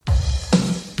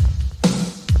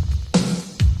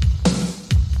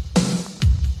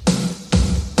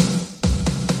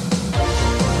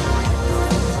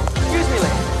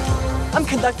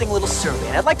conducting a little survey,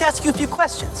 and I'd like to ask you a few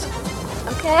questions.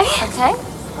 Okay.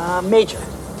 Major.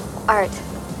 Art.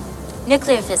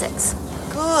 Nuclear physics.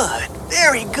 Good.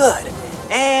 Very good.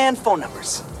 And phone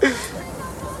numbers.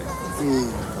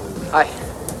 Hi.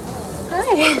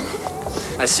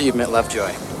 Hi. I see you've met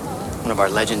Lovejoy, one of our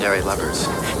legendary lovers.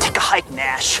 Take a hike,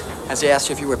 Nash. Has he asked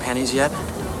you if you wear panties yet?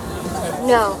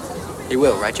 No. He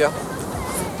will, right, Joe?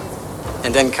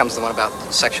 And then comes the one about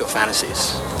sexual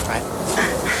fantasies, right?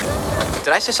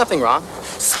 Did I say something wrong?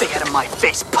 Stay out of my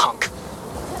face, punk.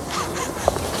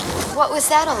 What was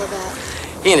that all about?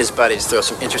 He and his buddies throw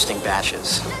some interesting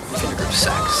bashes. Intergroup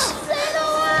sex. No,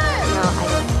 I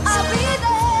don't think so. I'll be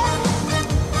there.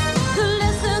 The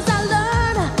lessons I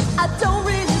learn, I don't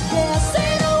really care.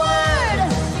 Say the word,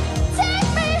 take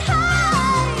me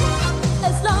high.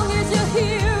 As long as you're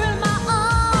here in my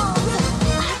arms,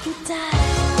 I could die.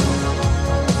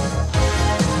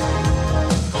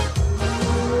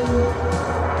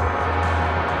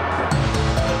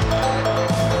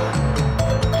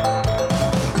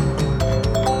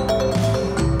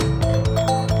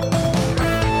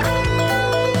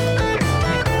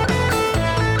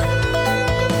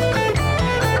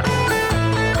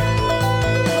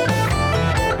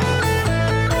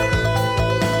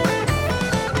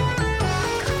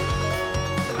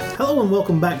 Hello and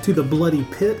welcome back to the Bloody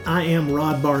Pit. I am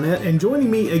Rod Barnett, and joining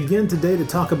me again today to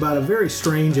talk about a very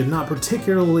strange and not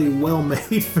particularly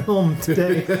well-made film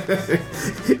today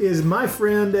is my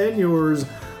friend and yours,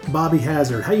 Bobby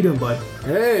Hazard. How you doing, bud?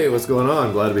 Hey, what's going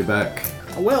on? Glad to be back.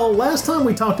 Well, last time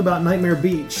we talked about Nightmare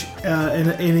Beach,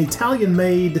 an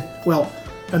Italian-made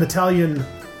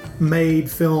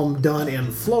film done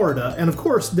in Florida. And of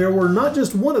course, there were not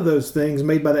just one of those things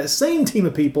made by that same team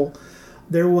of people.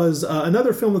 There was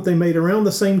another film that they made around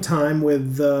the same time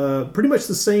with pretty much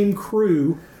the same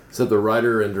crew. So the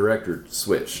writer and director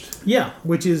switched. Yeah,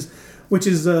 which is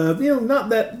not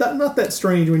that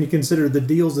strange when you consider the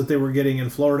deals that they were getting in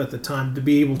Florida at the time to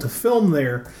be able to film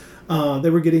there. They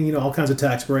were getting all kinds of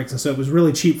tax breaks, and so it was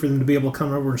really cheap for them to be able to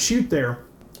come over and shoot there.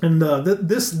 And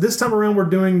this time around, we're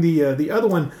doing the other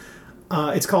one.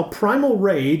 It's called Primal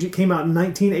Rage. It came out in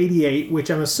 1988,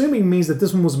 which I'm assuming means that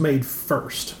this one was made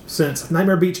first, since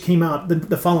Nightmare Beach came out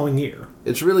the following year.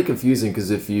 It's really confusing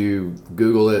because if you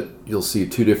Google it, you'll see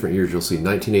two different years. You'll see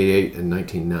 1988 and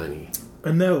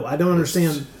 1990. No, I don't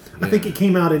understand. Yeah. I think it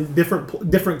came out in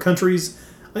different countries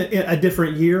a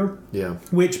different year. Yeah.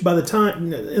 Which by the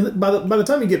time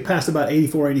you get past about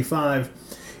 84, 85,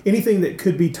 anything that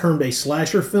could be termed a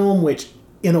slasher film, which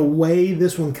in a way,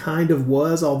 this one kind of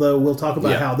was, although we'll talk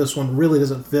about how this one really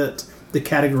doesn't fit the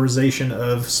categorization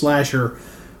of slasher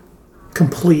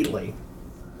completely.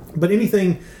 But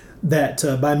anything that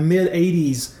by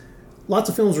mid-80s, lots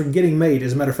of films were getting made.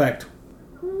 As a matter of fact,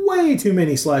 way too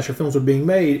many slasher films were being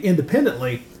made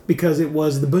independently because it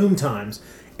was the boom times.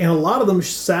 And a lot of them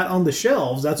sat on the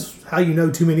shelves. That's how you know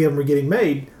too many of them were getting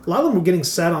made. A lot of them were getting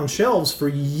sat on shelves for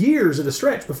years at a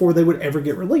stretch before they would ever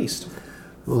get released.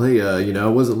 Well, hey, I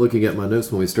wasn't looking at my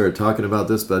notes when we started talking about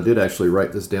this, but I did actually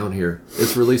write this down here.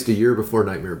 It's released a year before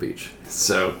Nightmare Beach.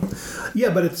 So,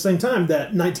 yeah, but at the same time,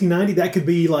 that 1990, that could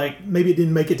be like, maybe it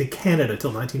didn't make it to Canada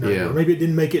till 1990, or maybe it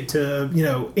didn't make it to,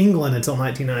 England until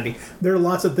 1990. There are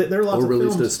lots of films. Or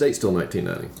released in the States till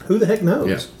 1990. Who the heck knows?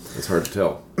 Yeah, it's hard to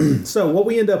tell. So what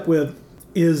we end up with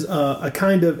is a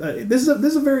kind of, this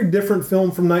is a very different film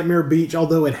from Nightmare Beach,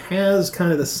 although it has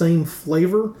kind of the same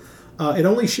flavor. It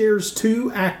only shares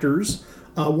two actors,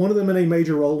 one of them in a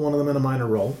major role, one of them in a minor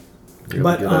role. Yeah,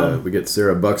 but we get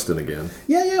Sarah Buxton again.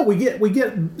 Yeah, we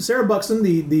get Sarah Buxton,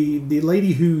 the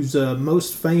lady whose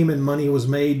most fame and money was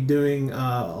made doing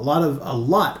a lot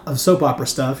of soap opera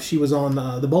stuff. She was on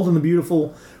The Bold and the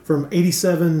Beautiful from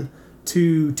 87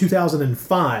 to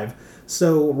 2005.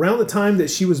 So around the time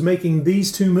that she was making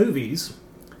these two movies,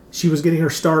 she was getting her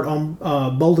start on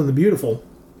Bold and the Beautiful.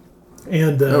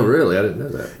 And oh, really? I didn't know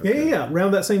that. Okay. Yeah.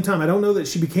 Around that same time, I don't know that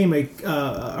she became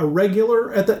a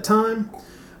regular at that time,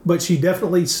 but she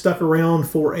definitely stuck around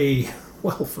for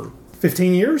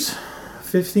 15 years,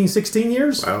 16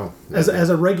 years. Wow. As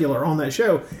a regular on that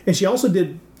show, and she also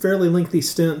did fairly lengthy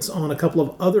stints on a couple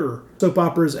of other soap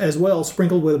operas as well,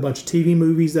 sprinkled with a bunch of TV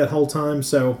movies that whole time.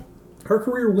 So her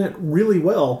career went really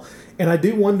well, and I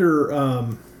do wonder.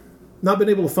 Not been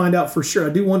able to find out for sure.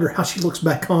 I do wonder how she looks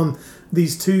back on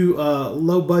these two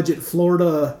low-budget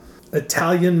Florida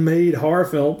Italian-made horror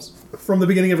films from the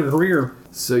beginning of her career.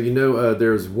 So,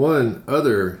 there's one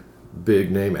other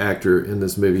big-name actor in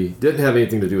this movie. Didn't have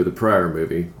anything to do with the prior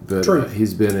movie, but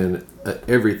he's been in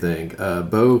everything.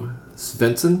 Bo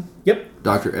Svensson. Yep.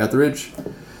 Dr. Etheridge.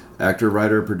 Actor,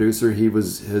 writer, producer. He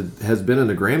has been in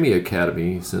the Grammy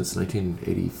Academy since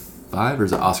 1985, or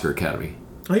is it Oscar Academy?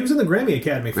 Oh, he was in the Grammy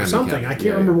Academy for Grammy something. Academy. I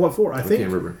can't remember what for. I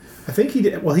can't remember. I think he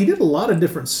did. Well, he did a lot of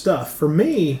different stuff. For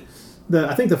me,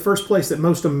 I think the first place that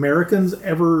most Americans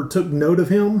ever took note of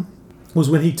him was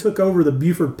when he took over the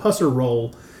Buford Pusser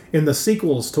role in the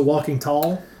sequels to Walking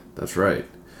Tall. That's right.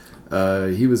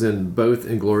 He was in both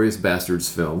Inglourious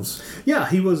Basterds films. Yeah,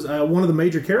 he was one of the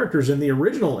major characters in the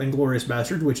original Inglourious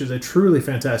Basterds, which is a truly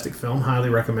fantastic film, highly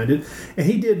recommended. And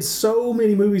he did so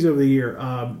many movies over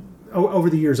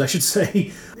the years, I should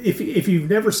say. If you've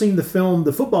never seen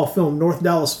the football film North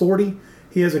Dallas 40,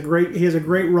 he has a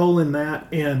great role in that,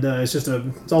 and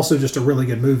it's also just a really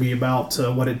good movie about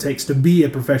what it takes to be a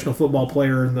professional football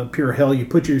player and the pure hell you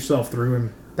put yourself through.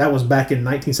 And that was back in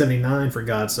 1979, for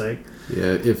God's sake.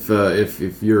 Yeah,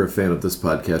 if you're a fan of this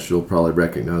podcast, you'll probably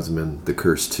recognize him in The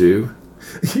Curse 2,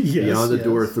 Yes, Beyond the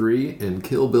Door 3, and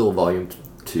Kill Bill Volume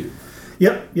 2.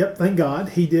 Yep. Thank God,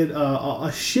 he did a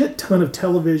shit ton of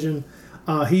television.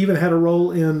 He even had a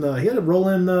role in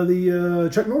the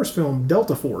Chuck Norris film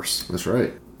Delta Force. That's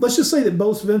right. Let's just say that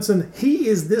Bo Svensson, he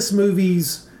is this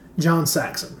movie's John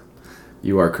Saxon.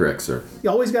 You are correct, sir.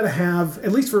 You always got to have,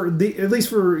 at least for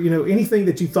anything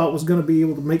that you thought was going to be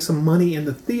able to make some money in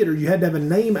the theater, you had to have a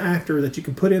name actor that you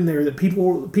could put in there that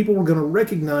people were going to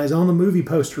recognize on the movie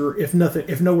poster, if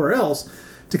nowhere else,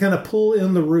 to kind of pull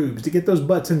in the rubes, to get those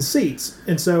butts in seats.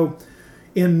 And so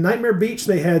in Nightmare Beach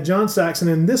they had John Saxon.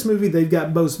 In this movie they've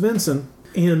got Bo Svensson,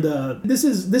 and this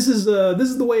is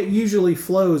the way it usually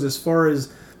flows. As far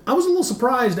as, I was a little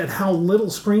surprised at how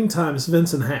little screen time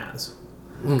Svensson has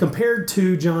compared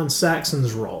to John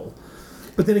Saxon's role.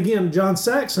 But then again, John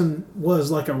Saxon was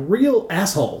like a real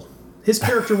asshole. His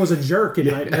character was a jerk in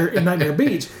Nightmare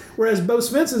Beach, whereas Bo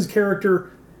Svensson's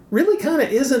character really kind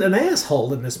of isn't an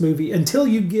asshole in this movie until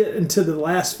you get into the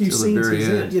last few scenes he's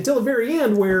in. Until the very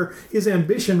end, where his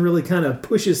ambition really kind of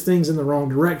pushes things in the wrong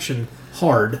direction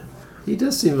hard. He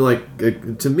does seem like,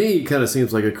 to me, he kind of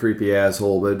seems like a creepy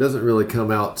asshole, but it doesn't really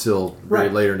come out till very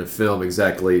later in the film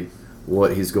exactly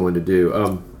what he's going to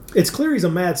do. It's clear he's a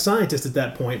mad scientist at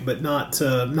that point, but not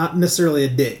necessarily a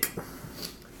dick.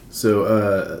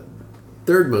 So,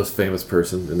 third most famous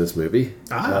person in this movie,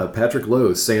 Patrick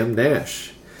Lowe, Sam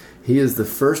Nash. He is the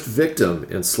first victim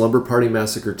in Slumber Party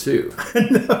Massacre 2.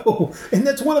 No, and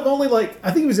that's one of only,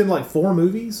 I think he was in 4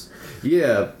 movies.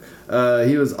 Yeah.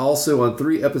 He was also on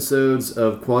 3 episodes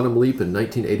of Quantum Leap in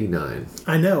 1989.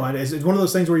 I know. It's one of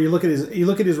those things where you look at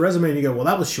his resume and you go, well,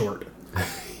 that was short.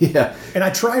 Yeah. And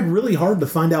I tried really hard to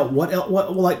find out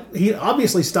he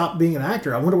obviously stopped being an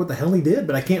actor. I wonder what the hell he did,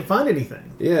 but I can't find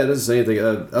anything. Yeah, it doesn't say anything.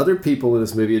 Other people in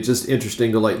this movie, it's just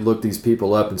interesting to look these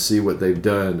people up and see what they've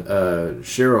done.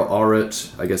 Cheryl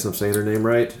Allred, I guess I'm saying her name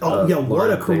right. Oh, yeah, what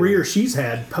a career she's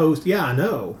had post. Yeah, I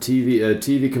know.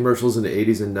 TV commercials in the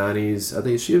 80s and 90s. I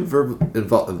think,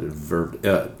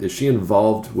 is she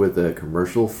involved with a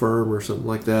commercial firm or something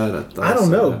like that? I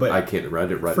don't know, but I can't write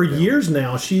it right. For years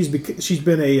now, she's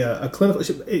been a clinical.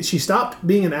 She stopped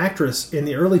being an actress in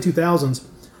the early 2000s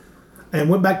and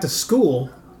went back to school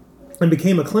and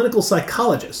became a clinical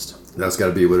psychologist. That's got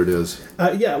to be what it is.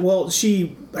 Yeah, well,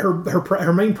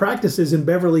 her main practice is in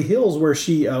Beverly Hills, where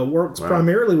she works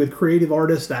primarily with creative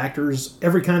artists, actors,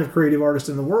 every kind of creative artist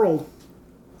in the world,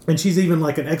 and she's even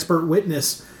an expert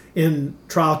witness in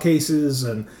trial cases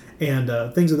and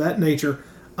things of that nature.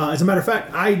 As a matter of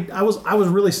fact, I was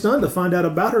really stunned to find out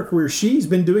about her career. She's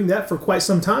been doing that for quite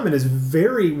some time and is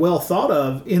very well thought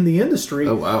of in the industry.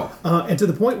 Oh, wow. And to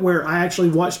the point where I actually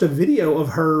watched a video of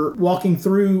her walking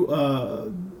through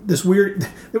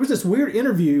there was this weird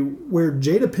interview where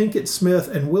Jada Pinkett Smith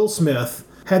and Will Smith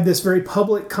had this very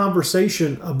public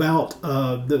conversation about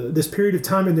this period of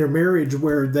time in their marriage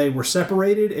where they were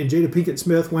separated, and Jada Pinkett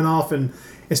Smith went off and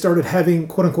started having,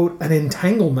 quote unquote, an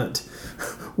entanglement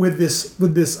with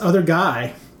this other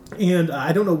guy. And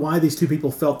I don't know why these two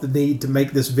people felt the need to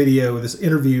make this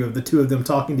interview of the two of them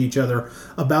talking to each other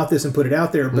about this and put it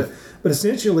out there. But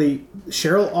essentially,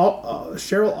 Cheryl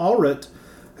Allred,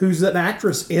 who's an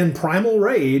actress in Primal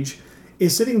Rage,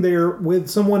 is sitting there with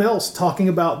someone else talking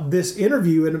about this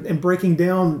interview and breaking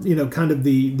down, kind of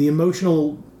the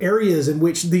emotional areas in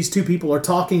which these two people are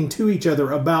talking to each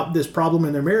other about this problem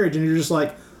in their marriage. And you're just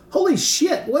like, holy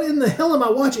shit, what in the hell am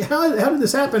I watching? How did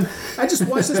this happen? I just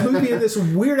watched this movie in this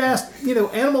weird-ass,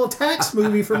 animal attacks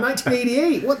movie from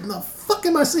 1988. What in the fuck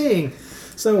am I seeing?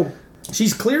 So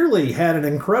she's clearly had an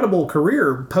incredible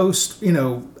career post,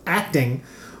 acting,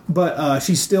 but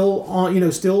she's still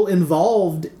still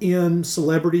involved in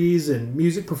celebrities and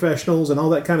music professionals and all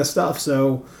that kind of stuff.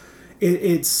 So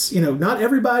it's not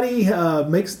everybody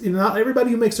not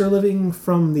everybody who makes their living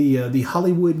from the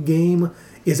Hollywood game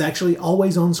is actually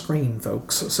always on screen,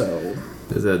 folks. So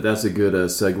that's a good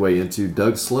segue into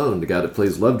Doug Sloan, the guy that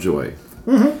plays Lovejoy.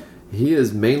 Mm-hmm. He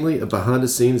is mainly a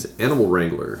behind-the-scenes animal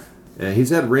wrangler. And he's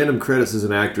had random credits as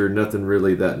an actor, nothing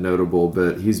really that notable,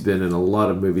 but he's been in a lot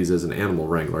of movies as an animal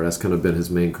wrangler. That's kind of been his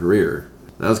main career.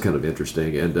 That was kind of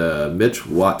interesting. And Mitch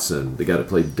Watson, the guy that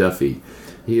played Duffy,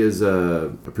 he is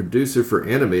a producer for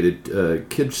animated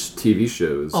kids' TV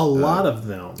shows. A lot of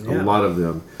them. Yeah. A lot of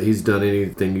them. He's done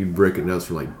anything you'd recognize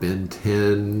from like Ben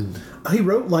 10. He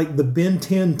wrote like the Ben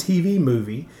 10 TV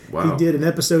movie. Wow. He did an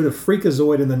episode of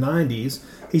Freakazoid in the 90s.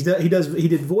 He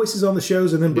did voices on the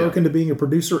shows and then broke into being a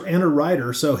producer and a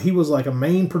writer. So he was like a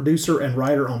main producer and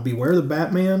writer on Beware the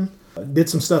Batman. Did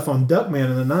some stuff on Duckman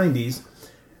in the 90s.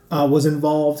 Was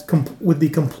involved with the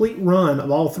complete run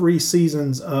of all 3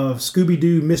 seasons of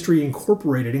Scooby-Doo Mystery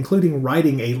Incorporated, including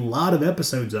writing a lot of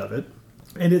episodes of it.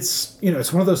 And it's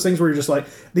it's one of those things where you're just like,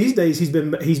 these days he's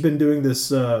been doing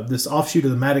this offshoot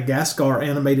of the Madagascar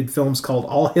animated films called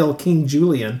All Hail King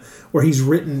Julian, where he's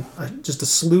written just a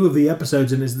slew of the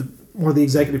episodes and is one of the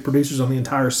executive producers on the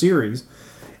entire series.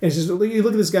 And it's just, you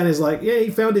look at this guy and it's like, yeah, he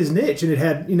found his niche, and it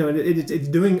had, it's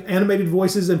doing animated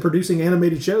voices and producing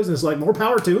animated shows, and it's like, more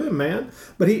power to him, man.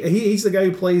 But he's the guy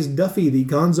who plays Duffy, the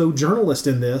gonzo journalist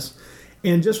in this.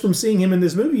 And just from seeing him in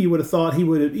this movie, you would have thought he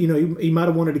would, he might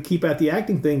have wanted to keep at the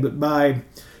acting thing, but by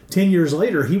 10 years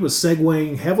later, he was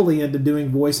segueing heavily into doing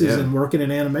voices and working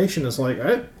in animation. It's like,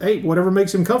 hey, whatever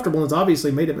makes him comfortable. And it's obviously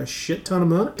made him a shit ton of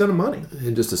money.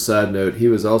 And just a side note, he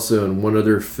was also in one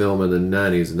other film in the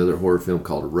 90s, another horror film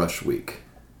called Rush Week.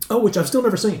 Oh, which I've still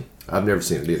never seen. I've never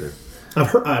seen it either.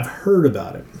 I've heard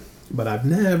about it, but I've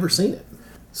never seen it.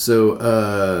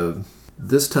 So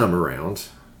this time around...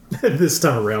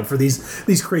 for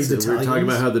these crazy Italians. We're talking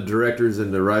about how the directors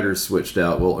and the writers switched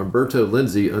out. Well, Umberto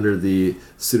Lenzi, under the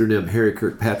pseudonym Harry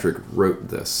Kirkpatrick, wrote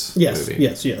this movie.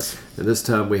 Yes. And this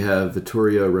time we have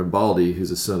Vittorio Rambaldi,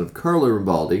 who's the son of Carlo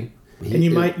Rambaldi. I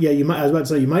was about to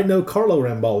say, you might know Carlo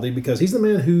Rambaldi because he's the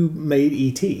man who made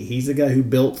E.T. He's the guy who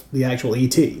built the actual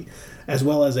E.T., as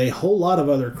well as a whole lot of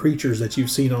other creatures that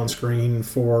you've seen on screen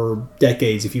for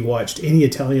decades if you watched any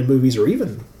Italian movies or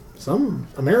even some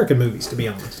American movies, to be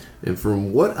honest. And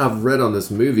from what I've read on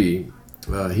this movie,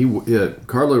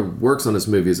 Carlo works on this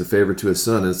movie as a favor to his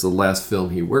son. And it's the last film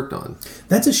he worked on.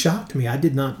 That's a shock to me. I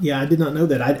did not know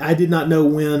that. I did not know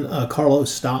when Carlo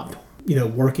stopped,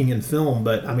 working in film.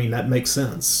 But I mean, that makes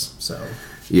sense. So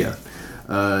yeah.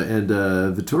 And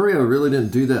Vittorio really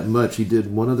didn't do that much. He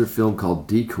did one other film called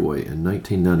Decoy in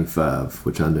 1995,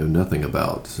 which I know nothing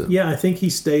about. So. Yeah, I think he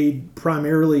stayed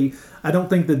primarily... I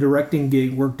don't think the directing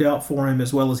gig worked out for him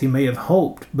as well as he may have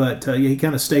hoped, but he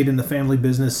kind of stayed in the family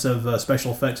business of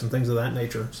special effects and things of that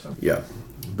nature. So. Yeah.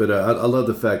 But I love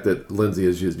the fact that Lindsay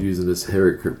is just using this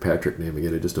Harry Kirkpatrick name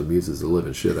again. It just amuses the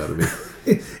living shit out of me.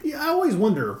 I always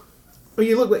wonder... Well,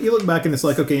 you look back and it's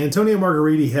like, okay, Antonio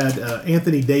Margheriti had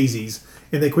Anthony Daisies,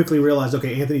 and they quickly realized,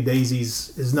 okay, Anthony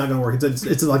Daisies is not going to work.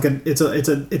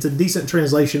 It's a decent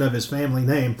translation of his family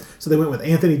name, so they went with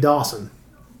Anthony Dawson.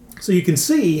 So you can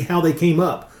see how they came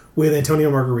up with Antonio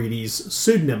Margheriti's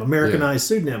pseudonym, Americanized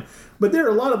pseudonym. But there are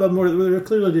a lot of them where they're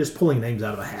clearly just pulling names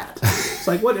out of a hat. It's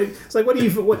like what do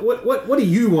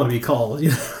you want to be called?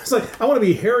 It's like, I want to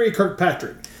be Harry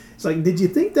Kirkpatrick. It's like, did you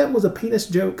think that was a penis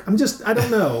joke? I don't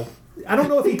know. I don't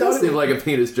know if he thought it seemed like a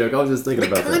penis joke. I was just thinking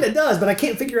about that. It kind of does, but I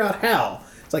can't figure out how.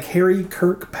 It's like Harry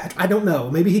Kirkpatrick. I don't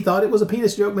know. Maybe he thought it was a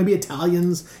penis joke. Maybe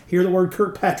Italians hear the word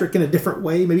Kirkpatrick in a different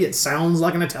way. Maybe it sounds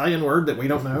like an Italian word that we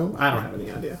don't know. I don't have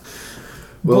any idea.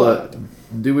 Well,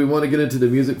 do we want to get into the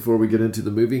music before we get into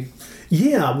the movie?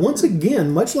 Yeah. Once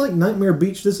again, much like Nightmare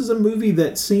Beach, this is a movie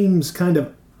that seems kind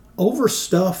of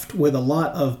overstuffed with a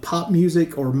lot of pop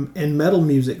music and metal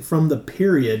music from the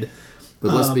period.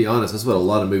 But let's be honest, that's what a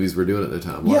lot of movies were doing at the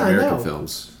time. A lot of American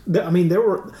films. I mean,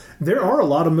 there are a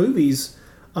lot of movies,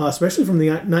 especially from the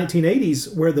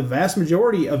 1980s, where the vast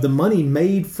majority of the money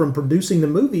made from producing the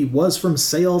movie was from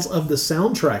sales of the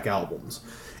soundtrack albums.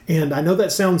 And I know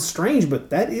that sounds strange, but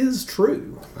that is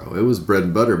true. Oh, it was bread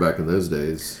and butter back in those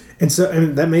days. And so,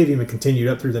 and that may have even continued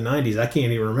up through the 90s. I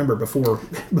can't even remember before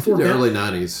the early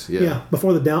 90s. Yeah,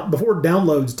 before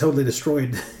downloads totally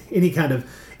destroyed any kind of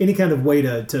way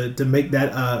to make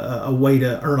that a way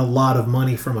to earn a lot of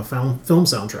money from a film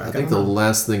soundtrack. I think the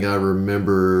last thing I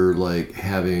remember like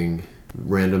having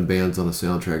random bands on a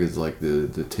soundtrack is like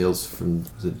the Tales from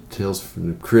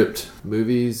the Crypt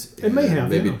movies. It may have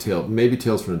maybe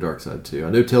Tales from the Dark Side too. I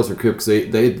know Tales from the Crypt because they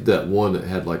did that one that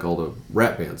had like all the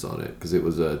rap bands on it because it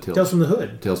was Tales from the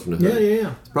Hood. Tales from the Hood.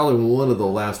 Yeah. It's probably one of the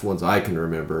last ones I can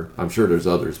remember. I'm sure there's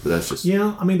others, but that's just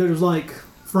I mean, there's like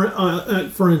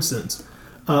for instance,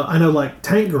 I know like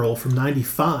Tank Girl from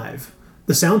 '95.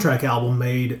 The soundtrack album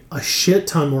made a shit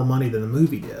ton more money than the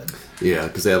movie did. Yeah,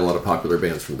 because they had a lot of popular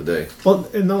bands from the day. Well,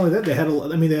 and not only that, they had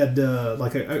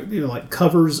like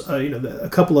covers, a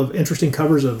couple of interesting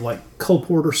covers of like Cole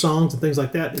Porter songs and things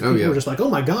like that. People were just like, "Oh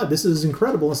my god, this is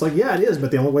incredible!" It's like, yeah, it is,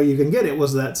 but the only way you can get it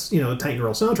was that's a Tank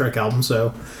Girl soundtrack album.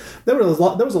 So there was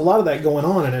a lot of that going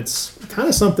on, and it's kind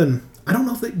of something. I don't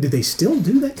know if do they still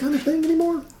do that kind of thing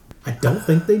anymore. I don't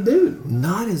think they do.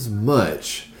 Not as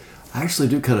much. I actually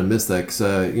do kind of miss that because,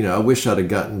 I wish I'd have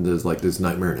gotten those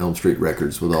Nightmare on Elm Street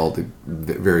records with all the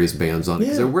various bands on it.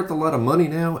 Because they're worth a lot of money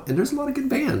now, and there's a lot of good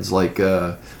bands. Like,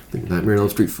 I think Nightmare on Elm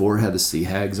Street 4 had the Sea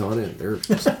Hags on it.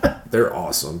 They're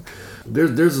awesome.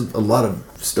 There's a lot of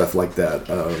stuff like that.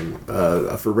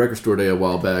 For Record Store Day a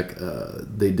while back,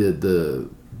 they did the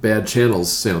Bad Channels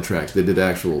soundtrack. They did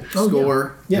actual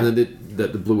score, and then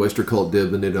that the Blue Oyster Cult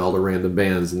did, and they did all the random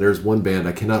bands. And there's one band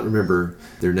I cannot remember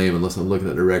their name unless I'm looking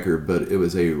at the record, but it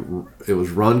was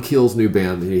Ron Keel's new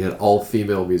band, and he had all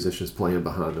female musicians playing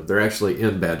behind them. They're actually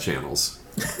in Bad Channels,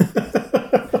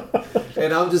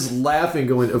 and I'm just laughing,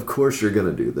 going, "Of course you're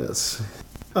going to do this."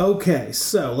 Okay,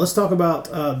 so let's talk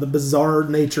about the bizarre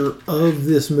nature of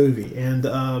this movie, and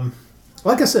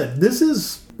like I said,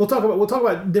 we'll talk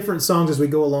about different songs as we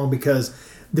go along because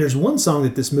there's one song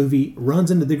that this movie runs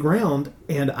into the ground,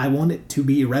 and I want it to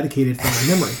be eradicated from my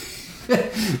memory.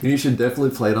 You should definitely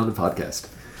play it on the podcast.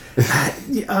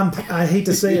 I hate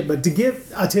to say it, but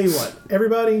I'll tell you what,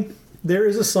 everybody, there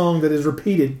is a song that is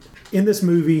repeated in this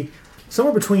movie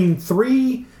somewhere between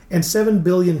 3 and 7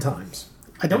 billion times.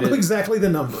 I don't know exactly the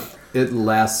number. It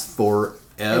lasts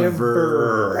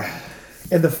forever.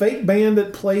 And the fake band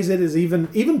that plays it is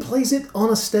even plays it on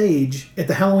a stage at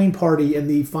the Halloween party in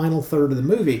the final third of the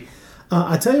movie.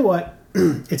 I tell you what,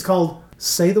 it's called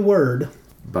 "Say the Word"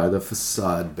 by the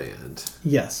Facade Band.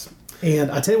 Yes, and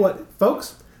I tell you what,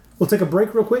 folks, we'll take a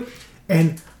break real quick,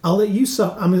 and I'll let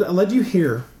you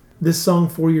hear this song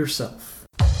for yourself.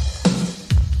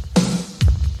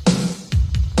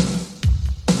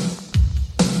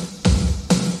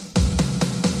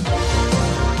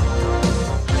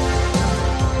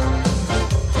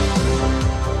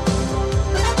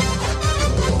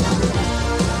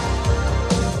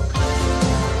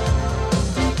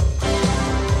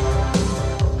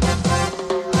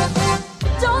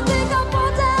 Don't think I'll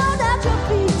fall down at your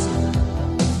feet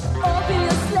or be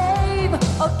a slave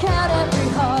or count every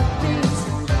heartbeat.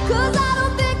 'Cause I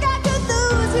don't think I could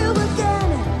lose you again.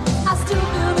 I still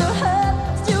feel the hurt,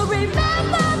 still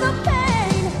remember the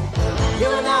pain. You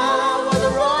and I were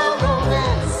the royal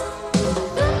romance,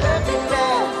 the perfect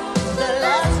pair, the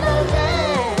last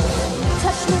romance.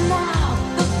 Touch me now,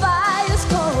 the fire's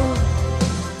cold.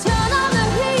 Turn on the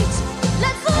heat,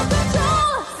 let's lose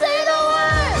control. Say the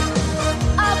word,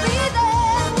 I'll be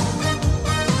there.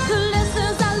 The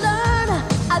lessons I learn,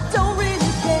 I don't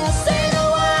really care. Say the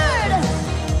word,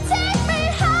 take me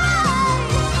high.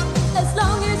 As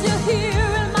long as you're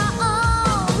here in my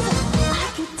arms, I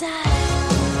could die.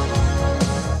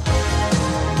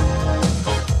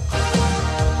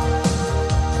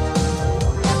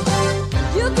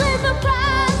 You claim the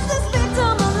prize, this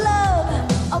victim of love,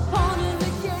 a pawn in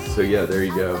the game. So yeah, there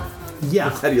you go. Yeah,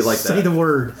 How do you like that? Say the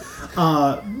word,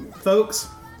 folks.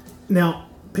 Now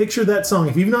picture that song.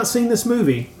 If you've not seen this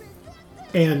movie,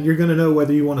 and you're going to know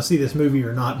whether you want to see this movie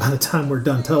or not by the time we're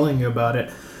done telling you about it,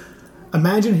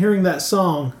 imagine hearing that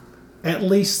song at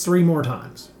least 3 more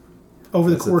times over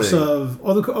the course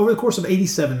of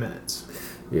 87 minutes.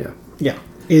 Yeah. Yeah,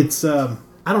 it's I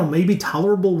don't know, maybe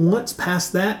tolerable once.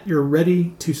 Past that, you're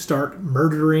ready to start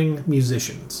murdering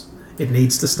musicians. It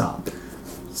needs to stop.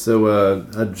 So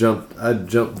I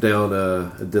jumped down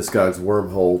a Discogs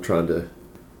wormhole trying to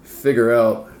figure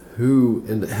out who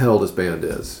in the hell this band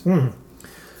is.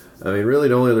 I mean, really,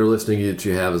 the only other listing that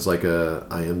you have is like a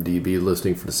IMDb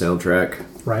listing for the soundtrack.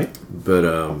 Right. But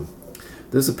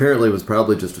this apparently was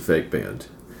probably just a fake band.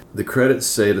 The credits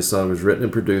say the song was written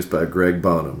and produced by Greg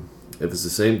Bonham. If it's the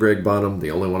same Greg Bonham,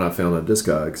 the only one I found on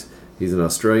Discogs, he's an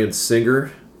Australian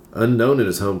singer, unknown in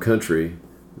his home country,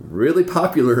 really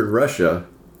popular in Russia.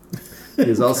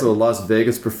 He's also a Las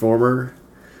Vegas performer,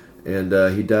 and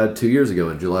he died 2 years ago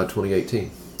in July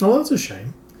 2018. Oh, that's a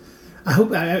shame. I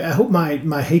hope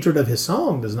my hatred of his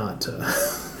song does not.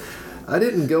 I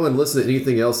didn't go and listen to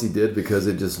anything else he did because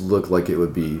it just looked like it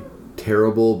would be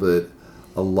terrible, but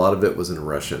a lot of it was in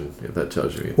Russian, if that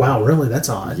tells you anything. Wow, really? That's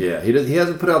odd. Yeah, he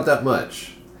hasn't put out that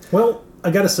much. Well,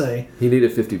 I gotta say, he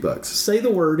needed $50. Say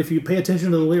the Word, if you pay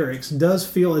attention to the lyrics, does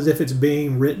feel as if it's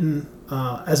being written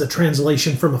as a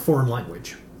translation from a foreign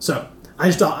language. So,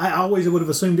 I always would have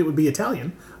assumed it would be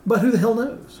Italian, but who the hell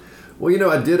knows?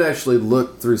 Well, I did actually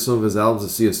look through some of his albums to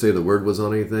see if Say the Word was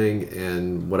on anything,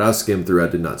 and when I skimmed through, I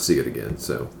did not see it again.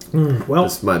 So,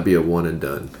 this might be a one and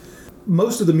done.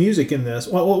 Most of the music in this,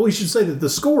 well, we should say that the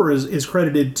score is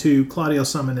credited to Claudio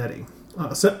Simonetti.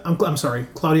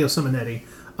 Claudio Simonetti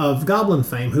of Goblin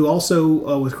fame, who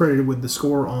also was credited with the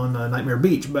score on Nightmare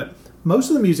Beach. But most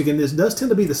of the music in this does tend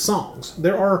to be the songs.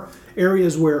 There are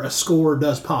areas where a score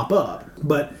does pop up,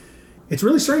 but it's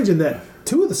really strange in that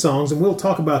two of the songs, and we'll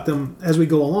talk about them as we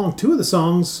go along, two of the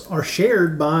songs are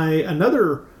shared by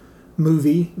another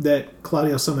movie that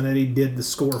Claudio Simonetti did the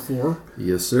score for.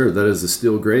 Yes, sir. That is the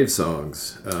Steel Grave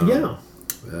songs.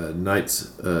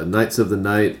 Knights of the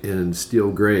Night and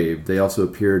Steel Grave. They also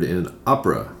appeared in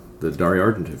Opera, the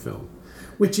Dario Argento film.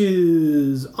 Which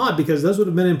is odd because those would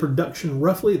have been in production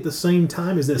roughly at the same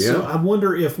time as this. Yeah. So I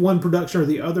wonder if one production or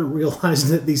the other realized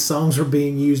that these songs were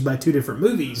being used by two different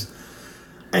movies.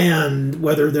 And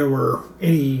whether there were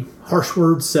any harsh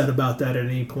words said about that at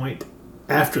any point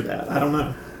after that. I don't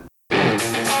know.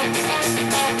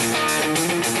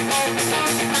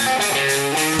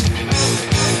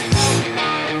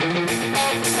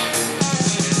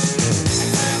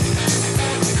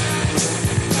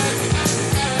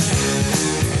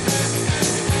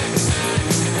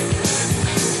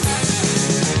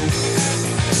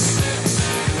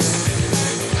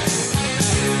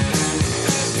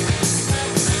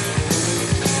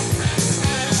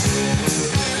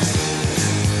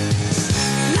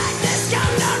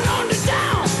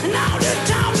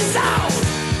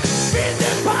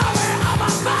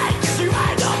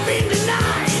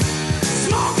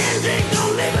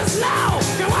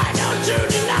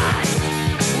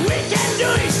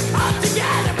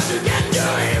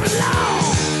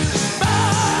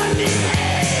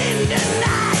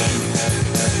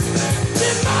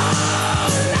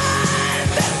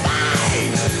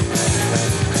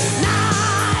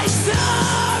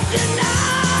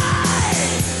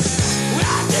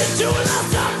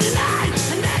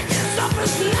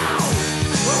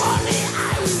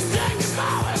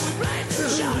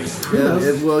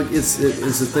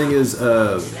 The thing is,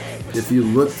 if you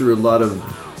look through a lot of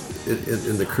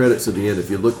in the credits at the end, if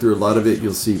you look through a lot of it,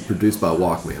 you'll see produced by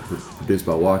Walkman. Produced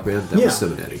by Walkman. That was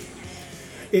Simonetti.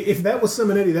 If that was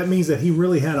Simonetti, that means that he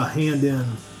really had a hand in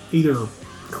either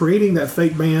creating that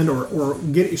fake band or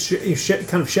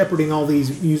kind of shepherding all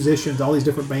these musicians, all these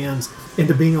different bands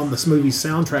into being on this movie's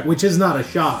soundtrack, which is not a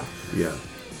shock. Yeah.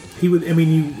 He would. I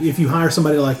mean, if you hire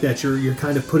somebody like that, you're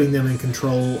kind of putting them in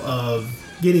control of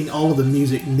getting all of the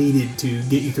music needed to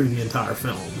get you through the entire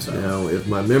film. So. Now, if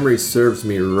my memory serves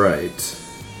me right,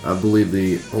 I believe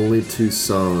the only two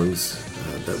songs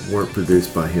that weren't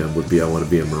produced by him would be I Want to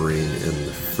Be a Marine and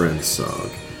the Friends song.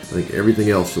 I think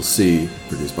everything else you'll see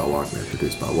produced by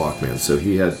Walkman. So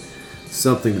he had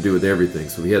something to do with everything.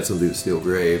 So he had something to do with Steel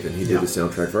Grave, and he did the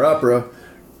soundtrack for Opera.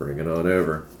 Bring it on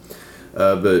over.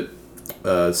 But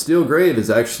Steel Grave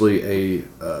is actually a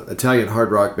Italian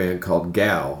hard rock band called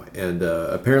Gal, and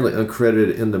apparently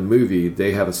uncredited in the movie,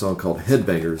 they have a song called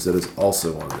Headbangers that is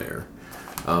also on there.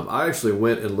 I actually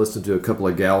went and listened to a couple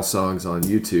of Gal songs on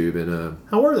YouTube, and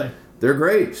how were they? They're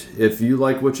great. If you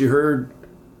like what you heard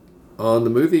on the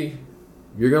movie,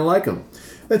 you're gonna like them.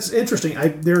 That's interesting.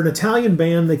 They're an Italian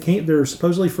band. They're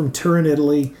supposedly from Turin,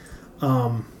 Italy.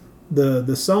 The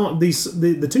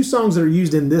two songs that are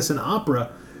used in this and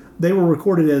Opera, they were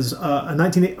recorded as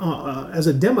as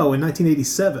a demo in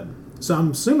 1987. So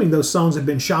I'm assuming those songs have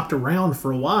been shopped around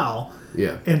for a while.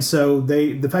 Yeah. And so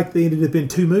the fact that they ended up in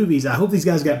two movies, I hope these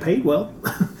guys got paid well,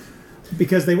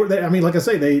 because I mean, like I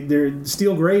say, their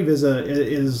Steel Grave it's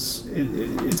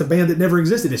a band that never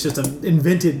existed. It's just an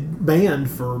invented band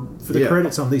for the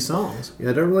credits on these songs.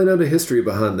 Yeah, I don't really know the history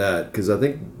behind that, because I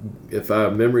think if my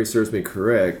memory serves me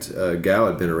correct, Gal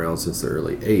had been around since the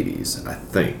early 80s, I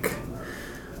think.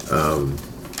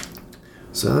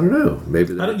 So I don't know.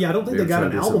 Maybe I don't think they got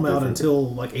an album out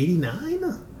until like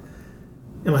 89.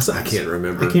 I can't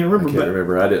remember. I can't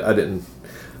remember. I didn't.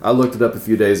 I looked it up a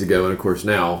few days ago, and of course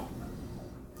now.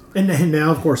 And now,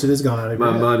 of course, it is gone out of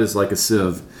my mind is like a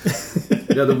sieve.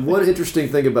 Now, the one interesting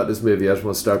thing about this movie, I just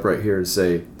want to stop right here and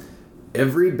say,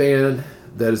 every band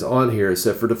that is on here,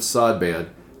 except for the Facade Band,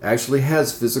 actually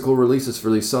has physical releases for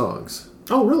these songs.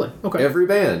 Oh, really? Okay. Every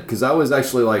band, because I was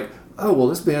actually like, oh, well,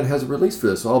 this band has a release for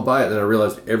this, so I'll buy it. And then I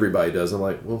realized everybody does. I'm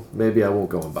like, well, maybe I won't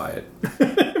go and buy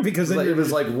it. Because it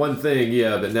was like one thing,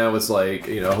 yeah, but now it's like,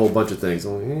 a whole bunch of things.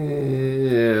 I'm like,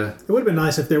 yeah. It would have been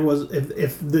nice if there was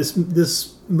if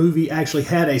this movie actually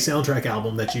had a soundtrack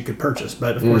album that you could purchase,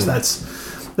 but of course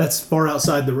that's far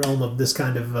outside the realm of this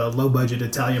kind of low budget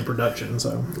Italian production.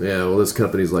 So yeah, well, this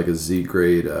company's like a Z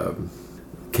grade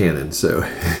Canon, so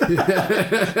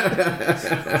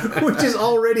which is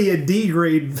already a D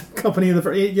grade company in the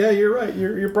first. Yeah, you're right.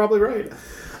 You're probably right.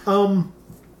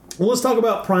 Well, let's talk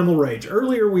about Primal Rage.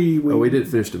 Earlier, we didn't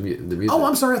finish the music. Oh,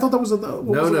 I'm sorry. I thought that was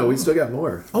No, we still got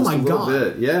more. Oh my god!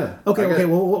 Bit. Yeah. Okay.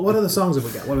 Well, what other songs have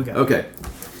we got? What do we got? Okay,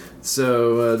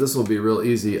 so this will be real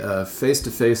easy. Face to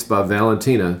Face by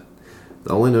Valentina,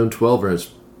 the only known 12-inch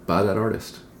by that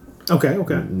artist. Okay.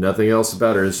 Nothing else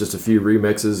about her. It's just a few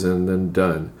remixes and then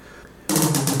done.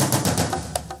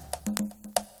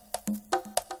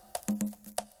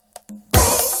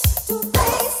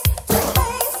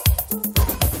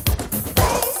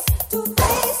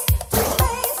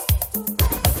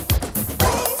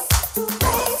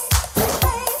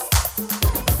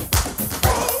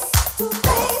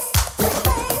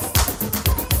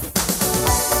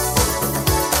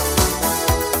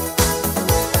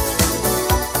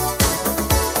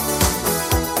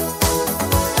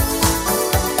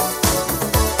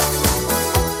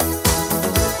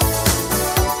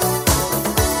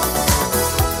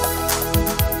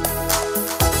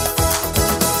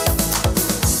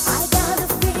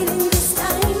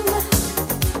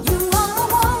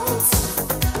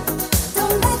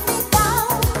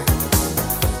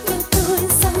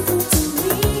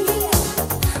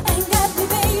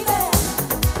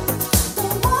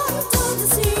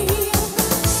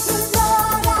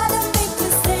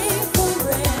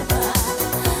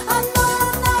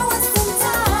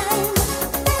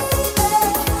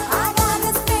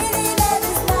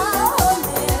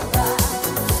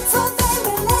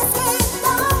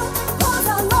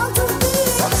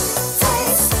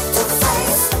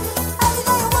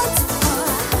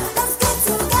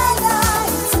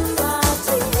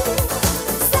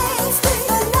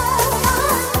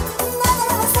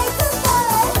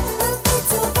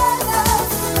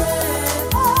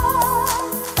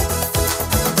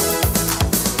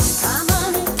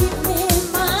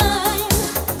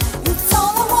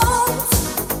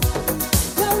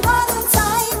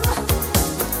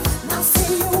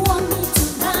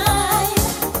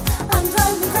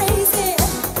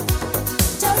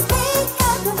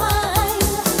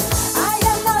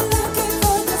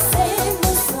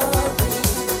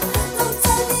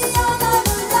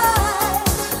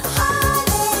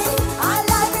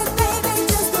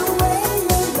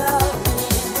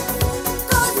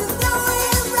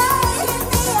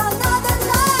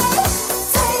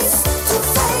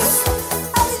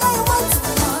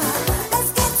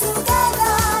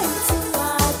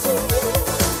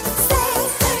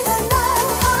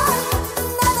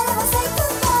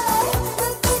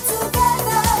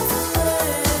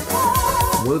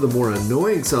 One of the more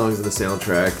annoying songs in the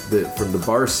soundtrack from the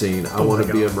bar scene, I Want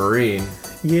to Be a Marine.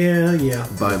 Yeah.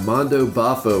 By Mondo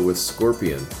Baffo with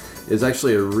Scorpion. Is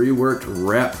actually a reworked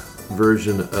rap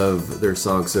version of their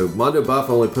song. So Mondo Baffo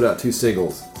only put out 2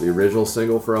 singles. The original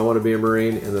single for I Want to Be a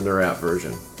Marine and then the rap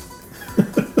version.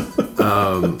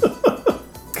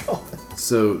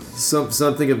 So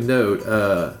something of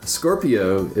note,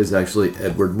 Scorpio is actually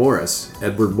Edward Morris.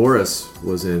 Edward Morris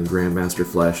was in Grandmaster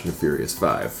Flash and the Furious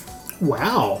 5.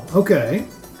 Wow. Okay.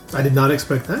 I did not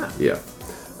expect that. Yeah.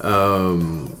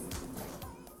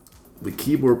 The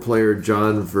keyboard player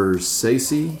John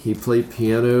Versace, he played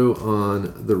piano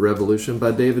on The Revolution by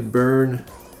David Byrne.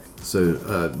 So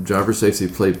John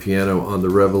Versace played piano on The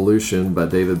Revolution by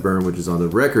David Byrne, which is on the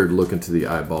record Look Into the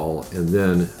Eyeball, and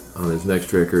then on his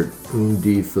next record,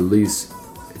 Di Felice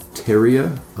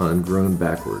Terria on Grown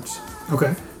Backwards.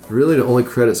 Okay. Really the only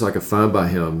credits I could find by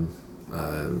him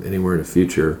anywhere in the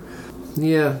future.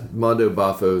 Yeah, Mondo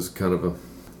Baffo's kind of a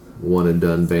one and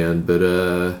done band, but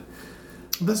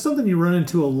that's something you run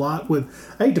into a lot with.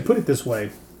 I hate to put it this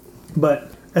way,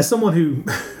 but as someone who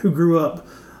grew up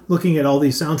looking at all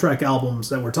these soundtrack albums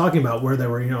that we're talking about, where there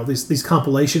were these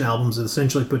compilation albums that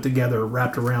essentially put together,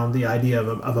 wrapped around the idea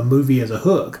of a movie as a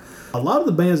hook. A lot of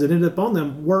the bands that ended up on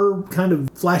them were kind of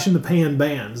flash in the pan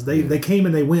bands. They came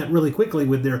and they went really quickly,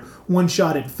 with their one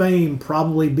shot at fame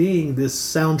probably being this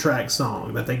soundtrack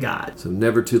song that they got. So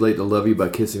Never Too Late to Love You by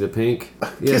Kissing the Pink.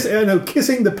 Yeah.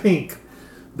 Kissing the Pink.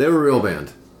 They were a real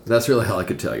band. That's really all I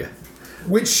could tell you.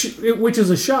 Which is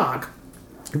a shock,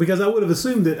 because I would have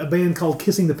assumed that a band called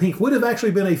Kissing the Pink would have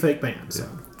actually been a fake band. So.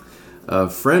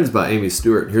 Friends by Amy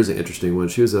Stewart. Here's an interesting one.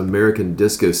 She was an American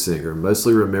disco singer,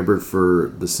 mostly remembered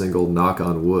for the single Knock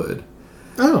on Wood.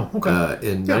 Oh, okay.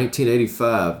 In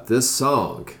 1985, this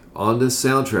song on this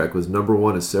soundtrack was number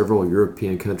 1 in several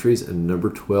European countries and number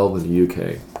 12 in the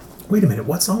UK. Wait a minute,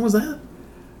 what song was that?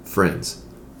 Friends.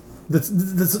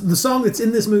 The song that's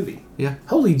in this movie? Yeah.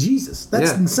 Holy Jesus,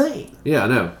 that's insane. Yeah, I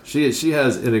know. She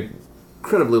has an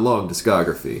incredibly long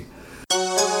discography.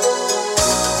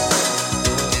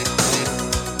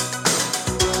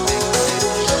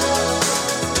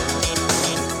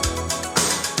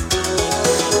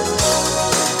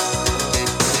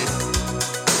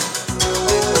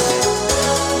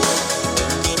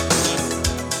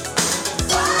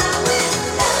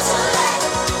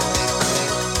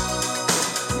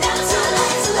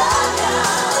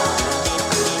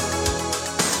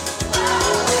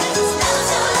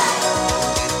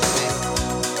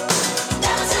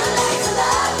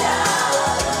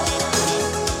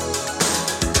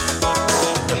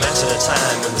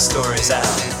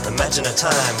 Imagine a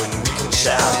time when we can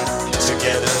shout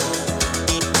together.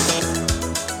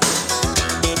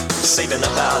 Saving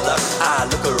up our luck, I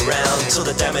look around till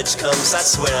the damage comes,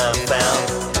 that's where I'm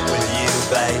found with you,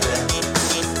 baby.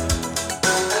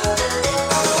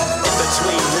 In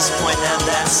between this point and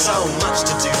that, so much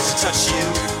to do to touch you.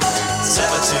 It's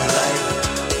never too late.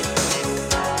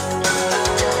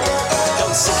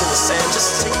 Don't sink in the sand,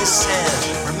 just take this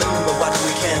hand. Remember what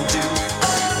we can do.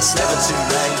 It's never too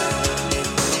late.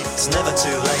 It's never too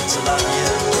late to love you.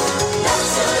 Never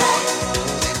too late.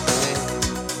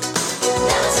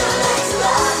 Never too late to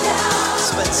love you.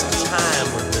 Spend some time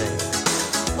with me.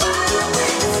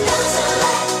 It's never too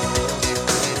late.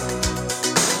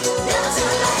 Never too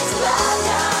late to love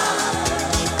you.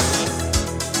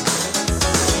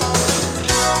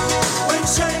 When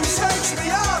change takes me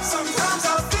up, sometimes I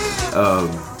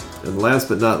feel. And last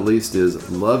but not least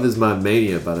is Love Is My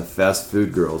Mania by the Fast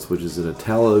Food Girls, which is an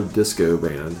Italo disco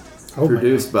band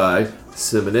produced by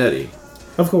Simonetti.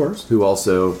 Of course. Who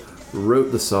also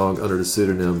wrote the song under the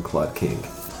pseudonym Claude King.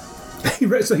 He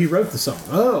wrote the song.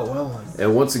 Oh, well.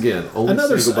 And once again, only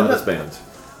single by this band.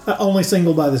 Only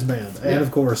single by this band. And yeah.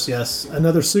 Of course, yes,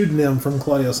 another pseudonym from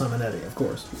Claudio Simonetti, of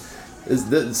course.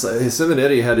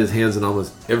 Simonetti had his hands in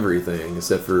almost everything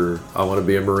except for I Want to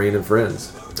Be a Marine and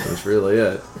Friends. That's really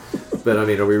it. But I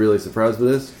mean, are we really surprised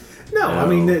with this? No, I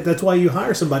mean, that's why you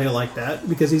hire somebody like that,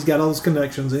 because he's got all those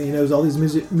connections and he knows all these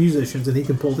musicians and he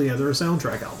can pull together a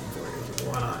soundtrack album for you.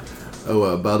 Why not?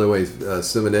 Oh, by the way,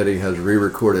 Simonetti has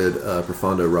re-recorded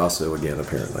Profondo Rosso again,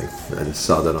 apparently. I just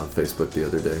saw that on Facebook the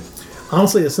other day.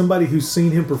 Honestly, as somebody who's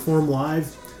seen him perform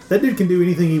live, that dude can do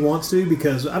anything he wants to,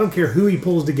 because I don't care who he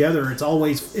pulls together, it's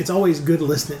always good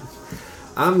listening.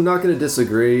 I'm not going to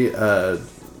disagree.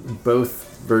 Both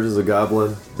versions of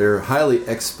Goblin, they're highly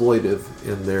exploitive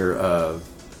in their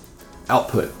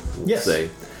output, let's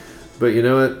say. But you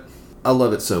know what? I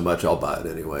love it so much, I'll buy it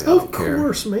anyway. I don't care. Of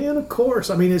course, man, of course.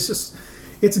 I mean, it's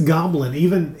Goblin.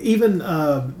 Even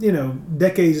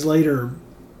decades later,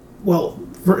 well,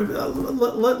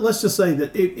 let's just say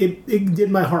that it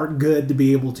did my heart good to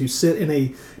be able to sit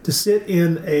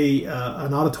in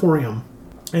an auditorium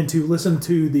and to listen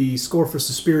to the score for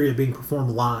Suspiria being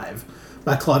performed live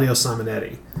by Claudio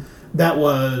Simonetti. That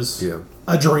was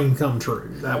a dream come true.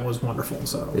 That was wonderful.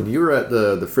 So, and you were at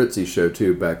the Fritzy show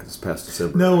too back this past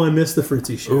December. No, I missed the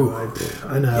Fritzy show.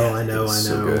 I know.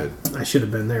 So good. I should have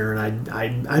been there, and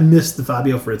I missed the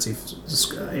Fabio Fritzy.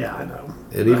 Yeah, I know.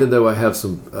 And even though I have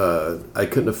some, I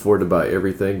couldn't afford to buy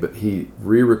everything, but he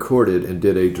re-recorded and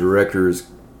did a director's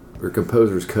or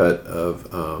composer's cut of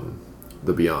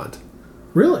The Beyond.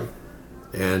 Really?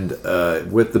 And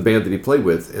with the band that he played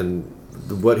with, and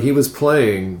what he was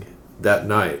playing that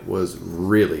night was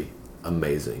really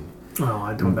amazing. Oh,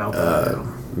 I don't doubt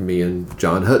that. Me and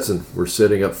John Hudson were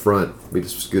sitting up front. We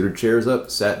just scooted chairs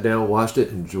up, sat down, watched it,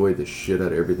 enjoyed the shit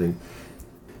out of everything.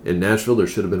 In Nashville, there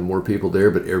should have been more people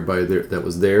there, but everybody there that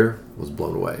was there was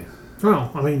blown away.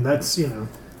 Oh, I mean, that's, and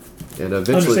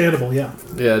eventually, understandable, yeah.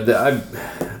 Yeah,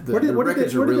 the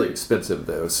records are really expensive,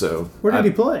 though. So where did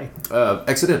he play?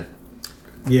 Exit In.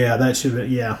 Yeah, that should be,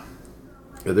 yeah.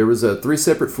 There was 3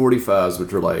 separate 45s,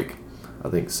 which were like, I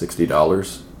think,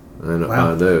 $60. I ended up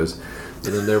buying those.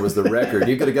 And then there was the record.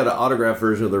 You could have got an autographed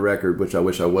version of the record, which I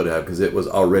wish I would have, because it was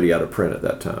already out of print at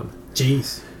that time.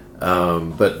 Jeez.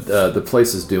 But the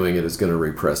place is doing it is going to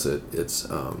repress it. It's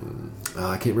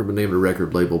I can't remember the name of the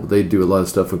record label, but they do a lot of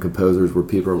stuff with composers where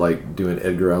people are like doing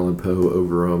Edgar Allan Poe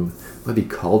over them. Might be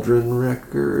Cauldron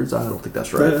Records. I don't think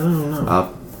that's right. I don't know.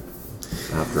 I'll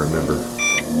have to remember.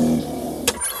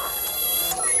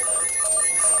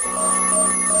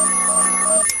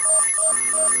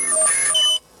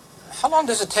 long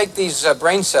does it take these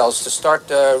brain cells to start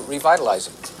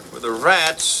revitalizing? With the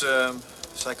rats,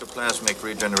 psychoplasmic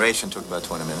regeneration took about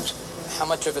 20 minutes. How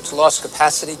much of its lost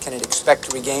capacity can it expect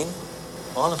to regain?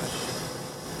 All of it.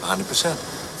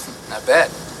 100%. Not bad.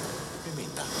 What do you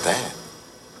mean, not bad?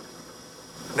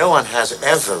 No one has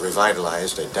ever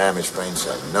revitalized a damaged brain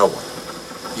cell. No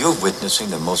one. You're witnessing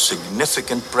the most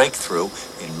significant breakthrough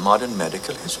in modern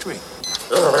medical history.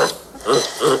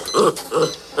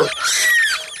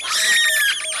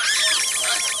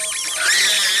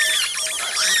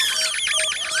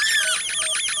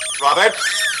 Robert?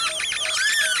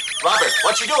 Robert,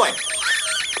 what you doing?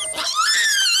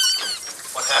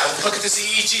 What happened? Look at this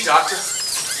EEG, Doctor.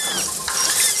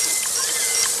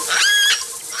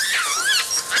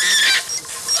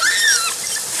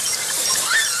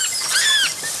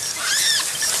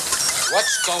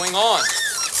 What's going on?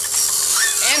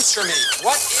 Answer me.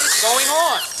 What is going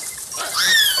on?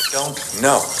 I don't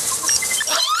know.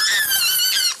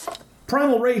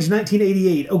 Primal Rage,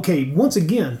 1988. Okay, once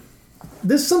again,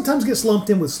 this sometimes gets lumped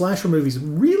in with slasher movies.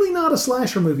 Really not a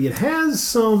slasher movie. It has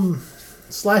some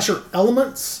slasher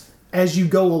elements as you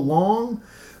go along,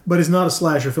 but it's not a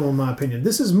slasher film in my opinion.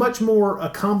 This is much more a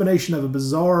combination of a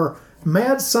bizarre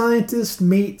mad scientist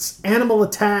meets animal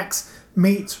attacks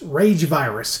meets rage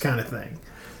virus kind of thing.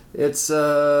 It's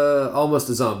almost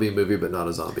a zombie movie, but not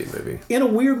a zombie movie. In a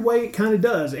weird way, it kind of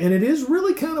does. And it is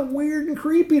really kind of weird and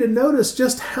creepy to notice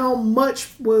just how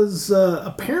much was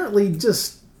apparently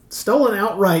just stolen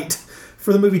outright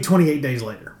for the movie 28 Days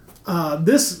Later.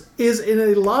 This is, in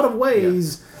a lot of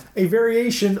ways, a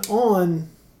variation on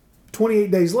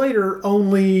 28 Days Later,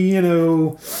 only,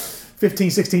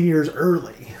 15, 16 years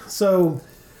early. So...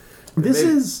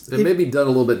 It may be done a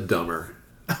little bit dumber.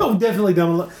 Oh, definitely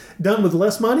done with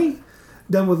less money,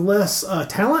 done with less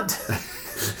talent,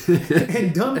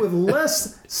 and done with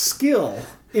less skill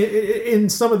in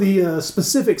some of the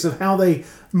specifics of how they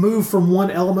move from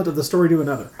one element of the story to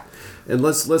another. And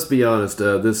let's be honest,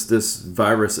 this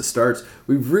virus that starts,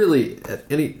 we really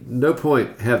at no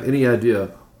point have any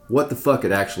idea what the fuck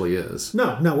it actually is.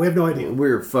 No, we have no idea.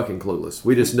 We're fucking clueless.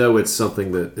 We just know it's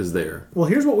something that is there. Well,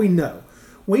 here's what we know.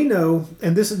 We know,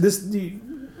 and this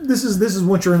is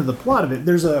once you're into the plot of it.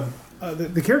 There's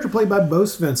the character played by Bo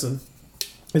Svensson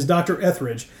is Dr.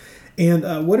 Etheridge,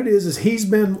 and what it is he's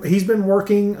been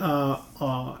working in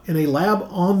a lab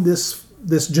on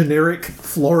this generic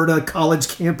Florida college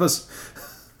campus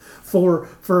for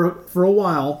a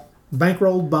while,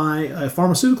 bankrolled by a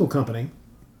pharmaceutical company,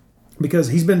 because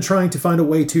he's been trying to find a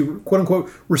way to quote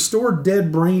unquote restore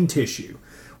dead brain tissue.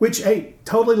 Which, hey,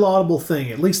 totally laudable thing.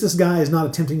 At least this guy is not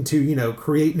attempting to,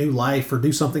 create new life or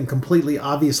do something completely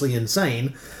obviously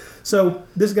insane. So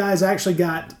this guy's actually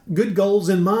got good goals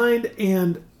in mind,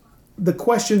 and the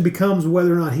question becomes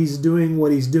whether or not he's doing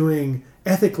what he's doing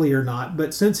ethically or not.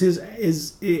 But since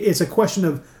it's a question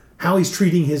of how he's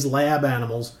treating his lab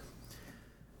animals.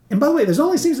 And by the way, there's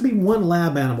only seems to be one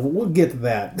lab animal. We'll get to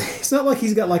that. It's not like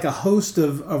he's got like a host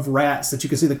of rats that you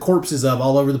can see the corpses of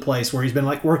all over the place where he's been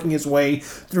like working his way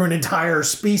through an entire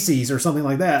species or something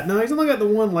like that. No, he's only got the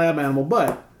one lab animal.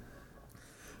 But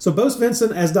so Bo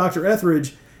Svensson as Dr.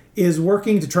 Etheridge is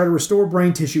working to try to restore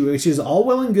brain tissue, which is all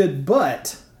well and good,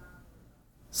 but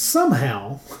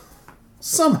somehow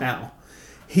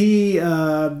he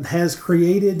has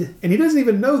created, and he doesn't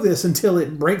even know this until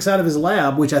it breaks out of his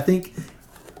lab, which I think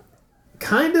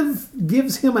kind of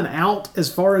gives him an out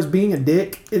as far as being a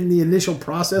dick in the initial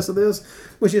process of this,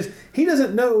 which is he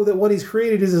doesn't know that what he's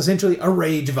created is essentially a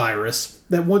rage virus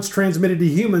that once transmitted to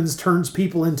humans turns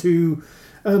people into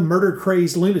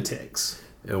murder-crazed lunatics.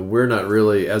 And we're not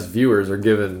really, as viewers, are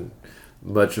given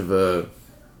much of a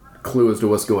clue as to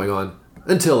what's going on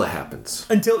until it happens.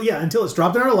 Until it's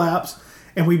dropped in our laps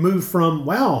and we move from,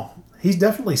 wow, he's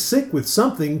definitely sick with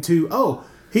something to, oh,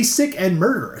 he's sick and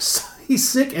murderous. He's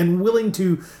sick and willing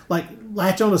to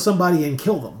latch onto somebody and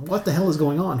kill them. What the hell is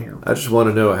going on here? I just want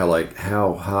to know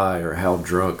how high or how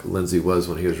drunk Lindsay was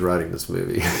when he was writing this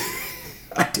movie.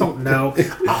 I don't know.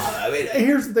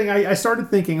 Here's the thing. I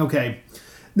started thinking, okay,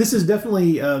 this is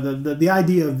definitely the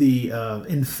idea of the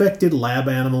infected lab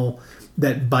animal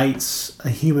that bites a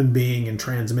human being and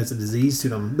transmits a disease to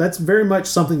them. That's very much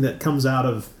something that comes out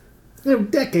of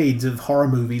decades of horror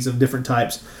movies of different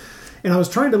types. And I was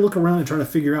trying to look around and trying to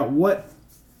figure out what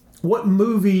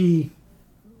movie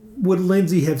would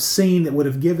Lindsay have seen that would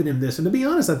have given him this. And to be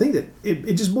honest, I think that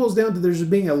it just boils down to there's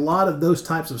being a lot of those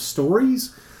types of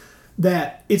stories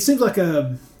that it seems like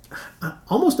a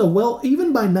almost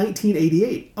even by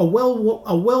 1988, a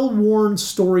well-worn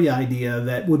story idea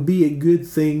that would be a good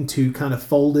thing to kind of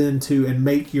fold into and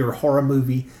make your horror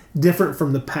movie different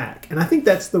from the pack. And I think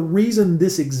that's the reason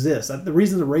this exists. The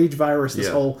reason the rage virus, this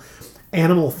whole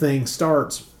animal thing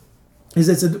starts, is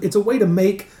it's a way to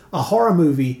make a horror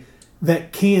movie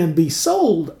that can be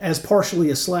sold as partially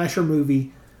a slasher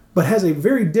movie, but has a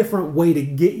very different way to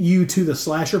get you to the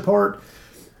slasher part.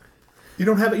 You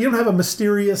don't have a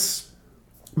mysterious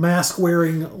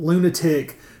mask-wearing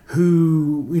lunatic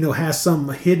who has some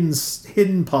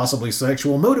hidden possibly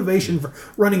sexual motivation for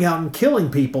running out and killing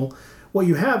people. What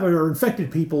you have are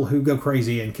infected people who go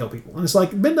crazy and kill people, and it's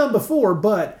like been done before,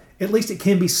 but at least it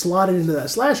can be slotted into that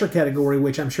slasher category,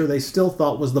 which I'm sure they still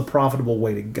thought was the profitable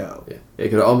way to go. Yeah. It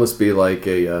could almost be like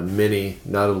a mini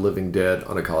Night of the Living Dead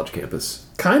on a college campus.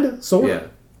 Kind of, sort of.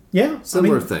 Yeah.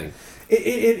 Similar thing.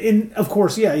 And of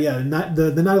course, the Night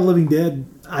of the Living Dead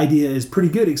idea is pretty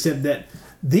good, except that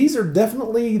these are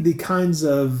definitely the kinds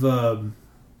of,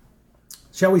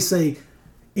 shall we say,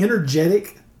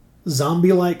 energetic,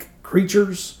 zombie-like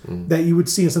creatures that you would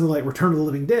see in something like Return of the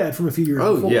Living Dead from a few years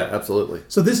before. Oh, yeah, absolutely.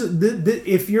 So this is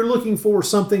if you're looking for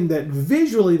something that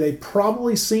visually they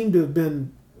probably seem to have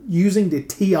been using to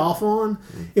tee off on,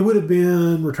 it would have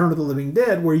been Return of the Living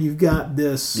Dead, where you've got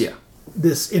this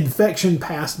infection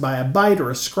passed by a bite or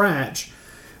a scratch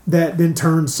that then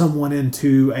turns someone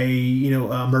into a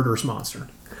murderous monster.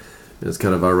 It's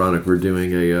kind of ironic we're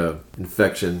doing a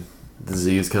infection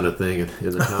disease kind of thing in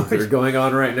the times that are going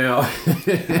on right now.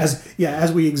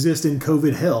 as we exist in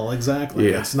COVID hell, exactly.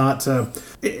 It's not. I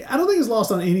don't think it's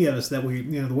lost on any of us that we,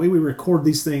 the way we record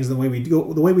these things, the way we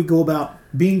go about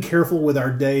being careful with our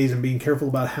days and being careful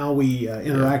about how we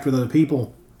interact with other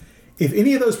people. If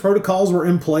any of those protocols were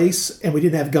in place and we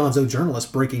didn't have gonzo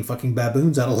journalists breaking fucking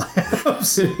baboons out of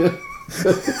labs,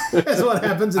 that's what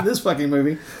happens in this fucking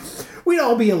movie, we'd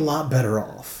all be a lot better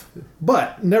off.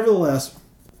 But nevertheless,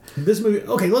 this movie.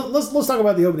 Okay, let's talk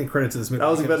about the opening credits of this movie. I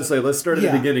was about to say, let's start at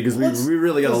the beginning because we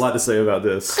really got a lot to say about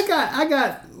this. I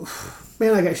got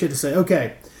shit to say.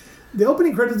 Okay, the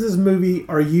opening credits of this movie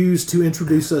are used to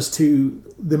introduce us to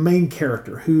the main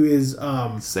character, who is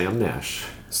Sam Nash.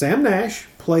 Sam Nash,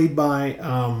 played by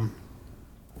oh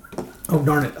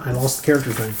darn it, I lost the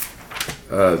character's name.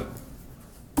 I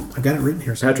got it written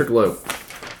here. Patrick Lowe.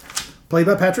 Played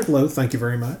by Patrick Lowe. Thank you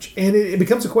very much. And it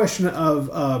becomes a question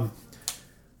of.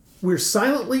 We're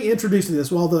silently introduced to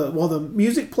this while the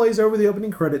music plays over the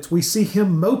opening credits. We see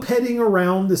him mopeding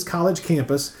around this college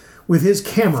campus with his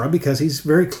camera because he's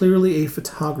very clearly a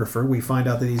photographer. We find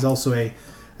out that he's also a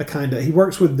kind of, he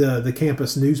works with the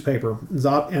campus newspaper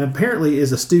and apparently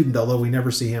is a student, although we never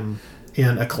see him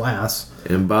in a class.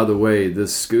 And by the way,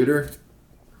 this scooter,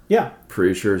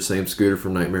 pretty sure same scooter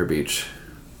from Nightmare Beach.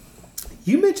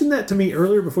 You mentioned that to me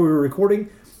earlier before we were recording,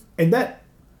 and that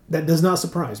does not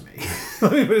surprise me.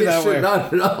 Let me put it that way.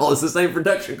 Not at all. It's the same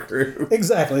production crew.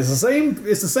 Exactly. It's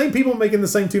the same people making the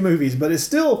same two movies, but it's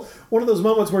still one of those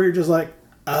moments where you're just like,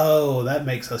 oh, that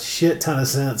makes a shit ton of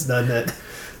sense, doesn't it?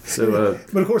 So,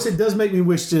 but of course, it does make me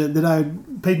wish that I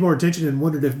paid more attention and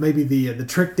wondered if maybe the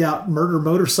tricked out murder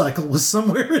motorcycle was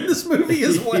somewhere in this movie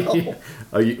as well.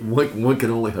 One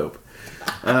can only hope.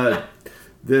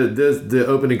 The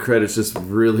opening credits just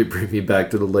really bring me back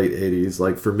to the late 80s.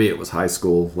 Like, for me, it was high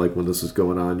school, like, when this was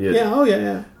going on.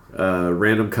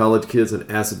 Random college kids in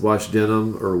acid-wash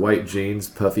denim or white jeans,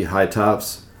 puffy high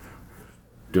tops,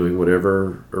 doing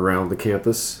whatever around the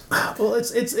campus. Well,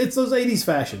 it's those 80s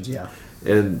fashions, yeah.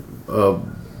 And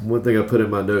one thing I put in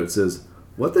my notes is,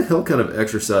 what the hell kind of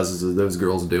exercises are those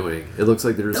girls doing? It looks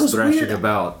like they're just thrashing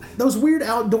about. Those weird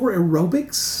outdoor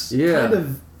aerobics? Yeah. Kind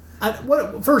of.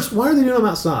 First, why are they doing them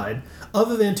outside,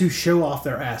 other than to show off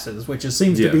their asses, which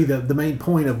seems to be the main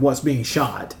point of what's being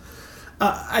shot?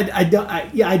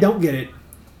 I don't get it.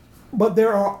 But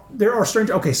there are strange.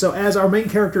 Okay, so as our main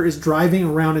character is driving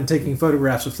around and taking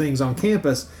photographs of things on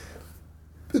campus,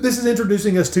 this is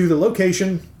introducing us to the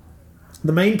location,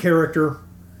 the main character,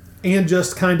 and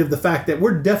just kind of the fact that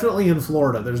we're definitely in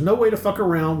Florida. There's no way to fuck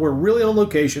around. We're really on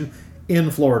location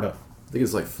in Florida. I think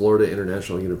it's like Florida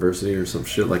International University or some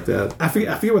shit like that. I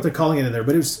forget what they're calling it in there,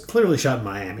 but it was clearly shot in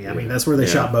Miami. I mean, that's where they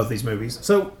shot both these movies.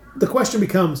 So the question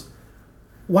becomes,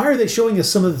 why are they showing us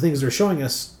some of the things they're showing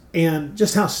us, and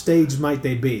just how staged might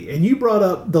they be? And you brought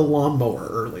up the lawnmower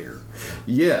earlier.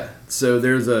 Yeah. So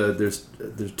there's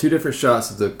two different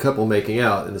shots of the couple making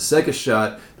out. In the second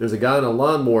shot, there's a guy on a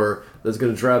lawnmower that's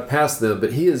going to drive past them,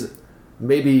 but he is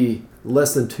maybe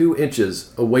less than 2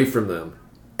 inches away from them.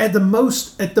 At the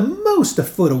most, a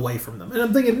foot away from them. And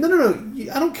I'm thinking, no.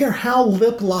 I don't care how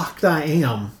lip-locked I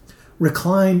am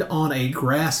reclined on a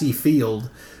grassy field.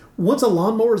 Once a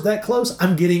lawnmower is that close,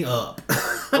 I'm getting up.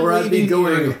 Or I'd be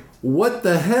going, what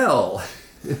the hell?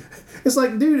 It's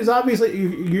like, dude, it's obviously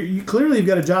you clearly you've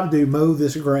got a job to do, mow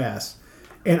this grass.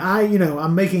 And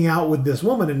I'm making out with this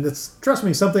woman, and it's, trust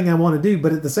me, something I want to do.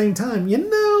 But at the same time,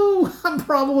 I'm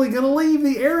probably going to leave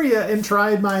the area and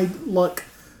try my luck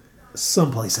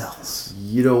someplace else.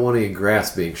 You don't want any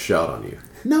grass being shot on you.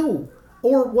 No.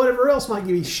 Or whatever else might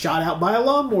be shot out by a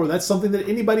lawnmower. That's something that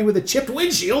anybody with a chipped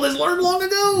windshield has learned long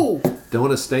ago. Don't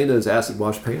want to stain those acid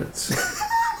wash pants.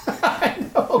 I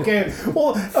know. Okay.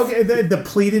 Well, okay. The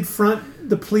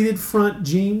pleated front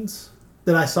jeans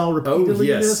that I saw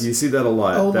repeatedly. Oh, yes. In this. You see that a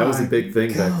lot. Oh, that was a big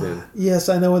thing back then. Yes,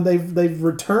 I know. And they've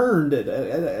returned it.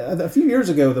 A few years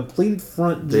ago, the pleated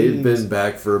front jeans. They've been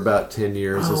back for about 10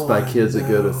 years. It's by kids that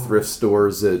go to thrift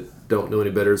stores that don't know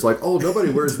any better. It's like, oh,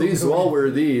 nobody wears these, so I'll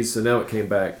wear these. So now it came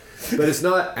back. But it's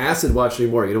not acid wash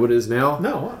anymore. You know what it is now?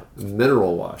 No.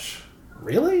 Mineral wash.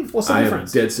 Really? What's the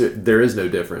difference? There is no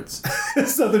difference.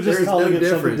 So they're just calling it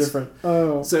something different.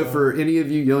 Oh. So for any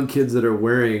of you young kids that are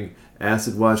wearing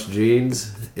acid wash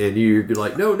jeans and you're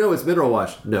like, no, it's mineral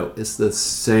wash. No, it's the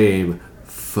same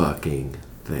fucking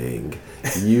thing.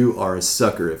 You are a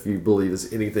sucker if you believe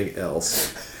it's anything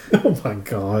else. Oh my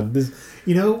God.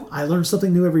 I learn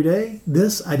something new every day.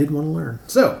 This I didn't want to learn.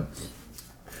 So,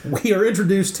 we are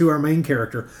introduced to our main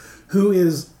character, who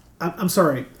is, I'm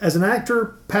sorry, as an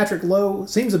actor, Patrick Lowe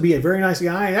seems to be a very nice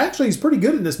guy. Actually, he's pretty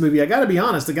good in this movie. I got to be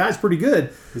honest, the guy's pretty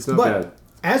good. He's not bad.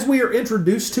 As we are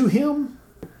introduced to him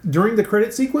during the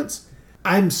credit sequence,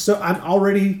 I'm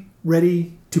already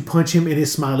ready to punch him in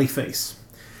his smiley face.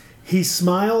 He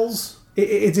smiles.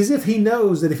 It's as if he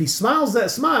knows that if he smiles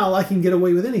that smile, I can get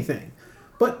away with anything.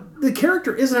 But the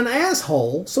character isn't an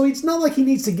asshole, so it's not like he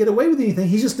needs to get away with anything.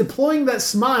 He's just deploying that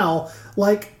smile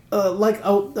like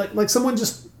someone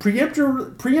just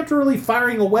preemptorily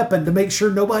firing a weapon to make sure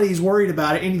nobody's worried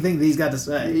about anything that he's got to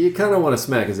say. You kind of want to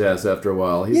smack his ass after a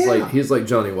while. He's like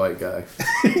Johnny White guy.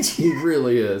 He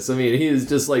really is. I mean, he is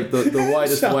just like the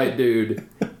whitest white dude.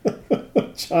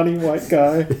 Johnny White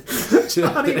guy.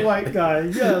 Johnny White guy.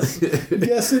 Yes.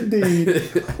 Yes, indeed.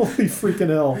 Holy freaking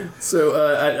hell. So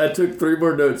I took 3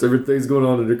 more notes. Everything's going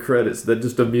on in the credits. That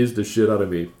just amused the shit out of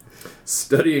me.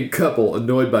 Studying couple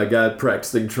annoyed by guy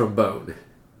practicing trombone.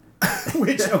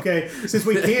 Which, okay, since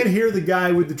we can't hear the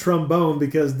guy with the trombone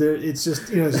because it's just,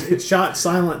 it's shot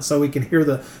silent so we can hear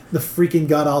the freaking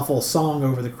god-awful song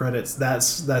over the credits,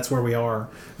 that's where we are.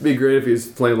 It'd be great if he was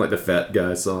playing like the fat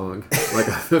guy song, like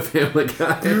a Family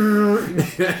Guy.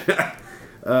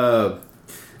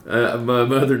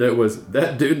 My other note was,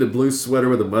 that dude in the blue sweater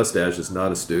with a mustache is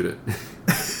not a student.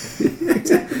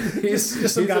 He's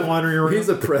just some guy wandering around. He's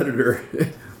a predator.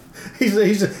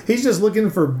 He's just looking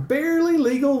for barely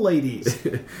legal ladies.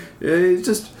 Yeah, he's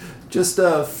just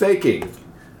faking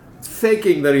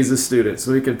that he's a student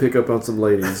so he can pick up on some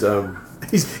ladies.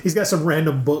 He's got some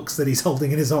random books that he's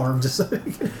holding in his arm just so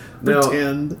he can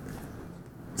pretend.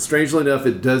 Strangely enough,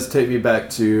 it does take me back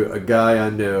to a guy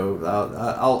I know.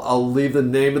 I'll leave the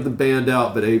name of the band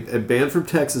out, but a band from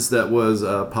Texas that was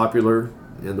popular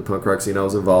in the punk rock scene I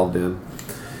was involved in.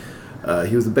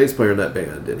 He was the bass player in that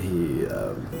band, and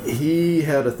he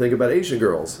had a thing about Asian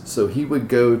girls. So he would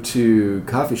go to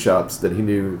coffee shops that he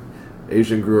knew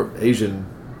Asian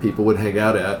people would hang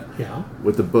out at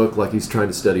with the book like he's trying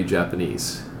to study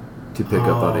Japanese to pick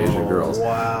up on Asian girls.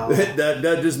 Wow.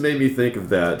 That just made me think of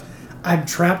that. I'm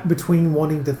trapped between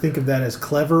wanting to think of that as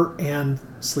clever and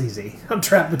sleazy. I'm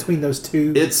trapped between those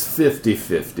two. It's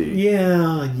 50-50.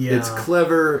 Yeah. It's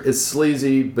clever, it's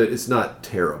sleazy, but it's not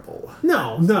terrible.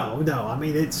 No. I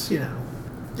mean, it's,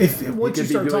 if once you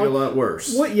start doing a lot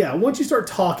worse. Once you start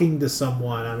talking to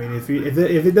someone, I mean, if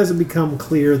it doesn't become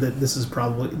clear that this is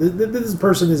probably this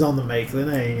person is on the make, then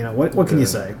hey, what can you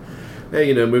say?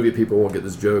 Hey, movie people won't get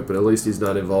this joke, but at least he's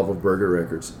not involved with Burger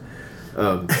Records.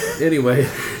 Anyway,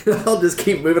 I'll just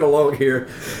keep moving along here.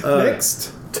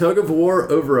 Next, tug of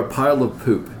war over a pile of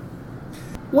poop.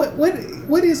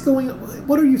 What is going?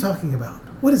 What are you talking about?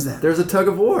 What is that? There's a tug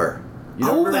of war.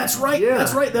 That's right. Yeah.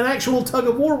 That's right. That actual tug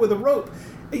of war with a rope.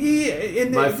 Yeah.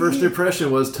 My first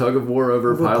impression was tug of war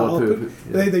over a pile of poop.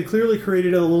 Yeah. They clearly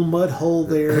created a little mud hole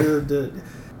there.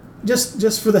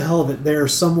 Just for the hell of it, there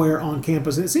somewhere on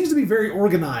campus. And it seems to be very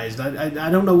organized. I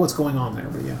don't know what's going on there,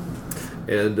 but yeah.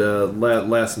 And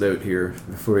last note here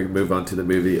before we move on to the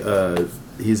movie,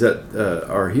 he's at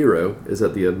our hero is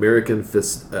at the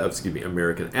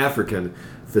African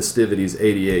festivities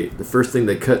 '88. The first thing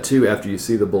they cut to after you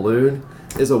see the balloon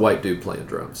is a white dude playing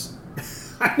drums.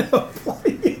 I know.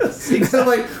 Yes,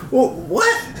 exactly. Like, well,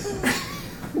 what?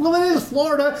 Well, it is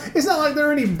Florida. It's not like there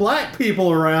are any black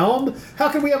people around. How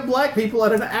can we have black people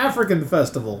at an African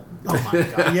festival? Oh my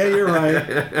God. Yeah, you're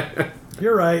right.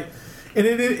 You're right.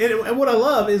 And what I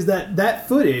love is that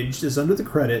footage is under the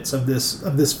credits of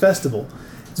this festival.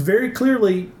 It's very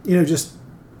clearly, just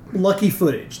lucky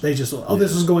footage. They just,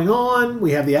 this is going on.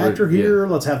 We have the actor here.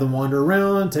 Let's have them wander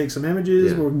around, take some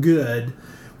images. We're good.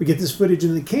 We get this footage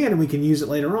in the can and we can use it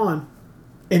later on.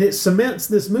 And it cements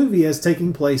this movie as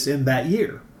taking place in that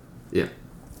year. Yeah.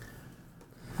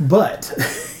 But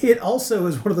it also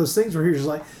is one of those things where you're just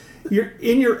like, you're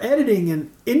in your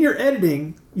editing,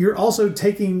 you're also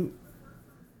taking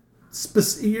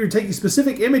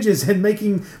specific images and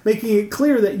making it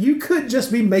clear that you could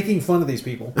just be making fun of these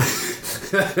people.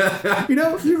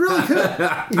 You really could.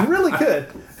 You really could.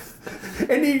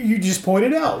 And you just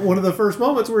pointed out one of the first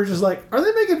moments where it's just like, are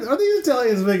these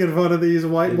Italians making fun of these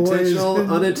white boys? Intentional,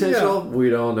 unintentional? Yeah. We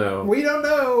don't know. We don't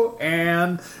know.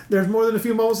 And there's more than a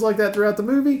few moments like that throughout the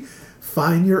movie.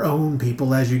 Find your own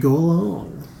people as you go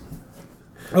along.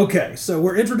 Okay, so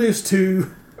we're introduced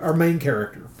to our main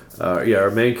character.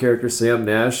 Our main character, Sam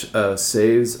Nash,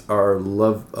 saves our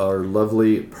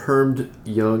lovely permed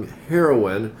young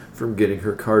heroine from getting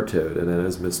her car towed, and that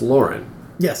is Miss Lauren.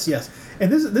 Yes.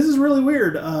 And this is really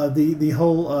weird. The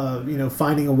whole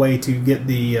finding a way to get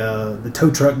the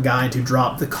tow truck guy to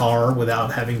drop the car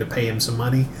without having to pay him some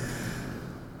money.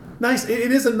 Nice.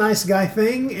 It is a nice guy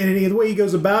thing, and the way he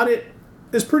goes about it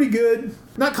is pretty good.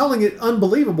 Not calling it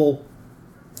unbelievable.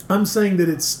 I'm saying that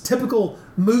it's typical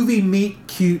movie meet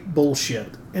cute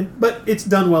bullshit, but it's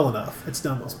done well enough. It's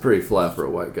pretty flat for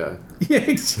a white guy. Yeah,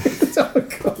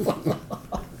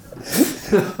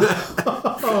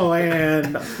 oh,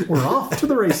 and we're off to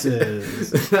the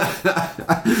races.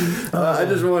 I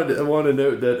just wanted to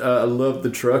note that I love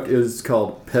the truck is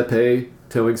called Pepe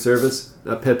Towing Service,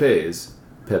 not Pepe's.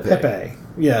 Pepe.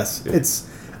 Yes, yeah. It's.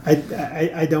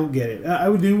 I don't get it.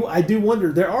 I do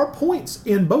wonder. There are points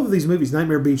in both of these movies,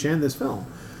 Nightmare Beach and this film,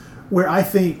 where I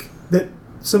think that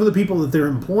some of the people that they're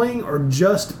employing are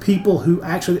just people who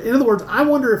actually. In other words, I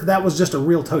wonder if that was just a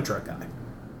real tow truck guy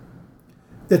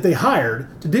that they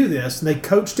hired to do this, and they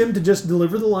coached him to just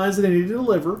deliver the lines that he needed to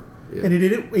deliver, and he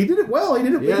did it. He did it well. He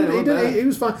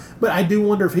was fine. But I do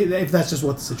wonder if that's just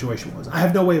what the situation was. I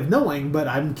have no way of knowing, but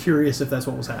I'm curious if that's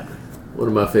what was happening. One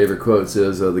of my favorite quotes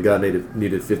is, the guy needed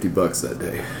 $50 that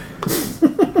day.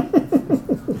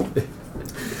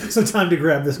 So time to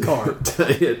grab this car.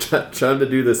 Time to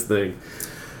do this thing.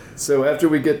 So after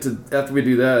we do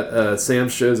that, Sam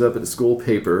shows up at the school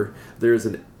paper. There's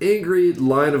an angry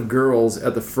line of girls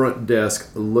at the front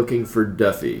desk looking for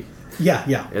Duffy. Yeah.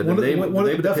 And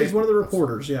Duffy's one of the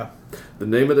reporters, yeah. The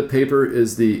name of the paper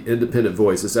is the Independent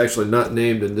Voice. It's actually not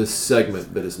named in this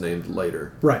segment, but it's named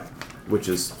later. Right. Which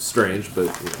is strange, but...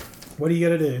 What are you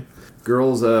going to do?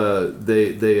 Girls, they're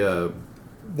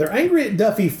angry at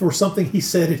Duffy for something he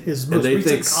said in his most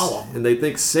recent column. And they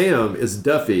think Sam is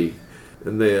Duffy.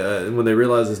 And and when they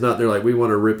realize it's not, they're like, we want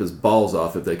to rip his balls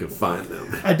off if they can find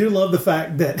them. I do love the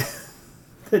fact that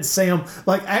Sam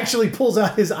actually pulls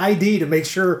out his ID to make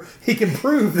sure he can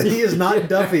prove that he is not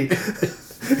Duffy.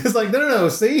 It's like, no,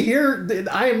 see, here,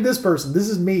 I am this person. This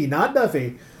is me, not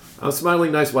Duffy. I'm a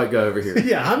smiling, nice white guy over here.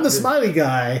 Yeah, I'm the smiley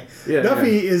guy. Yeah,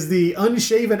 Duffy is the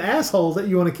unshaven asshole that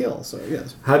you want to kill. So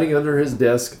yes, hiding under his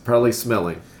desk, probably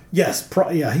smelling. Yes,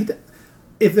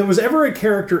 if there was ever a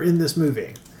character in this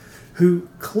movie who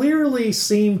clearly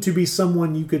seemed to be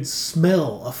someone you could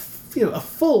smell a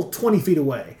full 20 feet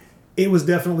away, it was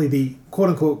definitely the quote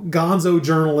unquote gonzo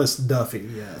journalist Duffy.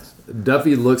 Yes,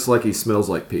 Duffy looks like he smells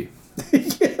like pee.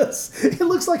 Yes, it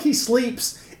looks like he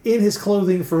sleeps in his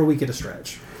clothing for a week at a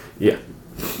stretch. Yeah.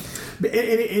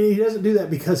 And he doesn't do that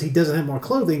because he doesn't have more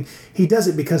clothing. He does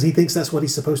it because he thinks that's what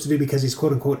he's supposed to do because he's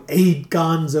quote-unquote a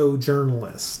gonzo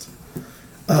journalist.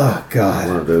 Oh, God.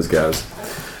 One of those guys.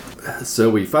 So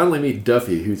we finally meet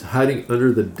Duffy, who's hiding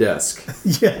under the desk.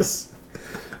 Yes.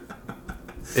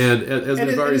 And as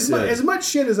we've already said... As much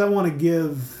shit as I want to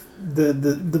give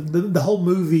the whole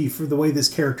movie for the way this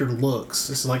character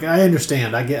looks, it's like, I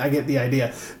understand, I get the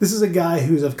idea. This is a guy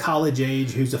who's of college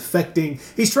age, who's affecting.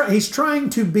 He's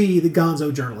trying to be the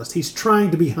gonzo journalist. He's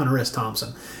trying to be Hunter S.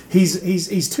 Thompson.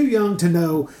 He's too young to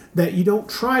know that you don't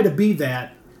try to be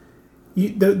that. You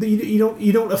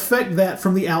don't affect that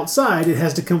from the outside. It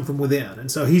has to come from within, and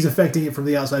so he's affecting it from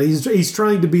the outside. He's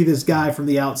trying to be this guy from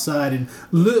the outside and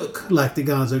look like the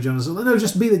gonzo journalist. No,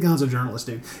 just be the gonzo journalist,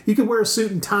 dude. You can wear a suit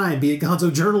and tie and be a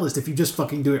gonzo journalist if you just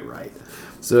fucking do it right.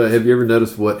 So, have you ever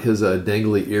noticed what his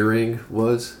dangly earring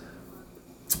was?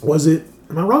 Was it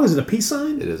Am I wrong? Is it a peace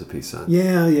sign? It is a peace sign.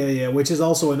 Yeah. Which is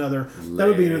also another. That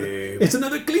would be another. It's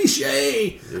another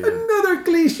cliche. Yeah. Another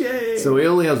cliche. So he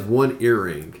only has one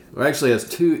earring. Or actually, he has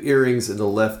two earrings in the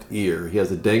left ear. He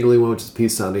has a dangly one, which is a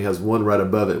peace sign. He has one right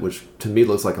above it, which to me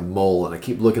looks like a mole. And I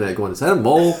keep looking at it, going, "Is that a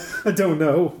mole?" I don't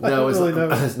know. No, it's really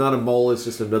not. It's not a mole. It's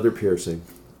just another piercing.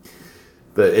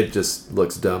 But it just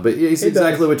looks dumb. But he's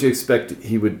exactly what you expect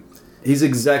he would. He's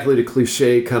exactly the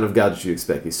cliche kind of guy that you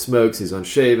expect. He smokes, he's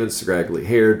unshaven, scraggly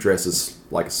hair, dresses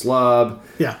like a slob.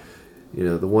 Yeah. You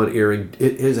know, the one earring.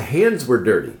 His hands were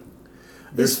dirty.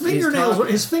 His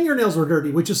fingernails were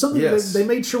dirty, which is something that they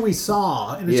made sure we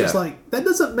saw. And it's just like, that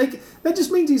doesn't make... That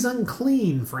just means he's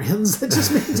unclean, friends. That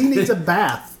just means he needs a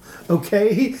bath.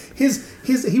 Okay?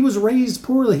 He was raised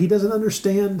poorly. He doesn't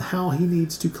understand how he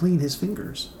needs to clean his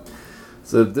fingers.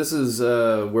 So this is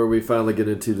where we finally get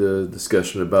into the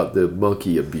discussion about the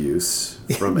monkey abuse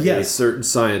from a certain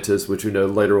scientist, which we know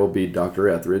later will be Dr.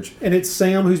 Etheridge. And it's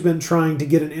Sam who's been trying to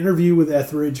get an interview with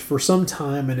Etheridge for some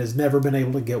time and has never been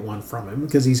able to get one from him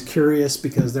because he's curious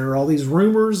because there are all these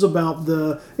rumors about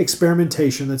the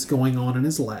experimentation that's going on in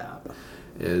his lab.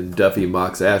 And Duffy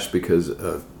mocks Ash because...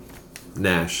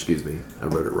 Nash, excuse me. I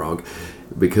wrote it wrong.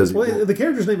 Because the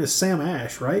character's name is Sam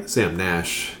Ash, right? Sam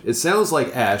Nash. It sounds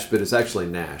like Ash, but it's actually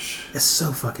Nash. It's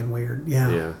so fucking weird.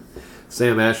 Yeah.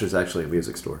 Sam Ash is actually a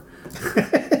music store.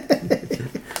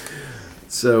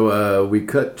 So we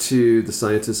cut to the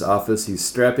scientist's office. He's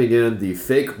strapping in the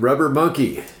fake rubber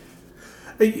monkey.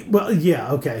 Well,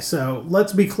 yeah, okay. So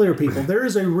let's be clear, people. There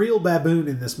is a real baboon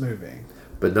in this movie.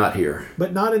 But not here.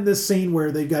 But not in this scene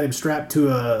where they've got him strapped to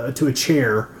a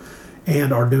chair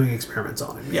and are doing experiments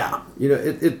on him. Yeah. You know,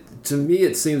 it to me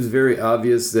it seems very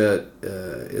obvious that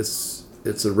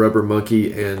it's a rubber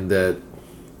monkey and that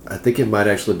I think it might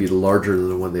actually be larger than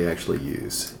the one they actually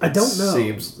use. I don't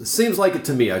know. Seems like it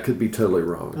to me. I could be totally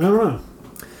wrong. I don't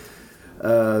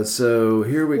know. So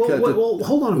here we cut. Well,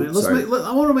 hold on a minute.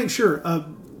 I want to make sure.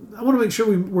 I want to make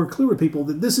sure we're clear with people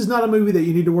that this is not a movie that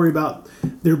you need to worry about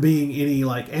there being any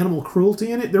like animal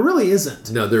cruelty in it. There really isn't.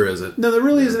 No, there isn't. No, there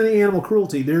really isn't any animal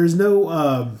cruelty. There is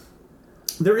no.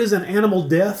 There is an animal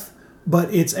death,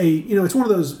 but it's it's one of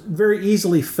those very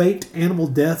easily faked animal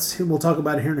deaths. We'll talk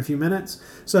about it here in a few minutes.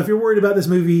 So if you're worried about this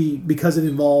movie because it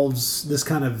involves this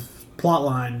kind of plot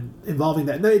line involving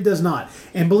that, no, it does not.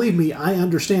 And believe me, I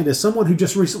understand as someone who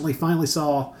just recently finally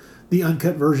saw the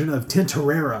uncut version of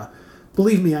Tintorera.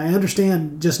 Believe me, I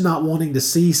understand just not wanting to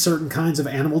see certain kinds of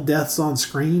animal deaths on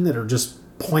screen that are just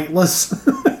pointless.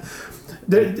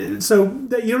 So you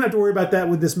don't have to worry about that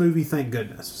with this movie, thank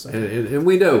goodness. So. And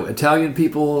we know Italian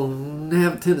people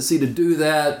have a tendency to do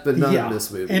that, but not in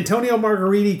this movie. Antonio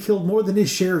Margheriti killed more than his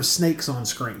share of snakes on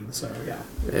screen, so yeah.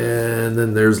 And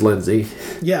then there's Lindsay.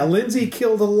 Yeah, Lindsay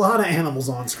killed a lot of animals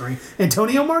on screen.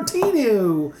 Antonio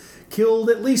Martino killed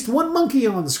at least one monkey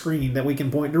on the screen that we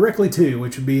can point directly to,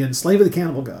 which would be in Slave of the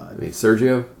Cannibal God. I mean,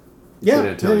 Sergio? Yeah,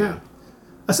 Antonio. Yeah.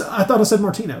 I thought I said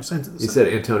Martino. You said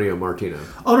Antonio Martino.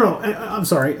 Oh, no, I'm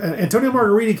sorry. Antonio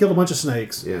Margheriti killed a bunch of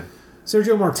snakes. Yeah.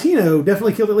 Sergio Martino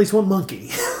definitely killed at least one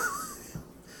monkey.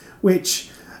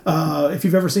 Which, if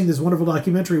you've ever seen this wonderful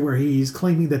documentary where he's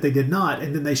claiming that they did not,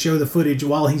 and then they show the footage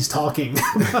while he's talking.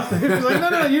 He's like,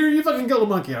 no, you fucking killed a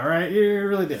monkey, all right? You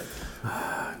really did.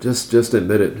 Just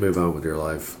admit it and move on with your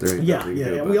life. There ain't nothing you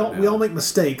can do about it now. We all make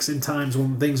mistakes in times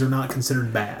when things are not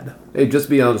considered bad. Hey, just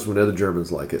be honest when other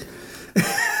Germans like it.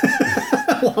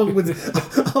 along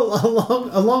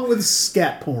with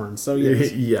scat porn. So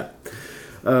yes. Yeah.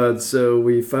 So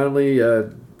we finally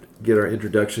get our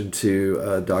introduction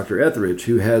to Dr. Etheridge,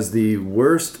 who has the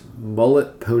worst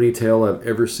mullet ponytail I've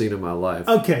ever seen in my life.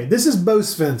 Okay, this is Bo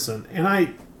Svensson, and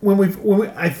I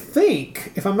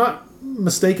think, if I'm not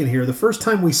mistaken here, the first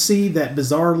time we see that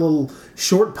bizarre little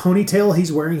short ponytail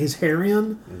he's wearing his hair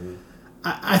in,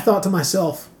 I thought to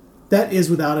myself, that is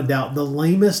without a doubt the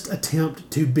lamest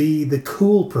attempt to be the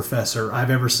cool professor I've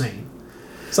ever seen.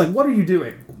 It's like, what are you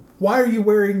doing? Why are you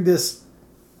wearing this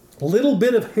little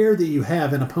bit of hair that you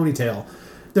have in a ponytail?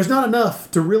 There's not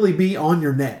enough to really be on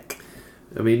your neck.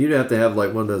 I mean, you'd have to have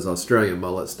like one of those Australian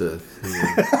mullets to,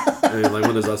 like one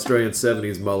of those Australian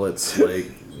 70s mullets,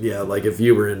 like if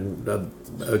you were in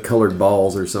a colored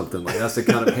balls or something. Like that's the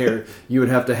kind of hair you would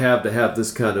have to have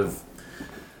this kind of.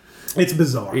 It's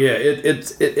bizarre. Yeah,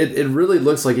 it really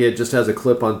looks like it just has a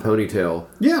clip-on ponytail.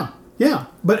 Yeah,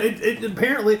 but it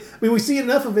apparently, I mean, we see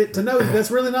enough of it to know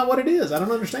that's really not what it is. I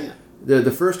don't understand.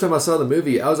 The first time I saw the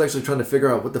movie, I was actually trying to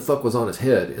figure out what the fuck was on his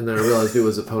head, and then I realized it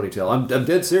was a ponytail. I'm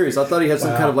dead serious. I thought he had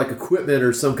some kind of like equipment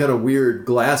or some kind of weird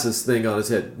glasses thing on his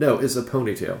head. No, it's a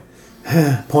ponytail.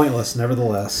 Pointless,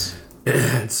 nevertheless.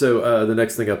 So the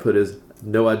next thing I put is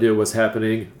no idea what's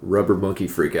happening. Rubber monkey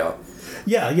freak out.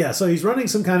 Yeah. So he's running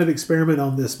some kind of experiment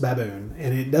on this baboon,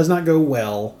 and it does not go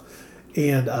well.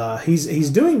 And he's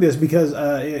doing this because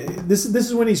this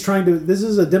is when he's trying to. This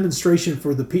is a demonstration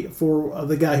for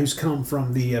the guy who's come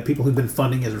from the people who've been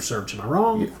funding his research. Am I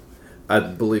wrong? Yeah. I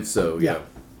believe so. Yeah.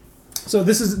 So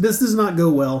this does not go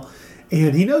well,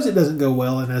 and he knows it doesn't go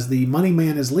well. And as the money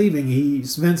man is leaving,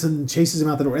 Svensson chases him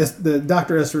out the door. The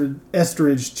Dr.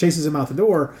 Estridge chases him out the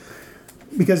door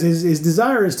because his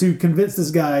desire is to convince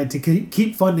this guy to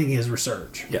keep funding his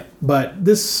research. Yeah. But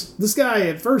this guy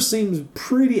at first seems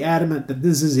pretty adamant that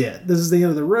this is it. This is the end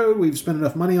of the road. We've spent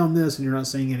enough money on this, and you're not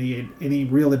seeing any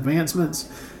real advancements.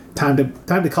 Time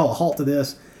to call a halt to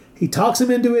this. He talks him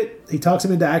into it. He talks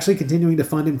him into actually continuing to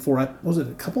fund him for, was it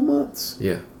a couple months?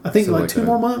 Yeah. I think like 2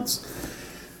 more months.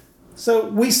 So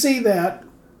we see that.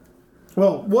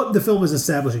 Well, what the film is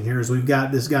establishing here is we've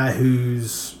got this guy who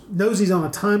knows he's on a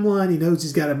timeline. He knows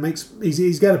he's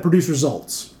got to produce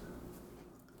results.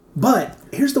 But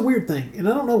here's the weird thing, and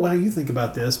I don't know why you think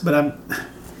about this, but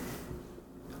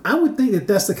I would think that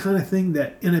that's the kind of thing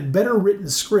that in a better written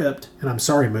script, and I'm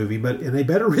sorry, movie, but in a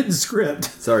better written script,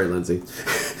 sorry, Lindsay,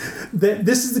 that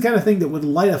this is the kind of thing that would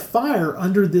light a fire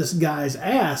under this guy's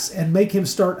ass and make him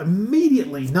start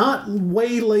immediately, not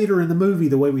way later in the movie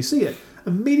the way we see it,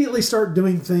 immediately start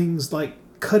doing things like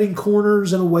cutting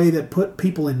corners in a way that put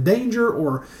people in danger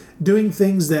or doing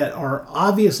things that are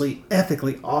obviously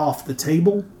ethically off the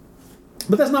table.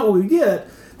 But that's not what we get.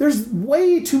 There's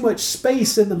way too much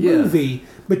space in the movie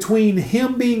between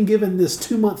him being given this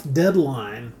 2-month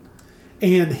deadline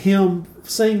and him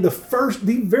saying the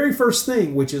very first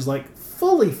thing, which is like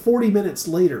fully 40 minutes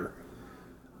later,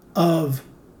 of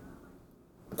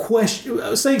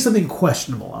saying something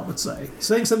questionable, I would say.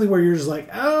 Saying something where you're just like,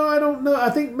 oh, I don't know. I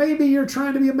think maybe you're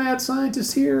trying to be a mad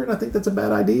scientist here, and I think that's a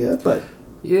bad idea. But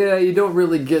yeah, you don't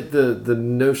really get the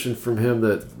notion from him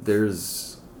that there's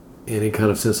any kind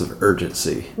of sense of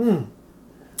urgency. Not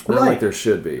like there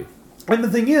should be. And the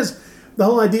thing is, the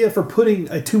whole idea for putting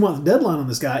a 2-month deadline on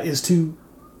this guy is to,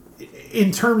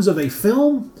 in terms of a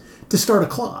film, to start a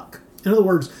clock. In other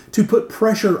words, to put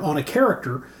pressure on a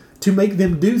character to make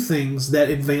them do things that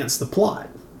advance the plot.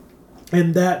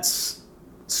 And that's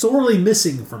sorely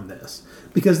missing from this.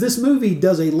 Because this movie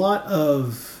does a lot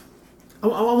of, I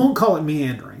won't call it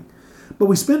meandering, but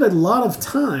we spend a lot of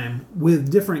time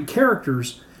with different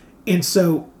characters. And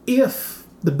so if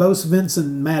the Bo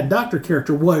Svensson Mad Doctor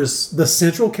character was the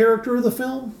central character of the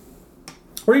film,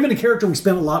 or even a character we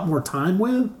spent a lot more time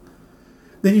with,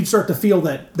 then you'd start to feel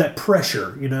that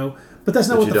pressure, you know. But that's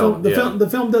not what the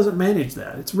film doesn't manage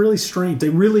that. It's really strange. They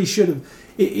really should have,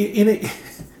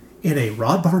 in a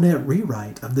Rod Barnett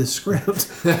rewrite of this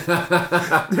script,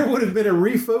 there would have been a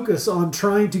refocus on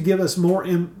trying to give us more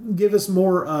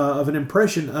of an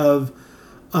impression of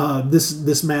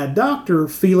this Mad Doctor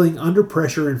feeling under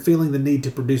pressure and feeling the need to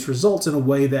produce results in a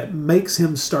way that makes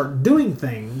him start doing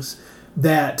things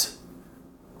that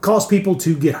cause people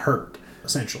to get hurt,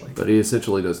 essentially. But he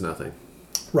essentially does nothing.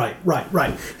 Right.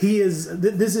 He is.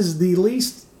 This is the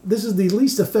least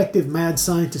effective mad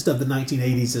scientist of the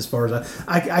 1980s, as far as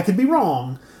I could be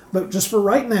wrong, but just for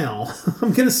right now,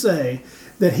 I'm going to say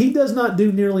that he does not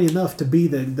do nearly enough to be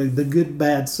the good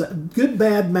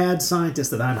bad mad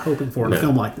scientist that I'm hoping for in a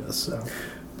film like this. So,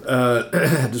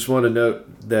 I just want to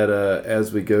note that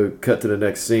as we cut to the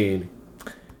next scene,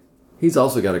 he's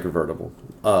also got a convertible.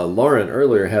 Lauren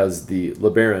earlier has the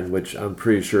LeBaron, which I'm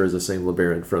pretty sure is the same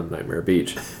LeBaron from Nightmare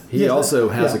Beach. He also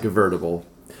has a convertible.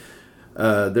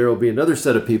 There will be another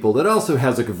set of people that also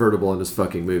has a convertible in this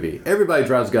fucking movie. Everybody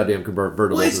drives goddamn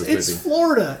convertibles in this movie. It's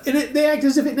Florida, and they act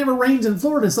as if it never rains in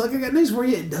Florida. It's like, I got news for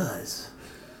you, it does.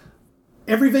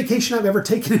 Every vacation I've ever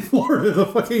taken in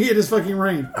Florida, it has fucking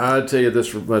rained. I'll tell you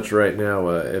this much right now.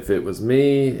 If it was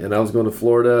me and I was going to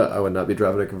Florida, I would not be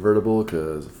driving a convertible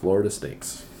because Florida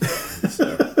stinks.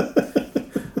 So,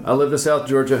 I live in South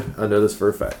Georgia. I know this for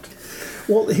a fact.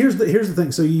 Well, here's the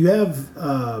thing. So you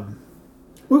have...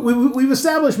 We've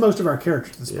established most of our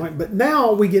characters at this point, but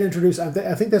now we get introduced. I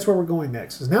think that's where we're going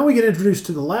next. Is now we get introduced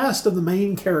to the last of the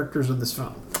main characters of this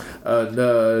film.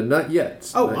 No, not yet.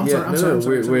 Oh, I'm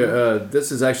sorry.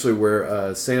 This is actually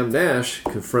where Sam Nash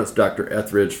confronts Dr.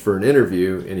 Etheridge for an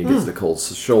interview, and he gets the cold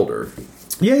shoulder.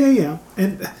 Yeah.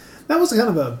 And that was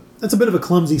that's a bit of a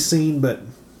clumsy scene, but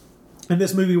in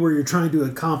this movie where you're trying to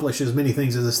accomplish as many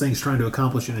things as this thing's trying to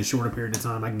accomplish in a shorter period of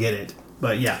time, I get it.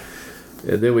 But yeah.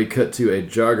 And then we cut to a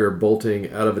jogger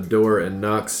bolting out of a door and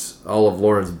knocks all of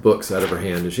Lauren's books out of her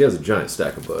hand, and she has a giant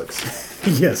stack of books.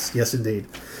 Yes, indeed.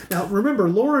 Now remember,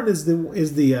 Lauren is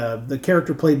the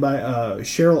character played by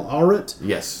Cheryl Allred.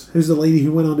 Yes, who's the lady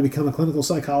who went on to become a clinical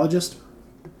psychologist.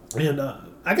 And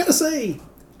I gotta say,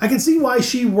 I can see why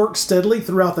she worked steadily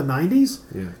throughout the 90s.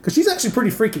 Yeah, because she's actually pretty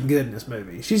freaking good in this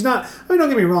movie. She's not. I mean, don't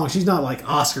get me wrong, she's not like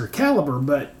Oscar caliber,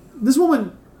 but this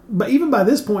woman, but even by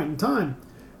this point in time,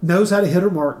 knows how to hit her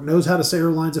mark, knows how to say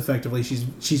her lines effectively.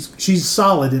 She's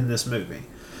solid in this movie.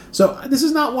 So this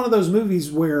is not one of those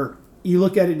movies where you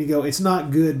look at it and you go, it's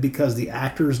not good because the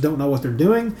actors don't know what they're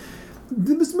doing.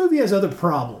 This movie has other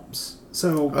problems.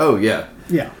 So yeah.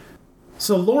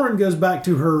 So Lauren goes back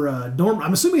to her dorm.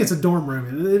 I'm assuming it's a dorm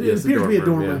room. It appears to be a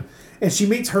dorm room. And she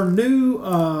meets her new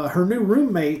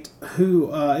roommate,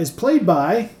 who is played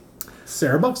by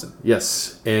Sarah Buxton.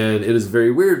 Yes, and it is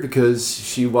very weird because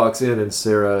she walks in and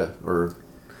Sarah, or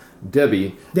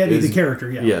Debbie, the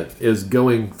character, is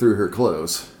going through her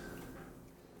clothes.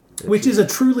 Which is a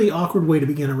truly awkward way to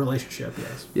begin a relationship,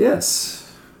 yes.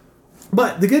 Yes.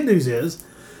 But the good news is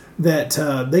that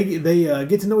they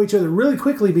get to know each other really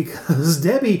quickly because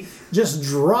Debbie just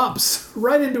drops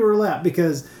right into her lap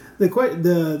because the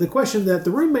question that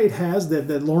the roommate has, that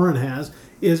Lauren has,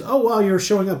 is, oh, well, you're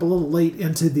showing up a little late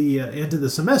into the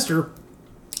semester.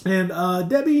 And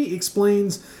Debbie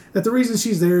explains that the reason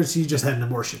she's there is she just had an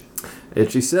abortion.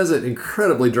 And she says it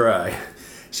incredibly dry.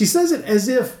 She says it as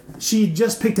if she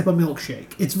just picked up a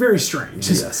milkshake. It's very strange.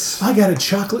 Yes. I got a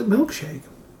chocolate milkshake.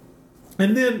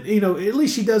 And then, at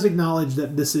least she does acknowledge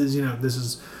that this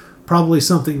is probably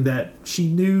something that she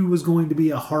knew was going to be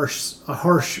a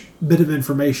harsh bit of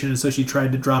information, and so she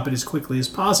tried to drop it as quickly as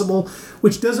possible,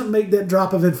 which doesn't make that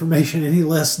drop of information any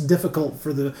less difficult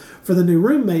for the new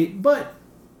roommate. But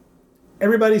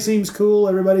everybody seems cool.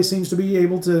 Everybody seems to be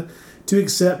able to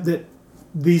accept that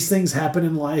these things happen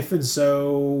in life, and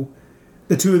so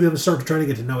the two of them start to try to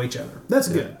get to know each other. That's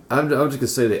good. I'm just going to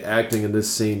say the acting in this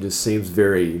scene just seems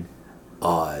very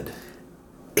odd.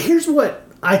 Here's what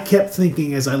I kept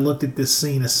thinking as I looked at this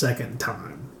scene a second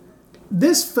time.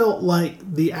 This felt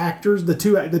like the actors, the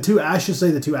two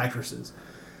actresses,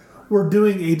 were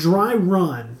doing a dry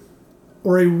run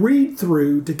or a read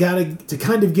through to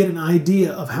kind of get an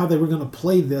idea of how they were going to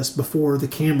play this before the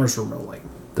cameras were rolling.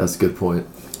 That's a good point.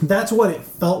 That's what it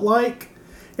felt like,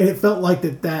 and it felt like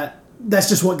that's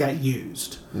just what got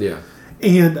used. Yeah,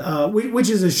 and which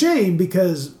is a shame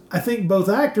because I think both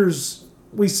actors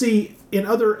we see in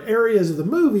other areas of the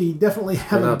movie definitely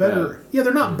have a better. Bad. Yeah,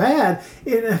 they're not bad,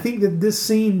 and I think that this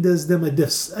scene does them a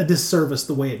disservice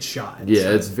the way it's shot.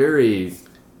 Yeah, it's very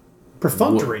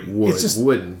perfunctory. It's just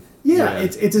wooden. Yeah,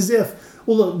 it's as if,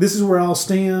 well, look, this is where I'll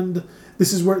stand.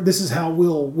 This is how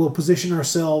we'll position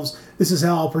ourselves. This is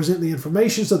how I'll present the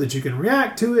information so that you can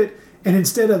react to it. And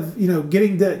instead of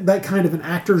getting that kind of an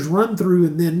actor's run through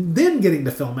and then getting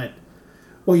to film it,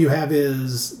 what you have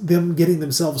is them getting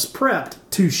themselves prepped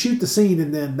to shoot the scene,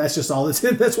 and then that's just all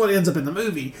that's what ends up in the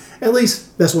movie. At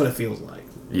least that's what it feels like.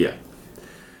 Yeah.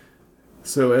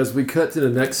 So as we cut to the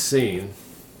next scene,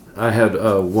 I had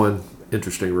one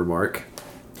interesting remark.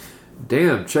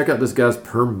 Damn, check out this guy's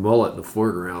perm mullet in the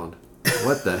foreground.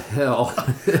 What the hell?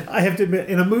 I have to admit,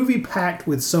 in a movie packed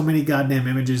with so many goddamn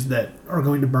images that are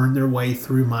going to burn their way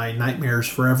through my nightmares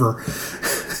forever,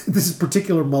 this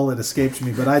particular mullet escapes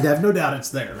me, but I have no doubt it's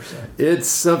there. So. It's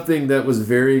something that was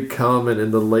very common in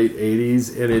the late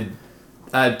 80s, and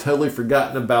I had totally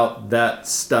forgotten about that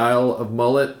style of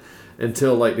mullet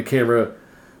until, like, the camera,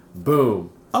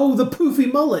 boom. Oh, the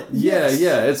poofy mullet. Yes.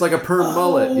 Yeah, it's like a perm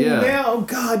mullet. Yeah. Now,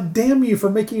 God damn you for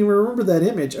making me remember that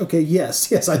image. Okay,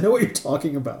 yes, I know what you're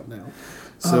talking about now.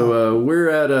 So we're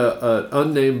at a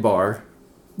unnamed bar.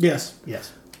 Yes.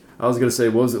 I was gonna say,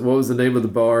 what was the name of the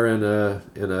bar in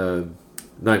a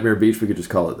Nightmare Beach? We could just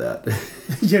call it that.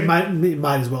 Yeah, it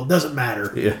might as well. Doesn't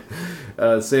matter.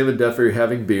 Yeah. Sam and Duffy are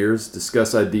having beers,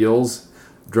 discuss ideals.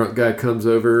 Drunk guy comes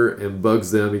over and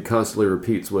bugs them. He constantly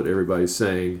repeats what everybody's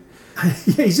saying.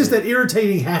 Yeah, he's just that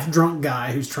irritating half-drunk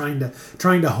guy who's trying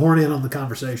to horn in on the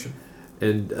conversation.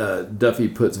 And Duffy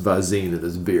puts Visine in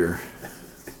his beer,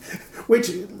 which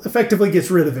effectively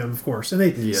gets rid of him, of course, in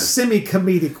a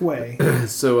semi-comedic way.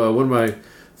 So one of my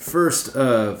first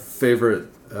favorite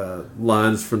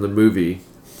lines from the movie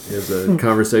is a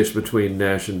conversation between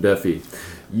Nash and Duffy.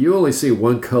 You only see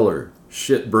one color,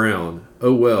 shit brown.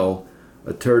 Oh well,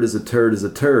 a turd is a turd is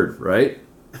a turd, right?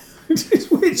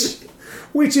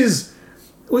 Which is,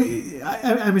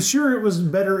 I'm sure it was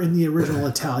better in the original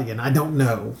Italian. I don't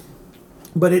know.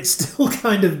 But it's still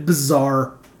kind of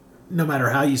bizarre, no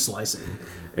matter how you slice it.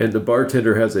 And the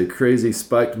bartender has a crazy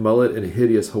spiked mullet and a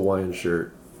hideous Hawaiian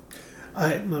shirt.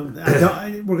 We're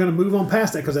going to move on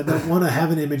past that because I don't want to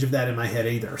have an image of that in my head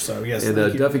either. So, yes. And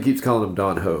Duffy keeps calling him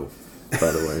Don Ho,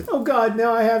 by the way. Oh, God,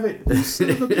 now I have it. You son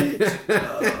of a bitch.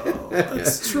 Oh,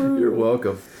 that's true. You're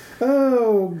welcome.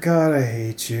 Oh, God, I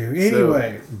hate you.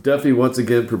 Anyway. So, Duffy once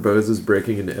again proposes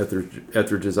breaking into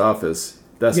Etheridge's office.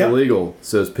 That's illegal,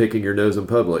 says picking your nose in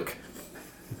public.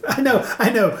 I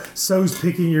know. So's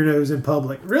picking your nose in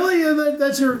public. Really?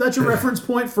 That's your reference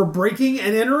point for breaking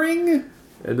and entering?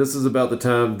 And this is about the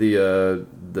time the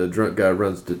drunk guy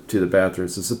runs to the bathroom.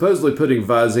 So supposedly putting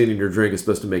Visine in your drink is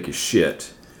supposed to make you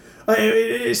shit.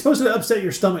 It's supposed to upset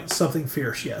your stomach. Something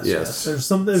fierce. Yes. There's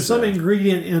some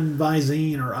ingredient in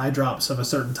Visine or eye drops of a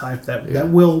certain type that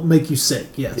will make you sick.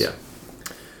 Yes.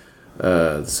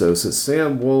 Yeah. So since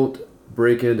Sam won't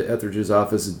break into Etheridge's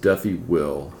office, Duffy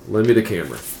will. Lend me the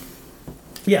camera.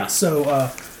 Yeah. So.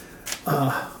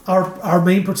 Our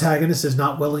main protagonist is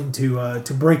not willing to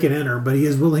break and enter, but he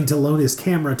is willing to loan his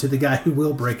camera to the guy who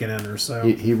will break and enter. So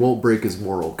he won't break his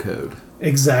moral code.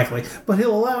 Exactly, but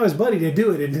he'll allow his buddy to do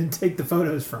it and then take the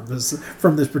photos from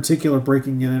this particular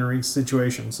breaking and entering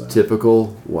situation. So typical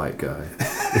white guy.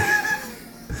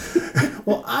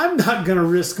 Well, I'm not going to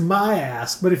risk my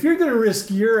ass, but if you're going to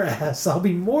risk your ass, I'll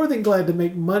be more than glad to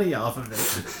make money off of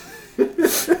it.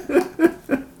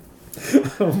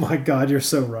 Oh my God, you're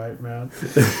so right, man.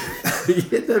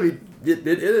 It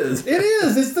is. It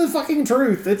is. It's the fucking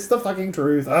truth. It's the fucking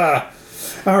truth.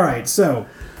 All right. So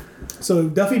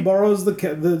Duffy borrows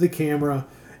the camera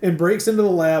and breaks into the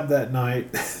lab that night.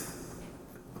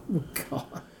 Oh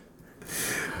God.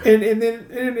 And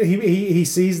then he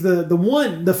sees the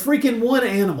freaking one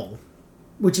animal,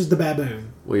 which is the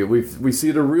baboon. We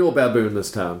see the real baboon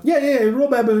this time. Yeah. Real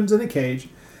baboon's in a cage,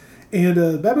 and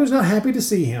the baboon's not happy to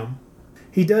see him.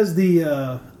 He does the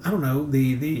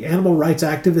animal rights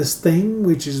activist thing,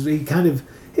 which is he kind of,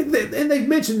 and they've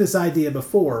mentioned this idea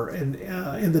before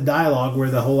in the dialogue where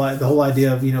the whole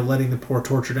idea of letting the poor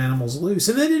tortured animals loose,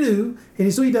 and they do,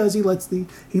 and so he does. He lets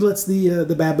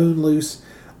the baboon loose,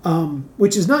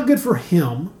 which is not good for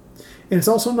him, and it's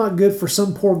also not good for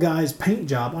some poor guy's paint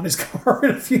job on his car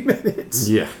in a few minutes.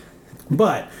 Yeah,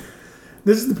 but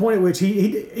this is the point at which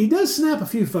he does snap a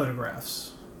few photographs.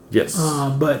 Yes,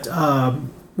 but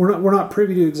we're not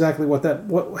privy to exactly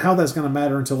how that's going to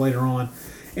matter until later on,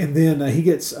 and then he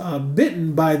gets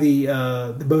bitten by the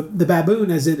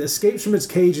baboon as it escapes from its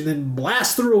cage and then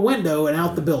blasts through a window and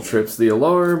out the building. Trips the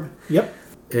alarm. Yep.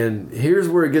 And here's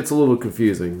where it gets a little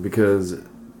confusing because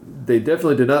they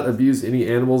definitely did not abuse any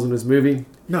animals in this movie.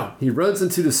 No. He runs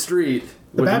into the street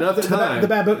with enough time. The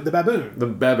baboon. The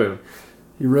baboon.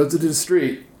 He runs into the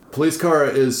street. Police car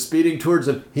is speeding towards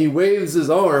him. He waves his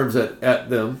arms at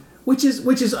them, which is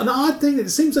an odd thing. That it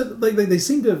seems like they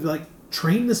seem to have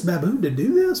trained this baboon to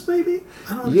do this. Maybe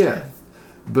I don't understand. Yeah,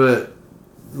 but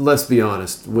let's be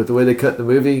honest. With the way they cut the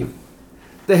movie,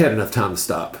 they had enough time to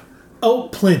stop. Oh,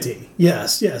 plenty.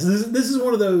 Yes. This is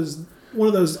one of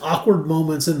those awkward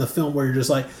moments in the film where you're just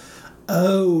like,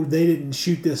 oh, they didn't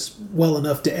shoot this well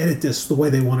enough to edit this the way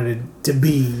they wanted it to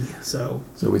be. So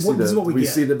we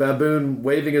see the baboon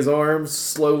waving his arms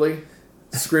slowly,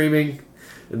 screaming,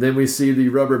 and then we see the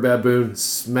rubber baboon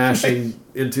smashing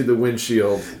into the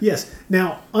windshield. Yes.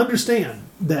 Now, understand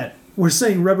that we're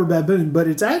saying rubber baboon, but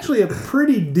it's actually a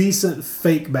pretty decent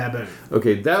fake baboon.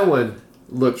 Okay, that one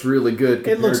looks really good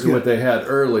compared to what they had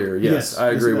earlier. Yes, I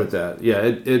agree with that. Yeah,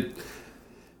 it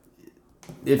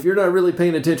if you're not really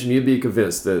paying attention, you'd be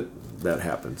convinced that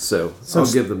happened. So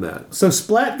I'll give them that. So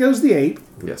splat goes the ape.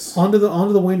 Yes. Onto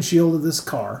the windshield of this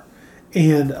car,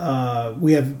 and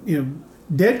we have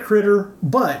dead critter,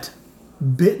 but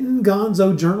bitten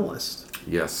gonzo journalist.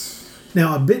 Yes.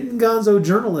 Now a bitten gonzo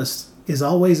journalist is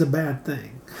always a bad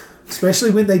thing,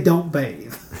 especially when they don't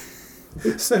bathe.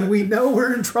 So we know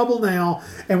we're in trouble now,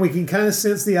 and we can kind of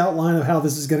sense the outline of how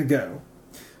this is going to go.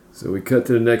 So we cut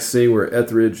to the next scene where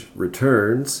Etheridge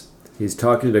returns. He's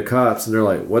talking to cops, and they're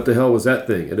like, "What the hell was that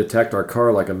thing? It attacked our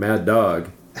car like a mad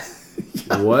dog."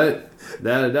 Yeah. What?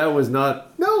 That was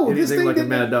not anything like a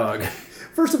mad dog.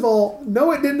 First of all,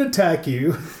 no, it didn't attack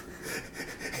you.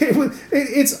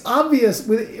 It's obvious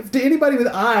to anybody with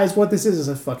eyes what this is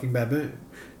a fucking baboon.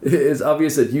 It's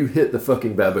obvious that you hit the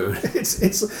fucking baboon.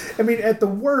 I mean, at the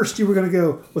worst, you were going to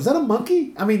go, was that a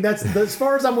monkey? I mean, that's as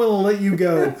far as I'm willing to let you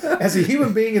go as a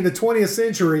human being in the 20th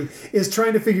century is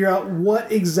trying to figure out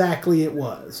what exactly it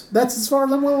was. That's as far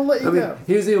as I'm willing to let you go.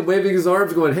 He was even waving his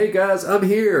arms going, "Hey guys, I'm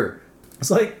here." It's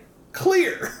like,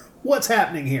 clear. What's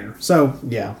happening here? So,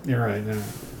 yeah, you're right.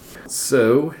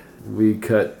 So, we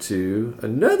cut to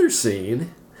another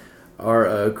scene.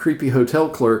 our creepy hotel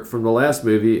clerk from the last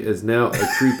movie is now a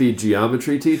creepy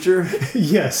geometry teacher.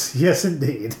 Yes,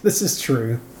 indeed. This is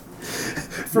true.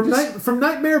 From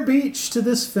Nightmare Beach to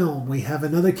this film, we have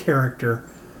another character,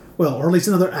 well, or at least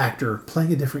another actor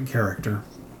playing a different character.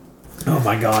 Oh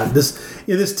my God,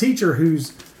 this teacher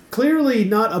who's clearly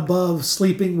not above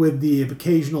sleeping with the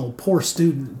occasional poor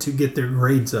student to get their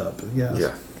grades up. Yes.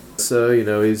 Yeah. So,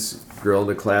 he's grilling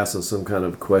the class on some kind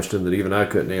of question that even I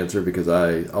couldn't answer because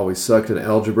I always sucked in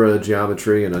algebra,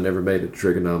 geometry, and I never made it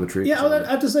trigonometry. Yeah, I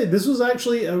have to say, this was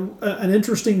actually an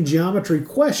interesting geometry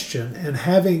question, and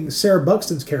having Sarah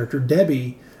Buxton's character,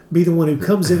 Debbie, be the one who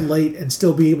comes in late and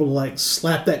still be able to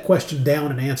slap that question down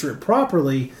and answer it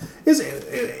properly is,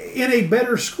 in a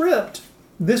better script,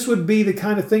 this would be the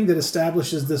kind of thing that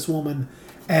establishes this woman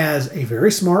as a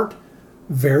very smart,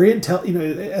 very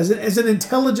as an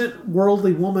intelligent,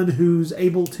 worldly woman who's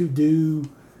able to do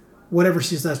whatever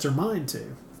she sets her mind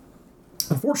to.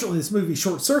 Unfortunately, this movie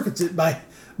short circuits it by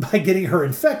getting her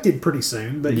infected pretty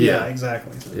soon. But yeah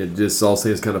exactly. It just all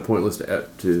seems kind of pointless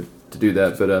to do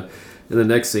that. But in the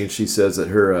next scene, she says that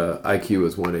her IQ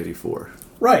is 184.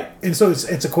 Right, and so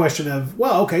it's a question of,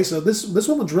 well, okay, so this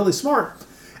woman's really smart.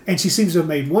 And she seems to have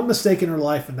made one mistake in her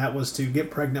life, and that was to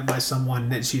get pregnant by someone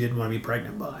that she didn't want to be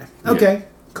pregnant by. Okay, yeah.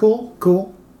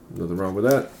 Cool. Nothing wrong with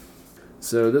that.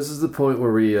 So this is the point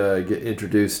where we get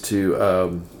introduced to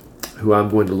who I'm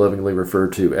going to lovingly refer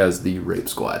to as the Rape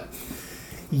Squad.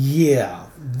 Yeah.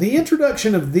 The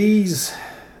introduction of these...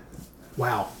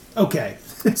 Wow. Okay.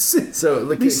 So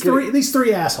these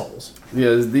three assholes.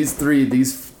 Yeah, these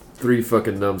three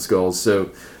fucking numbskulls.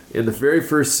 So... in the very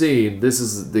first scene, this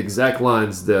is the exact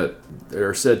lines that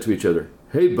are said to each other.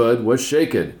 Hey, bud, what's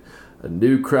shaking? A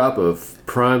new crop of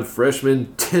prime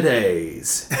freshman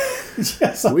titties.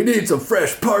 Yes, we need some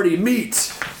fresh party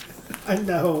meat. I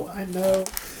know.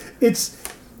 It's...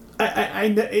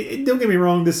 don't get me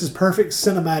wrong, this is perfect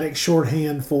cinematic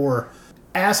shorthand for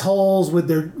assholes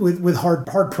with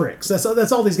hard pricks. That's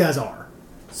all these guys are.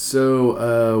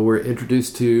 So, we're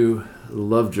introduced to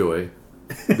Lovejoy.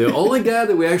 The only guy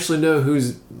that we actually know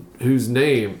whose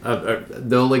name,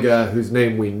 the only guy whose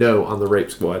name we know on the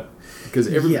Rape Squad, because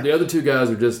the other two guys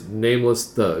are just nameless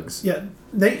thugs. Yeah,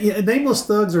 nameless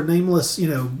thugs or nameless,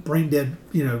 brain dead,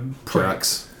 pricks.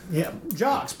 Jocks. Yeah,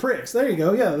 jocks, pricks. There you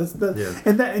go. Yeah,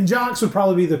 and jocks would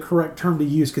probably be the correct term to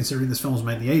use considering this film was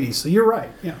made in the '80s. So you're right.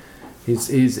 Yeah.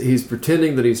 He's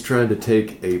pretending that he's trying to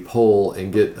take a poll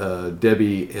and get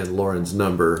Debbie and Lauren's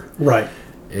number. Right.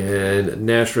 And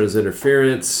Nash runs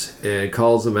interference and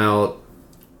calls them out.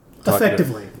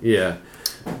 Effectively. Yeah.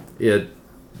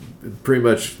 Pretty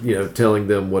much, telling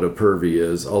them what a pervy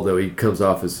is, although he comes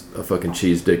off as a fucking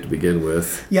cheese dick to begin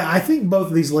with. Yeah, I think both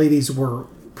of these ladies were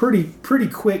pretty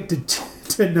quick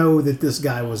to know that this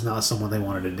guy was not someone they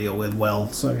wanted to deal with well.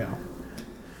 So, yeah.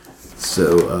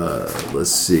 So, let's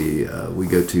see. We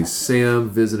go to Sam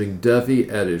visiting Duffy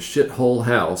at his shithole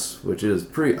house, which is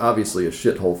pretty obviously a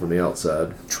shithole from the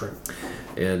outside. True.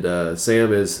 And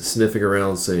Sam is sniffing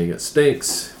around saying it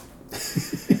stinks.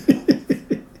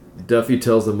 Duffy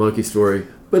tells the monkey story,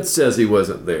 but says he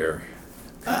wasn't there.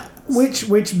 Which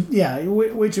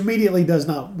immediately does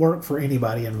not work for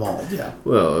anybody involved. Yeah.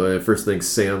 Well, the first thing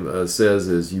Sam says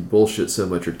is, "You bullshit so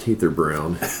much your teeth are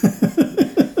brown."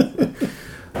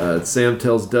 Sam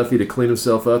tells Duffy to clean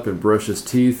himself up and brush his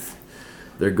teeth.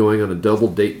 They're going on a double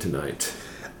date tonight.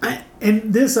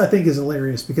 And this, I think, is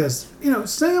hilarious because,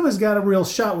 Sam has got a real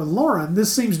shot with Lauren.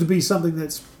 This seems to be something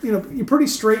that's, pretty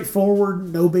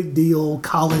straightforward, no big deal,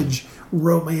 college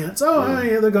romance. Oh,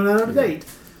 yeah, they're going out on a date.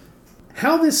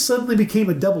 How this suddenly became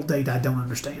a double date, I don't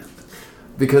understand.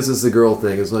 Because it's the girl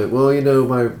thing. It's like, well,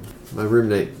 my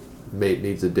roommate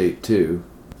needs a date too.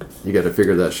 You got to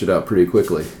figure that shit out pretty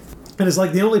quickly. And it's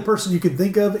like the only person you can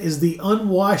think of is the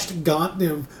unwashed,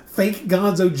 fake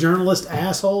gonzo journalist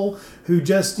asshole who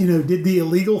just, did the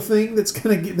illegal thing that's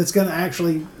gonna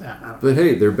actually. But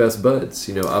hey, they're best buds.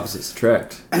 Opposites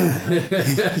attract.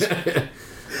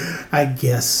 I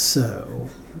guess so.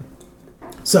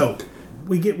 So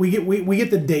we get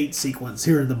the date sequence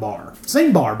here in the bar.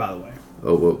 Same bar, by the way.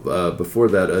 Oh well. Before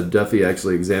that, Duffy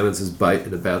actually examines his bite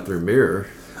in a bathroom mirror.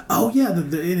 Oh yeah,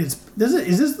 is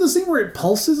this the scene where it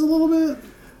pulses a little bit?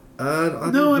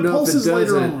 No, it pulses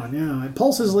later on. Yeah, it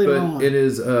pulses later on. But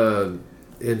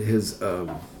in his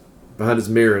behind his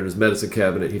mirror in his medicine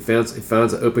cabinet, he finds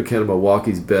an open can of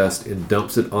Milwaukee's Best and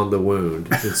dumps it on the wound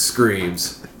and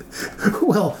screams.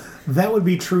 Well, that would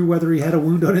be true whether he had a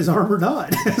wound on his arm or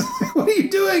not. What are you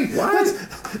doing? What?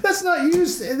 That's not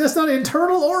used. That's not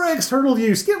internal or external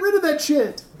use. Get rid of that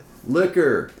shit.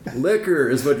 Liquor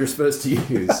is what you're supposed to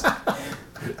use.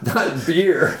 not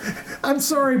beer. I'm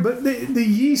sorry, but the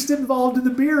yeast involved in the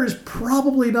beer is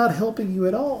probably not helping you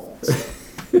at all.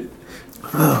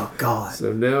 Oh, God.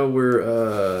 So now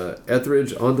we're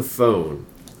Etheridge on the phone.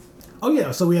 Oh,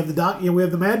 yeah. So we have we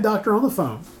have the mad doctor on the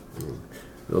phone.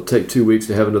 It'll take 2 weeks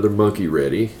to have another monkey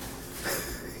ready.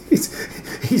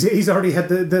 He's already had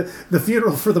the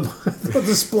funeral for the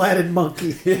splatted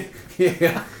monkey.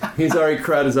 Yeah, he's already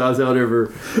cried his eyes out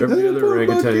over the other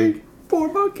orangutan.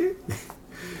 Poor monkey.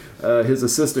 His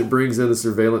assistant brings in the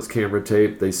surveillance camera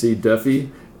tape. They see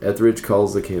Duffy. Etheridge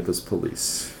calls the campus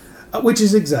police. Which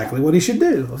is exactly what he should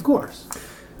do, of course.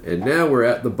 And now we're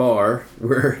at the bar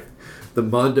where the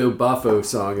Mondo Baffo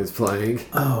song is playing.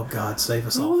 Oh, God, save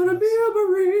us all. I want to be a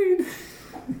Marine.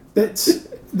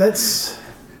 That's...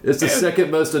 It's the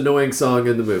second most annoying song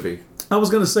in the movie. I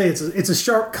was going to say it's a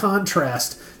sharp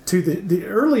contrast to the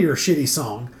earlier shitty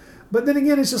song. But then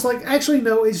again, it's just like, actually,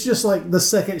 no, it's just like the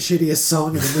second shittiest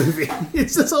song in the movie.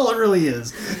 That's all it really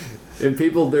is. And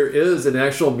people, there is an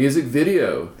actual music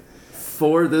video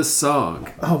for this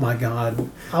song. Oh my God.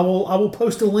 I will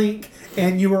post a link,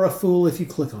 and you are a fool if you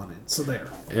click on it. So there.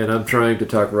 And I'm trying to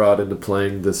talk Rod into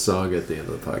playing this song at the end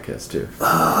of the podcast too.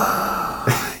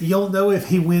 You'll know if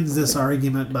he wins this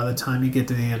argument by the time you get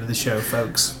to the end of the show,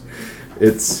 folks.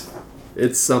 It's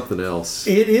something else.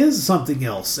 It is something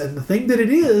else, and the thing that it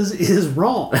is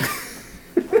wrong.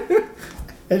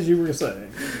 As you were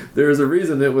saying. There's a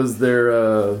reason it was their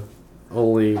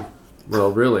only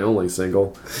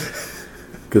single.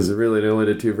 Because really, they only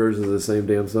did 2 versions of the same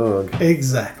damn song.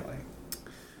 Exactly.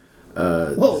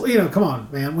 Well, come on,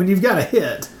 man. When you've got a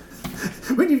hit,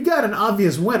 when you've got an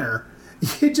obvious winner,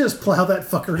 you just plow that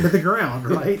fucker into the ground,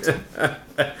 right?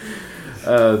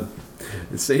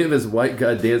 Sam is white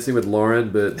guy dancing with Lauren,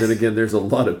 but then again, there's a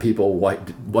lot of people white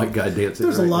guy dancing.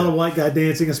 There's a lot of white guy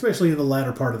dancing, especially in the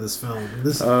latter part of this film.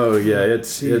 It's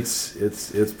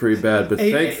pretty bad, but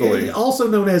thankfully, also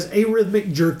known as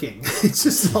arrhythmic jerking. It's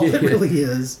just all it really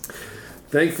is.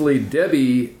 Thankfully,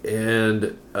 Debbie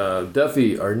and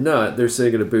Duffy are not. They're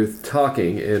sitting in a booth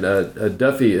talking, and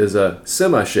Duffy is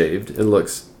semi-shaved and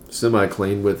looks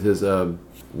semi-clean with his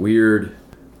weird,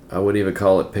 I wouldn't even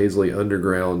call it Paisley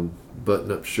Underground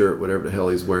button-up shirt, whatever the hell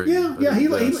he's wearing. Yeah.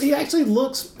 He actually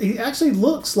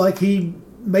looks like he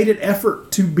made an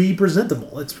effort to be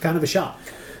presentable. It's kind of a shock.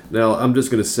 Now, I'm just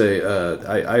going to say,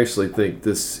 I actually think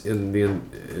this in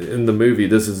the movie,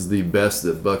 this is the best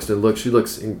that Buxton looks. She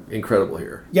looks incredible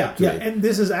here. Yeah, and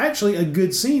this is actually a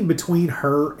good scene between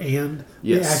her and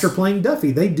the actor playing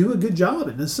Duffy. They do a good job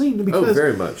in this scene because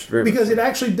very much, because it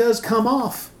actually does come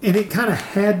off, and it kind of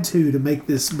had to make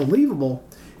this believable.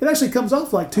 It actually comes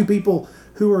off like two people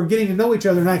who are getting to know each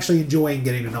other and actually enjoying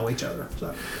getting to know each other.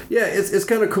 So. Yeah, it's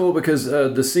kind of cool because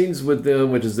the scenes with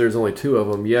them, which is there's only 2 of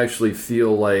them, you actually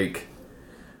feel like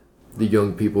the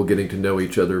young people getting to know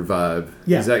each other vibe.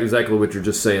 Yeah. Exactly what you're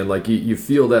just saying. Like you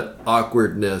feel that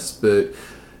awkwardness, but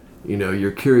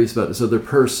you're curious about this other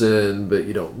person, but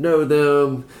you don't know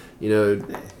them.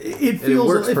 It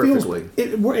works perfectly.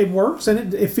 It works,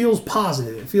 and it feels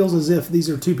positive. It feels as if these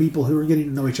are 2 people who are getting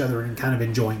to know each other and kind of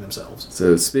enjoying themselves.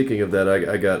 So speaking of that,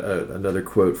 I got another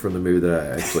quote from the movie that I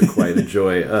actually quite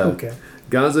enjoy. Okay.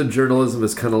 Gonzo journalism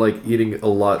is kind of like eating a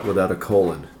lot without a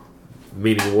colon.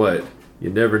 Meaning what? You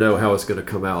never know how it's going to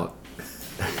come out.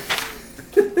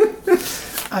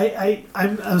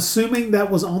 I'm assuming that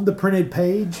was on the printed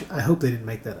page. I hope they didn't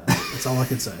make that up. That's all I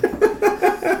can say.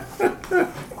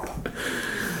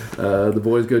 The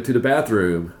boys go to the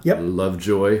bathroom. Yep.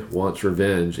 Lovejoy wants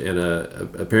revenge, and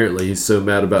apparently he's so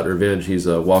mad about revenge he's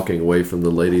walking away from the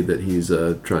lady that he's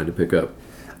trying to pick up.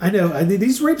 I know.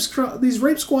 These rape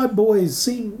squad boys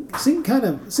seem kind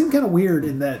of weird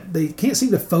in that they can't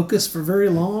seem to focus for very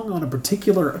long on a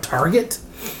particular target.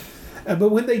 But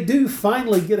when they do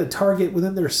finally get a target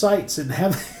within their sights and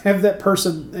have that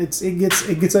person, it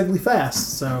gets ugly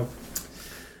fast. So.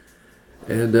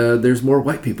 And there's more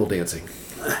white people dancing.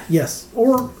 Yes,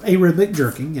 or arrhythmic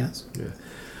jerking. Yes. Yeah.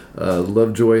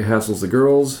 Lovejoy hassles the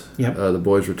girls. Yep. The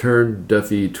boys return.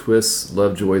 Duffy twists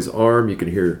Lovejoy's arm. You can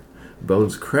hear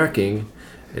bones cracking,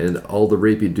 and all the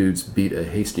rapey dudes beat a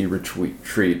hasty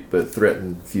retreat, but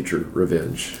threaten future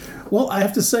revenge. Well, I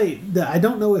have to say that I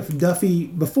don't know if Duffy,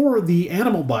 before the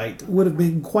animal bite, would have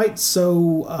been quite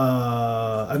so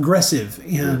aggressive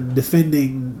in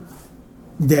defending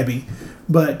Debbie.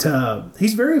 But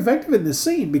he's very effective in this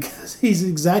scene because he's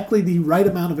exactly the right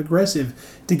amount of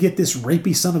aggressive to get this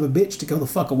rapey son of a bitch to go the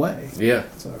fuck away. Yeah.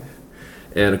 So.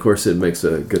 And, of course, it makes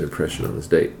a good impression on his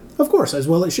date. Of course, as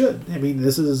well it should.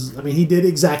 He did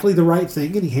exactly the right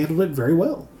thing, and he handled it very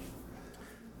well.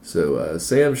 So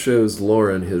Sam shows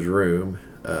Lauren his room.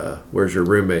 Where's your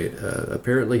roommate?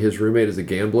 Apparently his roommate is a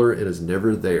gambler and is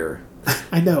never there.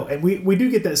 I know, and we do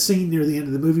get that scene near the end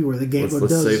of the movie where the gambler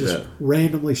does just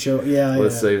randomly show. Yeah,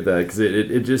 let's save that because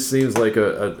it just seems like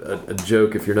a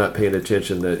joke if you're not paying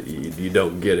attention that you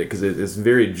don't get it because it's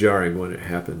very jarring when it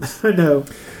happens. I know.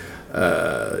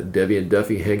 Debbie and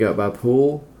Duffy hang out by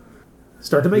pool.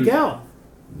 Start to make out.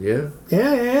 Yeah.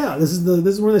 Yeah. This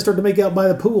is where they start to make out by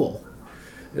the pool.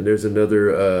 And there's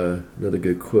another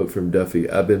good quote from Duffy.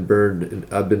 I've been burned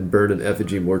in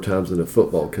effigy more times than a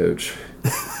football coach.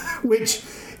 Which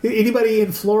anybody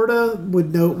in Florida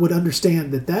would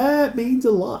understand that means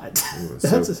a lot.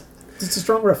 It's a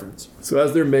strong reference. So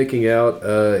as they're making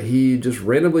out, he just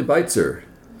randomly bites her,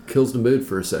 kills the mood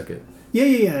for a second.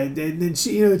 Yeah. And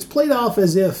she, it's played off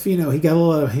as if he got a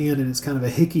lot of hand and it's kind of a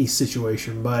hickey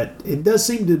situation, but it does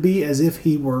seem to be as if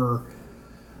he were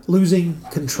losing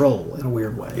control in a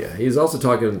weird way. Yeah, he's also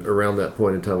talking around that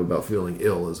point in time about feeling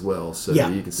ill as well, so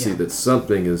you can see that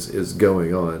something is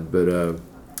going on, but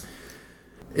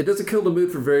it doesn't kill the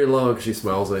mood for very long because she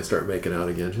smiles and they start making out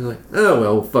again. She's like, oh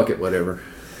well, fuck it, whatever.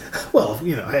 Well,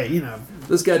 hey,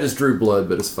 this guy just drew blood,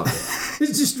 but it's fine.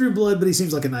 It's just drew blood, but he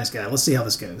seems like a nice guy. Let's see how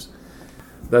this goes.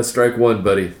 That's strike one,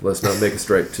 buddy. Let's not make a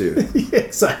strike two. Yeah,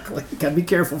 exactly. Gotta be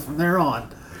careful from there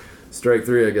on. Strike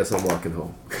three, I guess I'm walking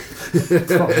home.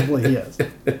 Probably, yes.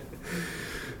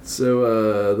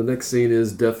 So the next scene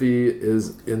is Duffy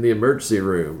is in the emergency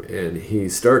room, and he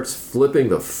starts flipping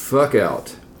the fuck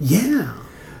out. Yeah.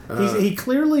 He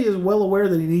clearly is well aware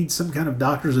that he needs some kind of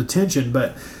doctor's attention,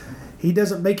 but he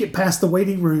doesn't make it past the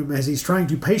waiting room as he's trying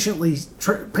to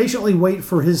patiently wait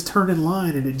for his turn in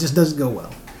line, and it just doesn't go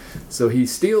well. So he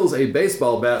steals a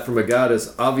baseball bat from a guy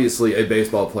that's obviously a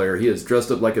baseball player. He is dressed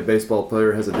up like a baseball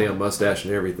player, has a damn mustache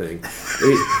and everything.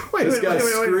 This guy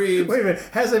screams. Wait a minute.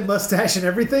 Has a mustache and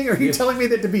everything? Are you telling me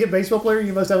that to be a baseball player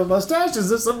you must have a mustache? Is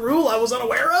this some rule I was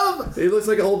unaware of? He looks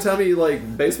like an old-timey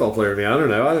baseball player to me. I don't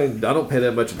know. I don't pay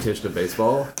that much attention to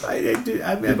baseball.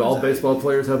 Do all baseball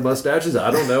players have mustaches?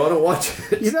 I don't know. I don't watch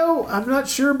it. I'm not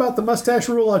sure about the mustache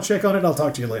rule. I'll check on it. I'll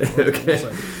talk to you later.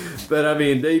 Okay. But, I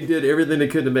mean, they did everything they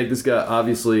could to make this guy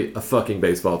obviously a fucking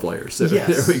baseball player. So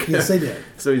yes, there we go. Yes, they did.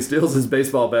 So he steals his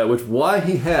baseball bat, why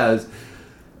he has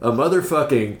a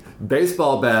motherfucking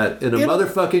baseball bat in a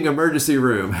motherfucking emergency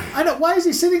room. I know. Why is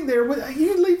he sitting there?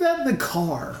 You leave that in the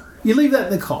car.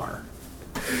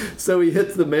 So he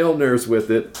hits the male nurse with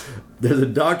it. There's a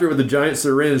doctor with a giant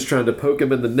syringe trying to poke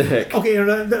him in the neck.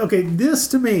 Okay, this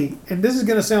to me, and this is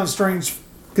going to sound strange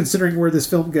considering where this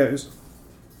film goes.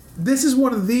 This is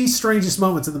one of the strangest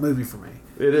moments in the movie for me.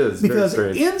 It is, because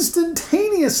very strange.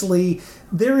 Instantaneously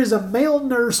there is a male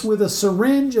nurse with a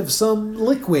syringe of some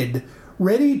liquid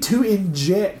ready to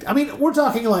inject. I mean, we're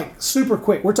talking like super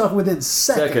quick. We're talking within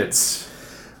seconds.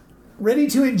 Ready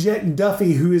to inject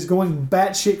Duffy, who is going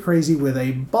batshit crazy with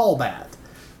a ball bat.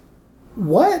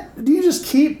 What? Do you just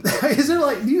keep... Is there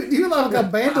do you have like a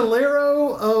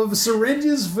bandolero of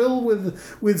syringes filled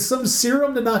with some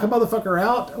serum to knock a motherfucker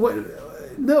out? What?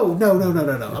 No.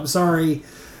 I'm sorry.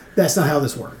 That's not how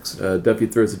this works. Duffy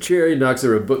throws a chair. He knocks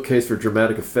over a bookcase for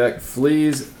dramatic effect.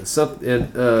 Flees.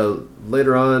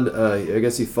 Later on, I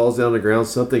guess he falls down on the ground.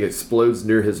 Something explodes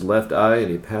near his left eye, and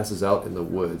he passes out in the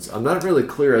woods. I'm not really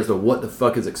clear as to what the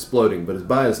fuck is exploding, but it's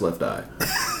by his left eye.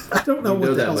 I don't know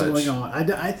what the hell's going on.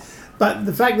 But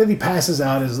the fact that he passes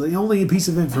out is the only piece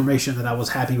of information that I was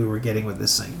happy we were getting with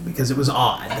this scene, because it was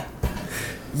odd.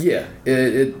 Yeah,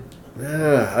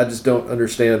 I just don't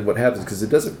understand what happens because it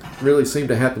doesn't really seem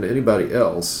to happen to anybody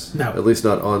else. No. At least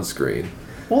not on screen.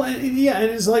 Well, and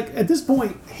it's like, at this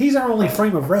point, he's our only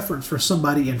frame of reference for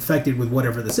somebody infected with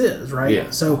whatever this is, right?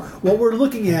 Yeah. So what we're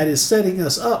looking at is setting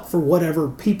us up for whatever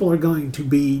people are going to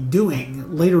be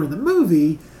doing later in the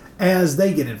movie as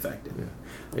they get infected. Yeah.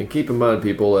 And keep in mind,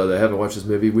 people that haven't watched this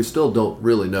movie, we still don't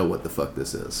really know what the fuck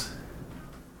this is.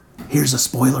 Here's a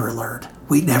spoiler alert.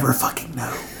 We never fucking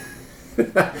know.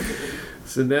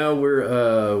 So now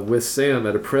we're with Sam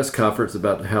at a press conference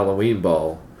about the Halloween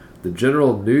ball. The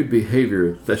general nude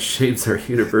behavior that shames our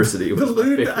university.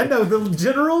 I know, the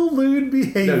general lewd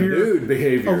behavior. No, nude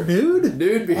behavior. Oh, nude?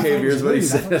 Nude behavior is what he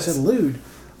says. I thought I said lewd.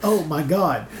 Oh, my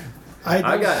God.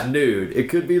 I got nude. It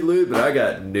could be lewd, but I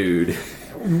got nude.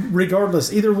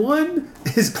 Regardless, either one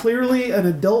is clearly an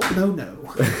adult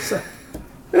no-no. So.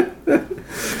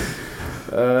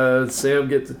 Sam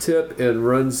gets a tip and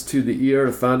runs to the ER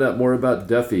to find out more about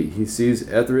Duffy. He sees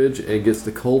Etheridge and gets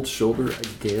the cold shoulder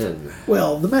again.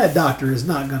 Well, the mad doctor is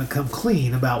not going to come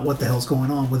clean about what the hell's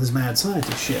going on with his mad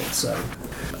scientist shit, so...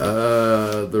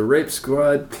 The rape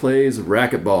squad plays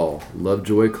racquetball.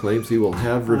 Lovejoy claims he will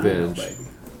have revenge. Know, baby.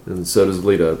 And so does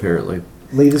Lita, apparently.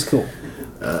 Lita's cool.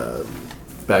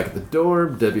 Back at the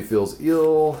dorm, Debbie feels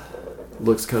ill,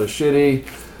 looks kind of shitty.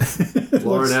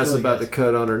 Lauren asks about the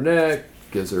cut on her neck,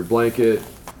 gives her a blanket.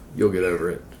 You'll get over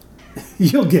it.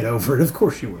 You'll get over it. Of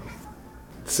course you will.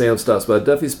 Sam stops by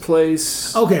Duffy's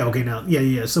place. Okay. Now,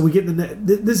 yeah. So we get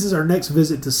this is our next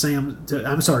visit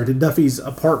to Duffy's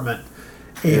apartment,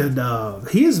 and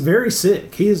he is very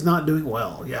sick. He is not doing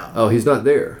well. Yeah. Oh, he's not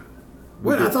there.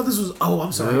 Wait, I thought this was. Oh,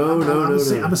 I'm sorry. No.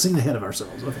 I'm a scene ahead of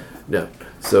ourselves. Okay. No.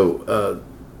 So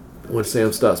when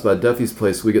Sam stops by Duffy's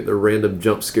place, we get the random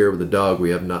jump scare with a dog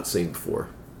we have not seen before.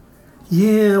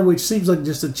 Yeah, which seems like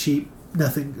just a cheap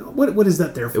nothing. What is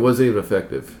that there for? It wasn't even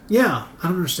effective. Yeah, I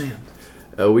don't understand.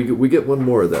 We get one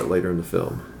more of that later in the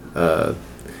film.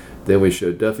 Then we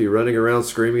show Duffy running around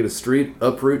screaming in the street,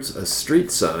 uproots a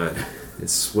street sign, and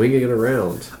swinging it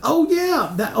around. Oh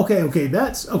yeah,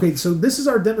 that's okay. So this is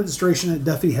our demonstration that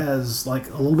Duffy has like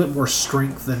a little bit more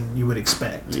strength than you would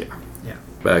expect. Yeah.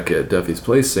 Back at Duffy's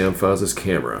place, Sam finds his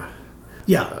camera.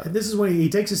 Yeah, and this is when he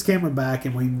takes his camera back,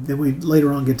 and we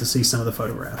later on get to see some of the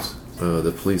photographs.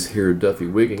 The police hear Duffy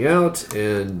wigging out,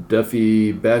 and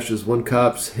Duffy bashes one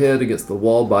cop's head against the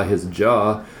wall by his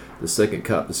jaw. The second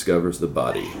cop discovers the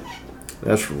body.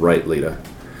 That's right, Lita.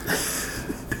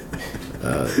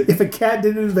 If a cat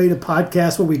didn't invade a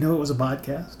podcast, would we know it was a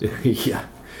podcast? Yeah.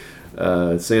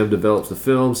 Sam develops the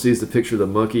film, sees the picture of the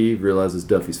monkey, realizes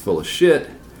Duffy's full of shit,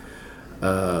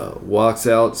 walks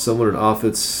out. Someone in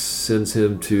office sends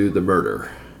him to the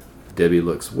murder. Debbie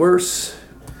looks worse.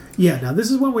 Yeah, now this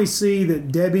is when we see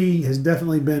that Debbie has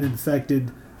definitely been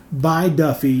infected by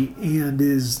Duffy and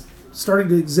is starting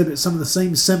to exhibit some of the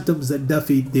same symptoms that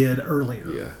Duffy did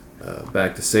earlier. Yeah.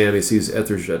 Back to Sam. He sees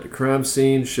Etheridge at the crime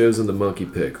scene, shows him the monkey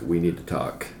pic. We need to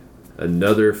talk.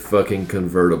 Another fucking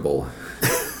convertible.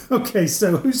 Okay,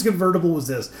 so whose convertible was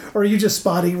this? Or are you just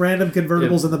spotting random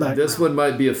convertibles in the background? This one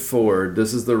might be a Ford.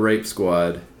 This is the Rape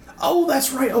Squad. Oh,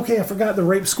 that's right. Okay, I forgot the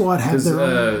Rape Squad has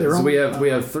their own. We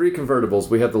have three convertibles.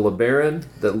 We have the LeBaron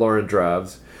that Lauren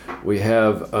drives. We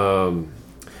have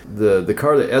the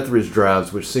car that Etheridge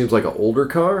drives, which seems like an older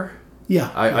car.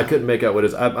 Yeah. I couldn't make out what it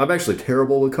is. I'm actually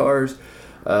terrible with cars.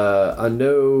 I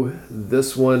know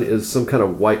this one is some kind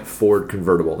of white Ford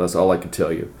convertible. That's all I can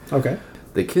tell you. Okay.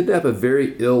 They kidnap a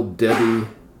very ill Debbie,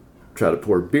 try to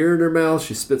pour beer in her mouth.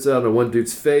 She spits it out on one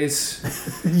dude's face.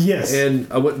 Yes. And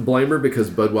I wouldn't blame her because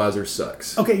Budweiser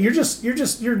sucks. Okay, you're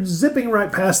zipping right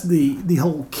past the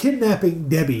whole kidnapping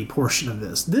Debbie portion of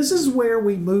this. This is where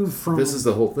we move from. This is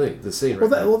the whole thing, the scene.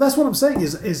 Well, that's what I'm saying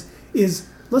is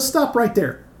let's stop right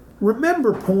there.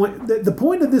 Remember, the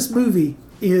point of this movie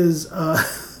is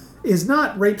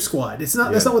not Rape Squad. It's not.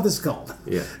 Yeah. That's not what this is called.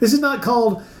 Yeah. This is not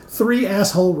called Three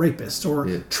Asshole Rapists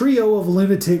or Trio of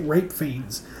Lunatic Rape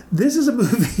Fiends. This is a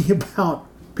movie about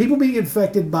people being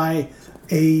infected by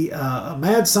a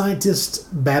mad scientist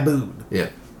baboon. Yeah.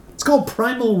 It's called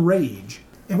Primal Rage.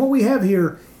 And what we have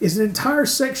here is an entire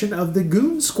section of the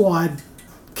Goon Squad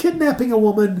kidnapping a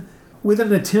woman with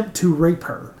an attempt to rape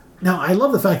her. Now, I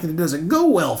love the fact that it doesn't go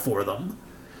well for them.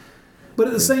 But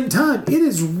at the same time, it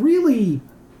is really...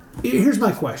 Here's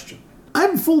my question.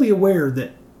 I'm fully aware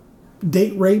that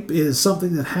date rape is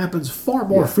something that happens far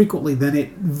more frequently than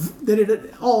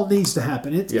it all needs to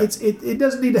happen. It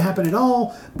doesn't need to happen at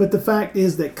all, but the fact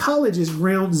is that college is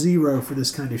ground zero for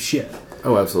this kind of shit.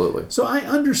 Oh, absolutely. So I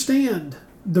understand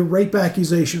the rape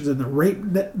accusations and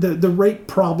the rape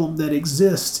problem that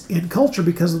exists in culture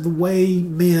because of the way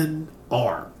men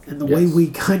are and the way we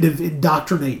kind of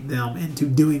indoctrinate them into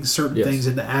doing certain things,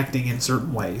 into acting in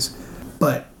certain ways.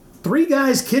 But three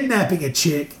guys kidnapping a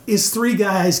chick is three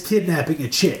guys kidnapping a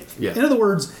chick. Yeah. In other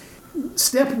words,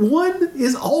 step one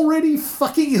is already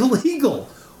fucking illegal.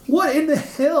 What in the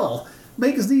hell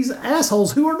makes these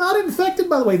assholes, who are not infected,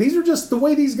 by the way, these are just the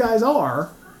way these guys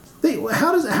are,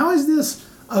 how is this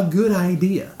a good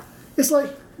idea? It's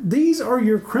like, these are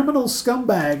your criminal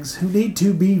scumbags who need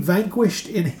to be vanquished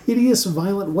in hideous,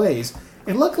 violent ways.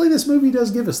 And luckily this movie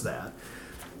does give us that.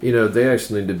 You know, they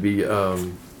actually need to be...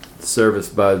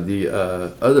 serviced by the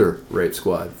other rape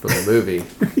squad from the movie.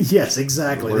 Yes,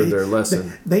 exactly. Learn their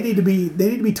lesson. They need to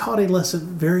be taught a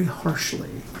lesson very harshly.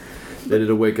 They need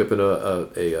to wake up in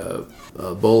a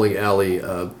bowling alley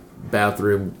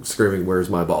bathroom screaming, "Where's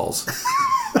my balls?"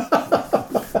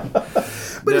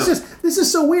 But this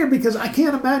is so weird because I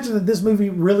can't imagine that this movie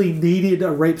really needed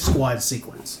a rape squad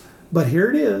sequence. But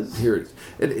here it is. Here's.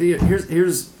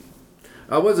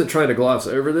 I wasn't trying to gloss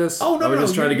over this. Oh, no, I was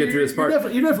just trying to get through this part.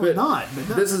 You're definitely not.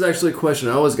 This is actually a question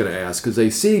I was going to ask, because they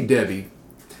see Debbie,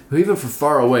 who even from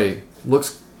far away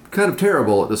looks kind of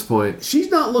terrible at this point. She's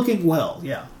not looking well,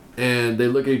 yeah. And they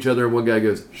look at each other and one guy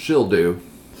goes, "She'll do."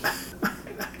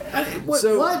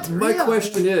 What? My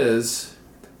question is,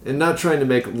 and not trying to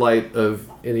make light of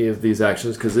any of these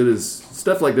actions, because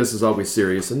stuff like this is always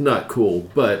serious and not cool,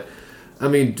 but I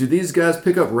mean, do these guys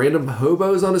pick up random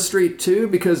hobos on the street too?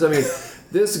 Because I mean,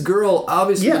 this girl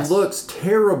obviously looks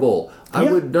terrible.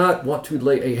 I would not want to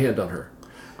lay a hand on her.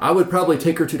 I would probably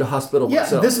take her to the hospital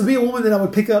myself. This would be a woman that I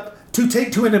would pick up to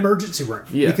take to an emergency room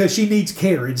because she needs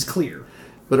care. It's clear.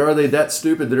 But are they that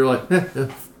stupid that they're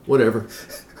like, whatever?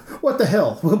 What the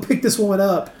hell? We'll pick this woman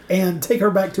up and take her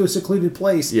back to a secluded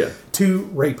place to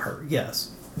rape her.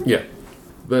 Yes. Yeah.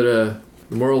 But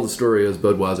the moral of the story is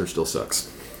Budweiser still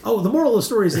sucks. Oh, the moral of the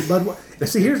story is that Budweiser...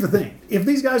 See, here's the thing. If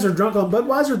these guys are drunk on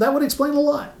Budweiser, that would explain a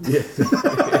lot. Yeah.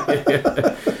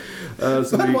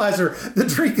 Budweiser, the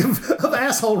drink of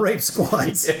asshole rape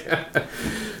squads. Yeah.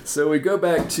 So we go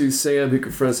back to Sam, who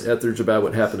confronts Etheridge about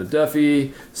what happened to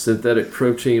Duffy, synthetic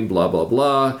protein, blah, blah,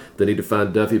 blah. They need to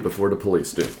find Duffy before the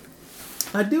police do.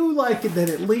 I do like it that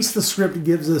at least the script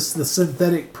gives us the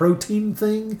synthetic protein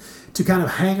thing to kind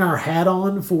of hang our hat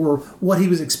on for what he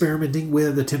was experimenting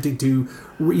with, attempting to,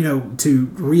 to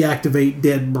reactivate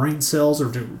dead brain cells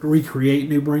or to recreate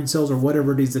new brain cells or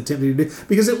whatever it is attempting to do.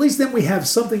 Because at least then we have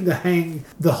something to hang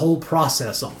the whole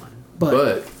process on.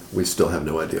 But we still have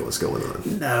no idea what's going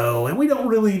on. No, and we don't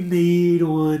really need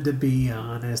one, to be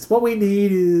honest. What we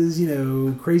need is,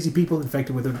 crazy people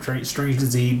infected with a strange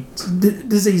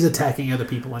disease attacking other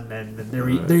people, and there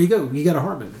you go. You got a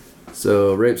horror movie.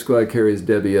 So Rape Squad carries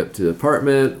Debbie up to the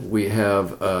apartment. We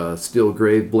have steel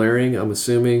grave blaring, I'm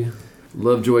assuming.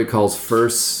 Lovejoy calls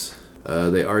first.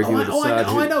 They argue and decide.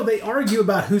 I know. They argue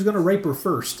about who's going to rape her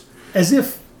first, as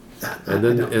if. And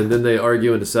then they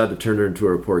argue and decide to turn her into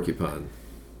a porcupine.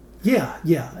 Yeah.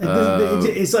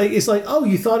 It's like, oh,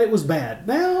 you thought it was bad.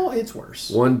 Now it's worse.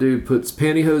 One dude puts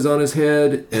pantyhose on his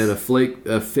head and a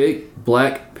fake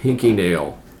black pinky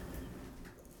nail.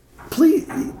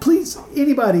 Please,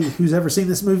 anybody who's ever seen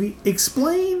this movie,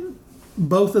 explain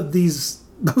both of these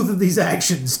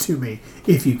actions to me,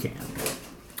 if you can.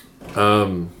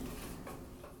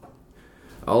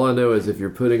 All I know is if you're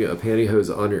putting a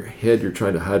pantyhose on your head, you're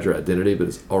trying to hide your identity, but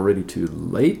it's already too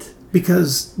late.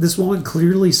 Because this woman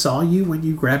clearly saw you when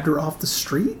you grabbed her off the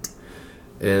street?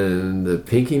 And the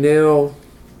pinky nail,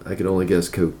 I can only guess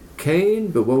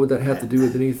cocaine, but what would that have to do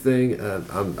with anything?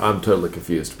 I'm totally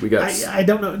confused. I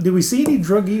don't know. Did we see any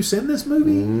drug use in this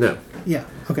movie? No. Yeah,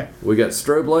 okay. We got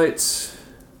strobe lights.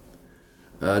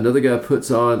 Another guy puts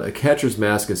on a catcher's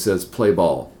mask and says, "Play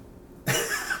ball."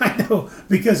 I know,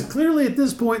 because clearly at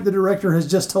this point the director has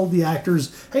just told the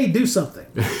actors, hey, do something.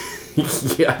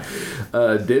 Yeah.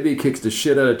 Debbie kicks the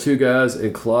shit out of two guys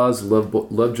and claws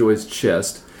Lovejoy's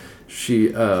chest. She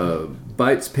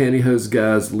bites Pantyhose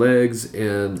guy's legs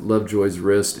and Lovejoy's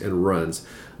wrist and runs.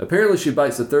 Apparently she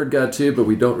bites the third guy too, but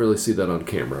we don't really see that on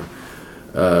camera.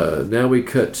 Now we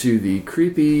cut to the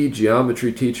creepy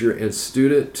geometry teacher and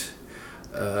student.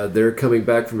 They're coming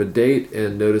back from a date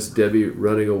and notice Debbie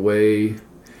running away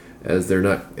as they're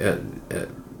not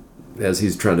as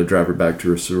he's trying to drive her back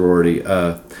to her sorority.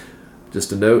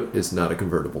 Just a note, it's not a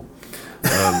convertible.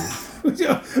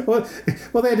 Well,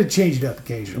 they had to change it up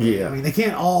occasionally. Yeah. I mean, they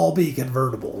can't all be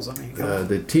convertibles. I mean,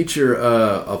 the teacher,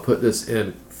 I'll put this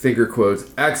in finger quotes,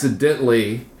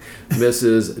 accidentally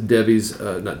misses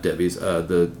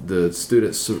the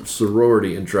student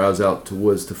sorority and drives out to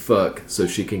woods to fuck so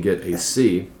she can get a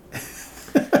C.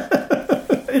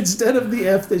 Instead of the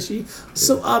F that she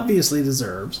so obviously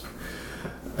deserves.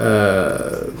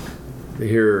 They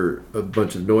hear a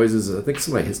bunch of noises. I think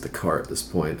somebody hits the car at this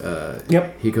point.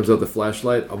 Yep. He comes out with the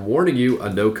flashlight. I'm warning you,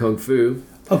 I know Kung Fu.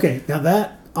 Okay, now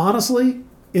that, honestly,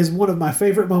 is one of my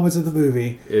favorite moments in the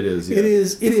movie. It is, yeah. It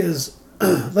is.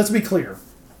 Let's be clear.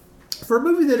 For a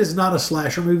movie that is not a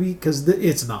slasher movie, because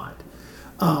it's not,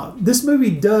 this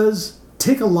movie does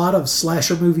tick a lot of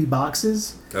slasher movie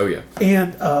boxes. Oh, yeah.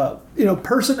 And,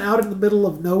 person out in the middle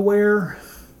of nowhere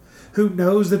who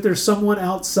knows that there's someone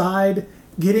outside,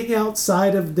 getting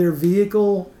outside of their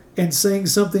vehicle and saying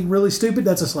something really stupid,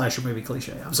 that's a slasher movie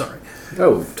cliche. I'm sorry.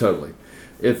 Oh, totally.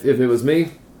 If it was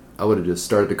me, I would have just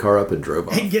started the car up and drove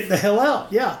off. And get the hell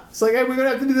out, yeah. It's like, hey, we're going to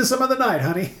have to do this some other night,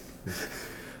 honey.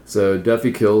 So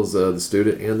Duffy kills the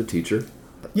student and the teacher.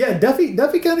 Yeah, Duffy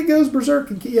kind of goes berserk.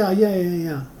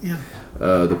 Yeah.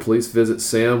 The police visit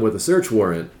Sam with a search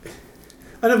warrant.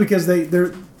 I know, because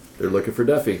they're looking for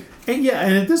Duffy. And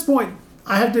at this point,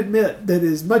 I have to admit that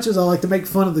as much as I like to make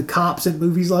fun of the cops in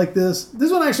movies like this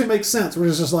one actually makes sense. Where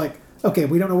it's just like, okay,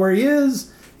 we don't know where he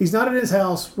is. He's not at his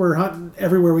house. We're hunting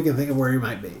everywhere we can think of where he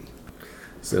might be.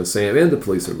 So Sam and the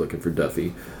police are looking for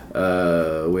Duffy.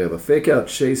 We have a fake-out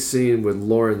chase scene with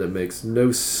Lauren that makes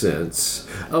no sense.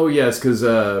 Oh, yes,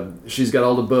 because she's got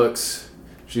all the books.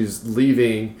 She's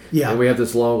leaving. Yeah. And we have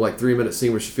this long, 3-minute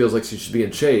scene where she feels like she's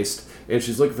being chased. And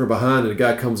she's looking for behind, and a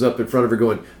guy comes up in front of her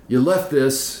going, "You left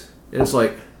this." And it's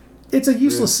like... It's a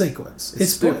useless sequence.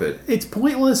 It's stupid. It's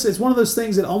pointless. It's one of those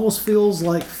things that almost feels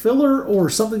like filler or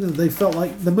something that they felt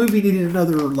like the movie needed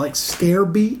another, scare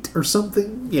beat or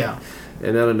something. Yeah.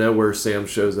 And out of nowhere, Sam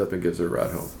shows up and gives her a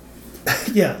ride home.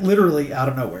 Yeah, literally out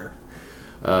of nowhere.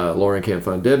 Lauren can't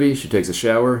find Debbie. She takes a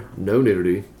shower. No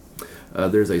nudity.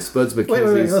 There's a Spuds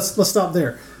McKenzie's... Wait. Let's stop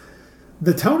there.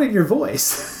 The tone in your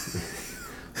voice.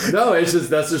 No,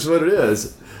 that's just what it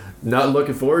is. Not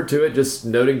looking forward to it, just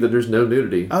noting that there's no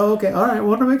nudity. Oh, okay. All right.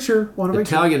 Want to make sure.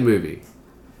 Italian movie.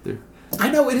 I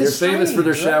know, it is They're famous for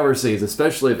their right? shower scenes,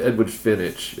 especially if Edward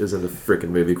Finch is in the freaking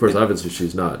movie. Of course, obviously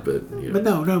she's not, but...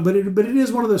 But it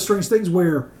is one of those strange things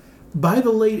where by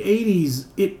the late 80s,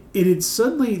 it had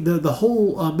suddenly... The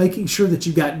whole making sure that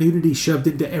you got nudity shoved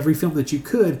into every film that you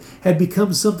could had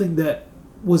become something that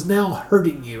was now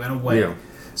hurting you in a way. Yeah.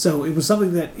 So it was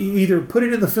something that you either put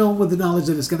it in the film with the knowledge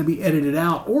that it's going to be edited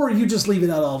out, or you just leave it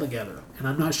out altogether. And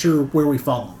I'm not sure where we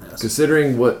fall on this.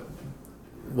 Considering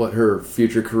what her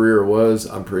future career was,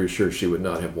 I'm pretty sure she would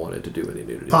not have wanted to do any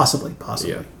nudity. Possibly.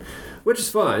 Yeah. Which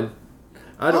is fine.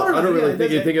 I don't really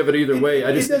think anything of it either way.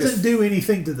 It doesn't do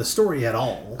anything to the story at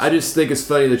all. I just think it's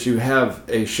funny that you have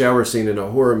a shower scene in a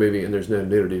horror movie and there's no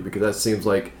nudity, because that seems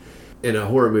like in a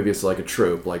horror movie it's like a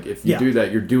trope. Like if you do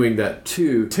that, you're doing that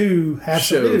to have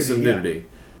show some nudity.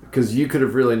 Because you could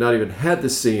have really not even had the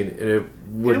scene and it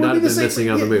would not have been missing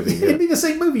out of the movie. It'd be the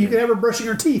same movie. You could have her brushing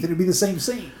her teeth and it'd be the same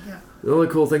scene. Yeah. The only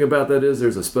cool thing about that is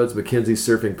there's a Spuds McKenzie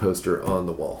surfing poster on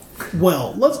the wall.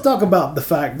 Well, let's talk about the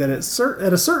fact that at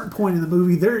a certain point in the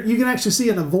movie, you can actually see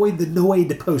an "Avoid the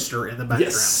Noid" poster in the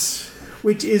background. Yes.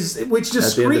 Which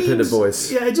just screams. Independent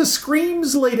Voice. Yeah, it just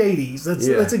screams late 80s.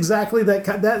 That's exactly that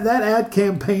ad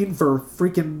campaign for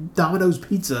freaking Domino's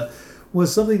Pizza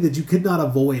was something that you could not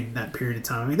avoid in that period of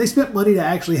time. I mean, they spent money to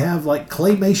actually have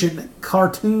claymation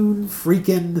cartoon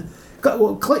freaking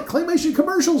claymation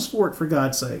commercials for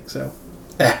God's sake. So,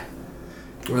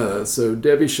 so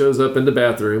Debbie shows up in the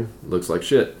bathroom. Looks like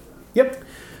shit. Yep.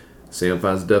 Sam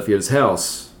finds Duffy at his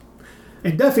house.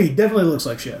 And Duffy definitely looks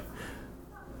like shit.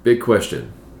 Big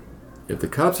question. If the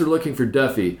cops are looking for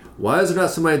Duffy, why is there not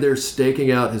somebody there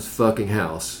staking out his fucking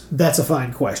house? That's a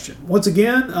fine question. Once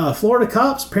again, Florida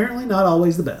cops, apparently not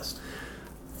always the best.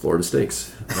 Florida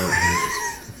stinks.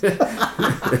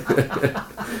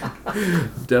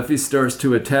 Duffy starts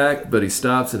to attack, but he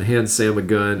stops and hands Sam a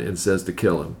gun and says to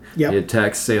kill him. Yep. He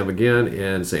attacks Sam again,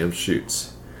 and Sam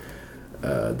shoots.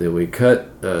 Then we cut.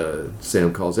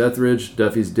 Sam calls Etheridge.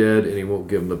 Duffy's dead, and he won't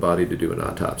give him the body to do an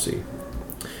autopsy.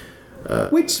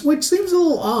 Which seems a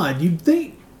little odd. You'd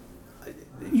think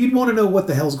you'd want to know what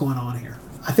the hell's going on here.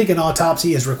 I think an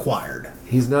autopsy is required.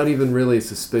 He's not even really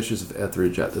suspicious of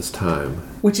Etheridge at this time.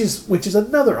 Which is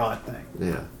another odd thing.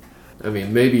 Yeah. I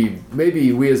mean,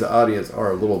 maybe we as an audience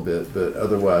are a little bit, but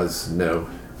otherwise, no.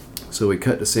 So we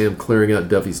cut to Sam clearing out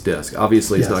Duffy's desk.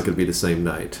 Obviously, it's not going to be the same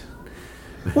night.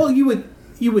 Well, you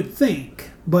would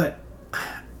think, but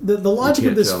the logic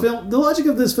of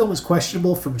this film is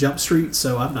questionable from Jump Street,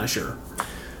 so I'm not sure.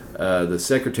 The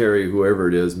secretary, whoever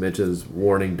it is, mentions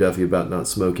warning Duffy about not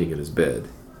smoking in his bed.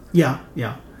 Yeah.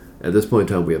 At this point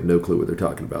in time, we have no clue what they're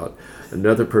talking about.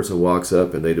 Another person walks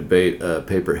up and they debate a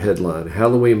paper headline: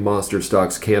 Halloween monster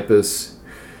stalks campus,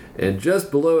 and just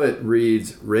below it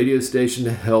reads, "Radio station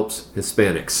helps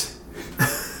Hispanics."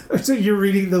 So you're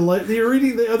reading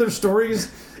the other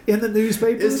stories in the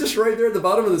newspaper? It's just right there at the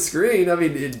bottom of the screen. I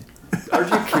mean,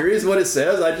 aren't you curious what it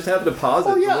says? I just happened to pause it.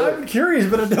 Oh yeah, I'm curious,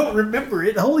 but I don't remember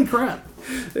it. Holy crap!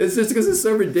 It's just because it's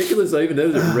so ridiculous. I even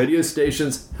know that radio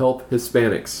stations help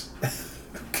Hispanics.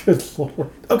 Good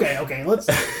Lord. Okay. Let's.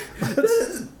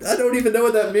 I don't even know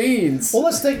what that means. Well,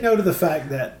 let's take note of the fact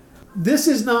that this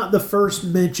is not the first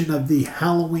mention of the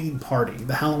Halloween party,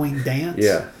 the Halloween dance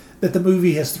that the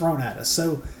movie has thrown at us.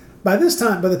 So by the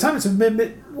time it's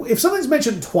if something's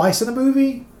mentioned twice in a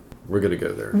movie, we're going to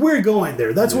go there. We're going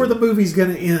there. That's where the movie's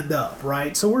going to end up,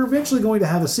 right? So we're eventually going to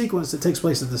have a sequence that takes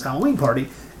place at this Halloween party.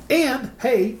 And,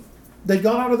 hey, they've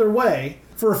gone out of their way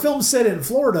for a film set in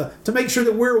Florida to make sure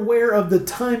that we're aware of the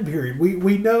time period.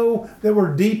 We know that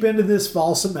we're deep into this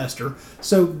fall semester,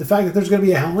 so the fact that there's going to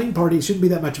be a Halloween party shouldn't be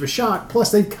that much of a shock.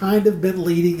 Plus, they've kind of been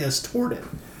leading us toward it.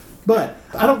 But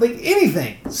I don't think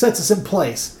anything sets us in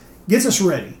place, gets us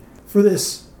ready for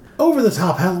this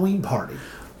over-the-top Halloween party.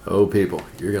 Oh, people,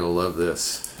 you're going to love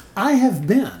this. I have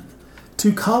been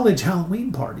to college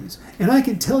Halloween parties. And I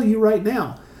can tell you right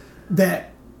now that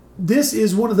this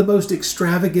is one of the most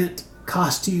extravagant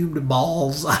costumed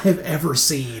balls I have ever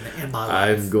seen in my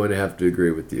life. I'm going to have to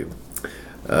agree with you.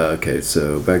 Okay,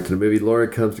 so back to the movie. Lauren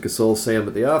comes to console Sam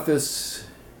at the office.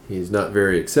 He's not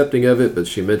very accepting of it, but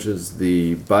she mentions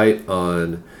the bite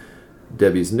on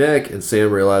Debbie's neck, and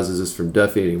Sam realizes it's from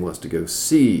Duffy, and he wants to go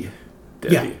see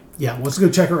Debbie. Yeah, wants to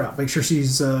go check her out. Make sure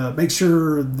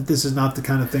that this is not the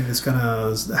kind of thing that's going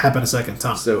to happen a second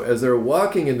time. So as they're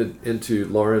walking into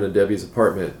Lauren and Debbie's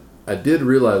apartment, I did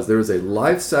realize there was a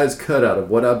life-size cutout of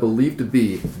what I believe to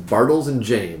be Bartles and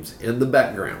James in the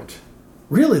background.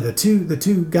 Really, the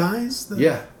two guys?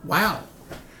 Yeah. Wow.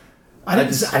 I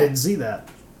didn't see that.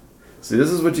 See,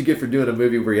 this is what you get for doing a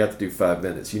movie where you have to do 5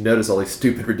 minutes. You notice all these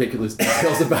stupid, ridiculous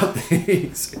details about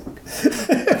things.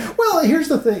 Well, here's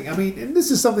the thing. I mean, and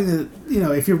this is something that,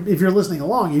 if you're listening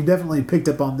along, you definitely picked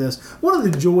up on this. One of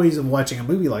the joys of watching a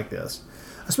movie like this,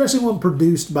 especially one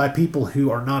produced by people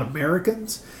who are not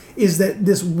Americans, is that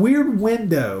this weird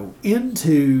window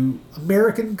into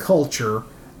American culture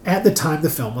at the time the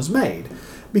film was made.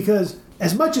 Because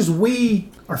as much as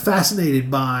we are fascinated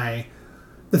by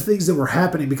the things that were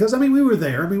happening, because, we were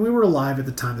there. We were alive at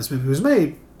the time this movie was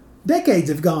made. Decades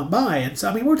have gone by, and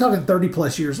so, we're talking 30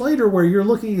 plus years later where you're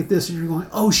looking at this and you're going,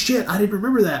 oh shit, I didn't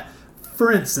remember that.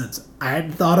 For instance, I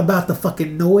hadn't thought about the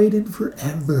fucking Noid in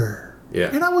forever. Yeah.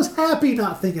 And I was happy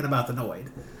not thinking about the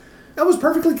Noid. I was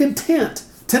perfectly content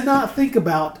to not think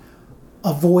about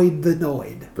avoid the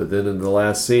Noid. But then in the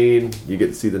last scene, you get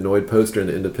to see the Noid poster in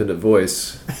the independent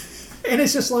voice. And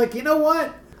it's just like, you know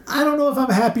what? I don't know if I'm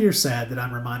happy or sad that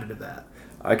I'm reminded of that.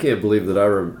 I can't believe that I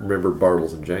remember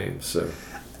Bartles and James. So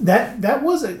that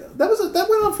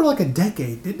went on for like a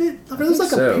decade, didn't it? There was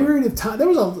like a period of time. There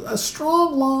was a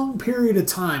strong, long period of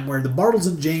time where the Bartles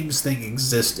and James thing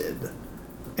existed,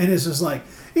 and it's just like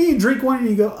you drink one and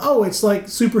you go, oh, it's like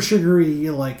super sugary,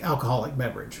 like alcoholic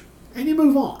beverage, and you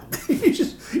move on.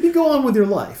 you go on with your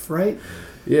life, right?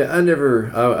 Yeah, I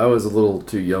was a little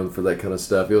too young for that kind of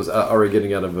stuff. It was already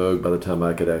getting out of vogue by the time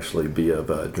I could actually be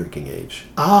of drinking age.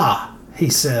 Ah,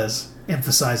 he says,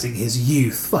 emphasizing his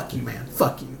youth. Fuck you, man.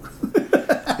 Fuck you.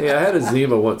 Yeah, I had a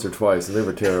Zima once or twice, and they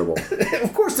were terrible.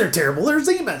 Of course they're terrible. They're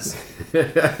Zimas.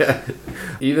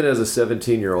 Even as a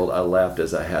 17-year-old, I laughed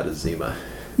as I had a Zima.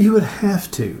 You would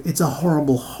have to. It's a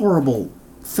horrible, horrible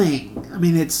thing.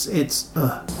 it's...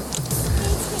 Are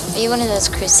you one of those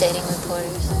crusading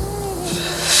reporters?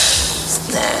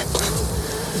 Nah.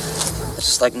 I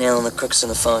just like nailing the crooks and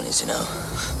the phonies,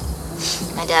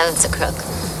 My dad was a crook.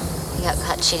 He got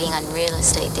caught cheating on real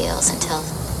estate deals until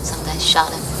some guy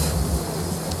shot him.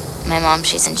 My mom,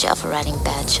 she's in jail for writing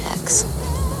bad checks.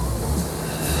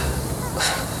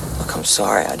 Look, I'm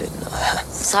sorry, I didn't know that.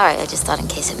 Sorry, I just thought in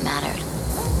case it mattered.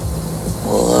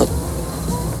 Well,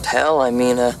 hell,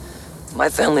 my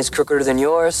family's crookeder than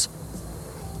yours.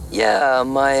 Yeah,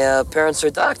 my parents are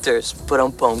doctors.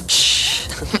 Boom.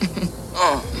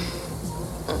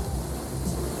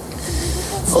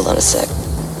 Hold on a sec.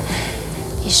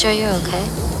 You sure you're okay?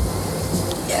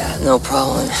 Yeah, no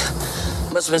problem.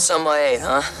 Must have been something I ate,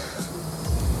 huh?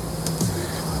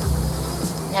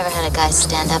 Never had a guy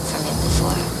stand up for me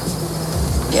before.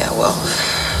 Yeah, well,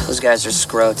 those guys are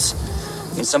scrotes.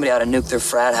 Somebody ought to nuke their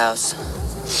frat house.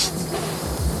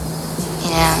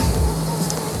 Yeah.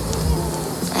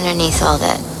 Underneath all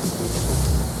that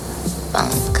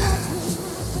bunk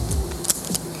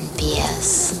and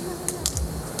BS,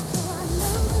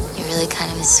 you're really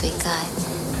kind of a sweet guy.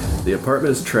 The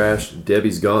apartment is trashed.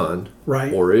 Debbie's gone.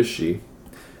 Right. Or is she?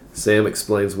 Sam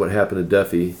explains what happened to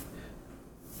Duffy.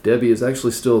 Debbie is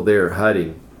actually still there,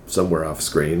 hiding somewhere off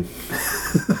screen.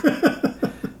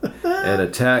 And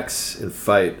attacks and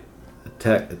fight.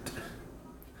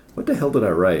 What the hell did I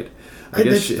write? I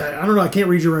don't know. I can't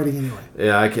read your writing anyway.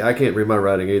 Yeah, I can't read my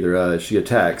writing either. She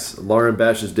attacks. Lauren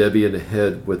bashes Debbie in the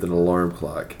head with an alarm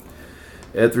clock.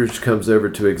 Etheridge comes over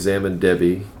to examine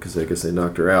Debbie because I guess they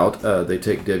knocked her out. They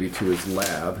take Debbie to his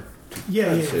lab.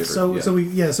 Yeah. So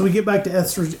we get back to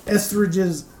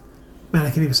Etheridge's. Man, I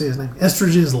can't even say his name.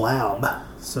 Etheridge's lab.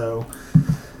 So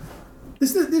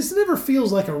this never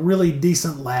feels like a really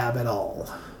decent lab at all.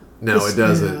 No, it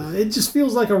doesn't. It just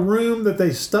feels like a room that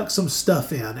they stuck some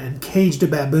stuff in and caged a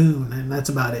baboon, and that's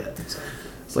about it. So.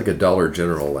 It's like a Dollar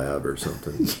General lab or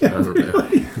something. Yeah, I don't know.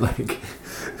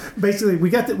 Basically,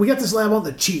 we got this lab on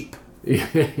the cheap.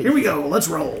 Here we go. Let's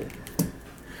roll.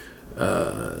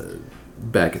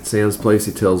 Back at Sam's place,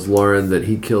 he tells Lauren that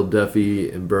he killed Duffy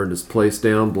and burned his place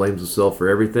down, blames himself for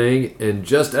everything, and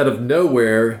just out of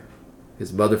nowhere,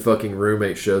 his motherfucking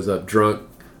roommate shows up drunk,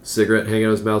 Cigarette hanging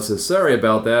out of his mouth, says, sorry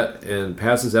about that, and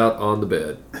passes out on the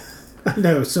bed.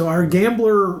 No, so our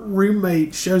gambler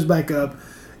roommate shows back up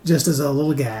just as a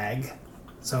little gag.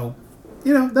 So,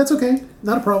 that's okay.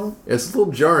 Not a problem. It's a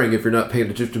little jarring if you're not paying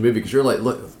attention to the movie, because you're like,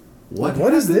 look,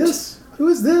 what is this? Who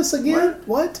is this again?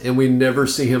 What? And we never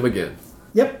see him again.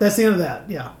 Yep, that's the end of that.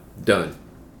 Yeah. Done.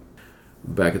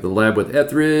 Back at the lab with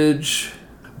Etheridge.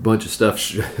 Bunch of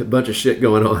stuff, a bunch of shit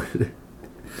going on.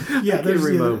 Yeah, I can't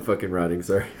read my own fucking writing,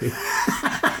 sorry.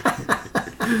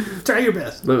 Try your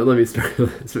best. Let me start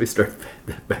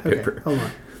that back over. Hold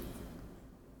on.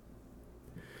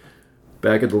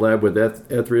 Back at the lab with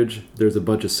Etheridge, there's a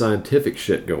bunch of scientific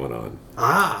shit going on.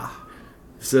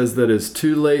 Says that it's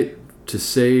too late to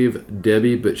save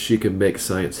Debbie, but she can make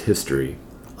science history.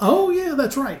 Oh, yeah,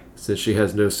 that's right. Since she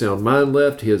has no sound mind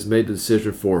left, he has made the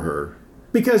decision for her.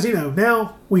 Because,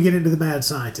 now we get into the mad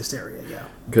scientist area, yeah.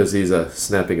 Because he's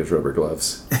snapping his rubber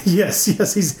gloves. Yes,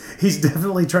 he's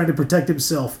definitely trying to protect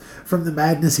himself from the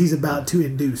madness he's about to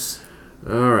induce.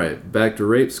 All right, back to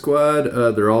Rape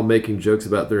Squad. They're all making jokes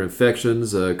about their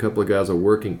infections. A couple of guys are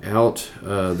working out.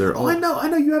 I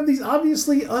know. You have these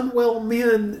obviously unwell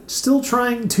men still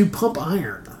trying to pump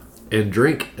iron. And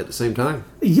drink at the same time.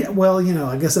 Yeah, well,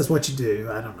 I guess that's what you do.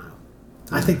 I don't know.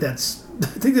 I think that's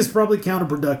probably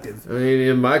counterproductive. I mean,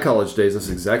 in my college days, that's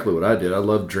exactly what I did. I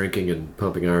loved drinking and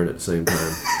pumping iron at the same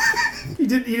time. You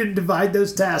didn't divide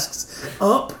those tasks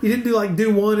up. You didn't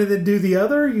do one and then do the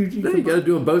other. You got to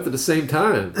do them both at the same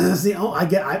time.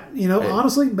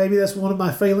 Honestly, maybe that's one of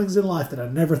my failings in life, that I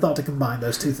never thought to combine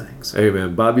those two things. Hey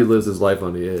man, Bobby lives his life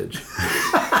on the edge.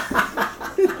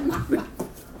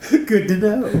 Good to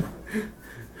know.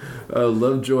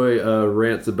 Lovejoy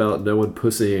rants about no one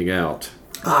pussying out.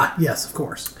 Yes, of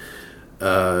course.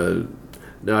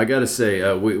 Now, I gotta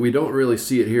say, we don't really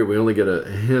see it here. We only get a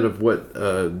hint of what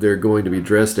they're going to be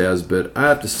dressed as, but I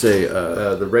have to say,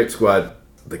 the Rape Squad,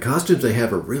 the costumes they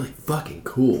have are really fucking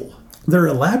cool. They're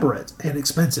elaborate and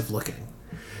expensive looking.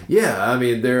 Yeah, I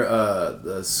mean, they're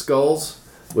the skulls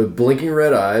with blinking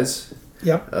red eyes.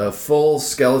 Yep. A full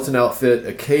skeleton outfit,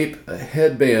 a cape, a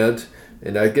headband,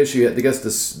 and I guess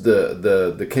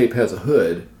the cape has a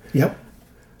hood. Yep.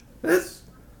 That's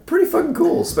pretty fucking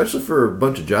cool, especially for a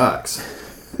bunch of jocks.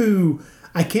 Who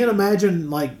I can't imagine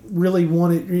really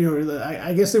wanted.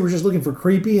 I guess they were just looking for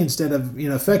creepy instead of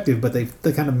effective, but they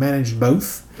kind of managed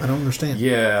both. I don't understand.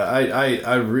 Yeah,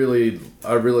 I really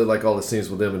like all the scenes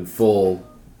with them in full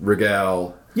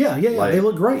regale. Yeah, they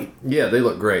look great. Yeah, they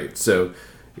look great. So,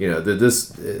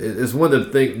 this is one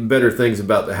of the better things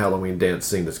about the Halloween dance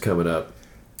scene that's coming up.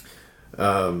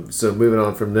 So moving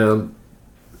on from them,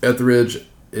 Etheridge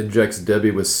injects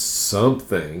Debbie with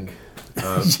something.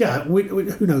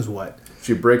 Who knows what?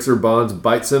 She breaks her bonds,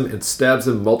 bites him, and stabs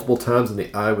him multiple times in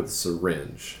the eye with a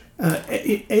syringe.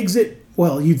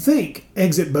 You'd think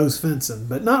exit Bo Svensson,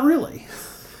 but not really.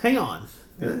 Hang on.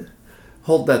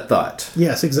 Hold that thought.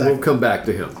 Yes, exactly. We'll come back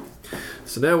to him.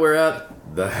 So now we're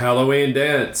at the Halloween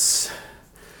dance.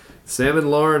 Sam and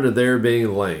Lauren are there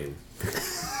being lame.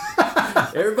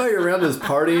 Everybody around is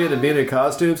partying and being in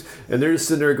costumes, and they're just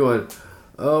sitting there going,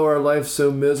 oh, our life's so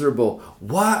miserable.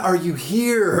 Why are you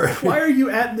here? Why are you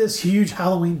at this huge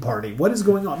Halloween party? What is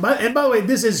going on? And by the way,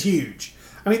 this is huge.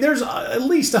 I mean, there's at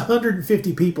least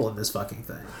 150 people in this fucking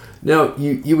thing. Now,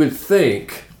 you would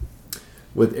think,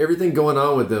 with everything going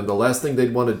on with them, the last thing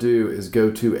they'd want to do is go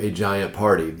to a giant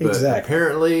party. But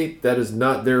apparently, that is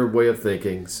not their way of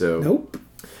thinking. So nope.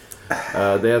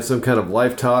 They have some kind of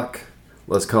life talk.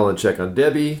 Let's call and check on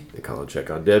Debbie. They call and check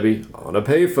on Debbie on a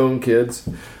payphone, kids.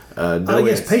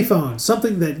 Yes, payphone.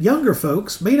 Something that younger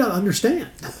folks may not understand.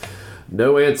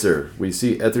 No answer. We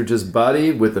see Etheridge's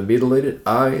body with a mutilated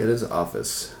eye in his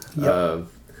office. Yep.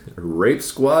 Rape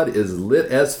Squad is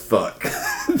lit as fuck.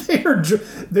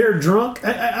 They're drunk.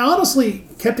 I honestly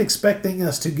kept expecting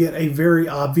us to get a very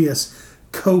obvious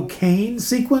cocaine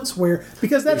sequence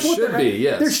because that's what there should be.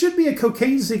 Yes, there should be a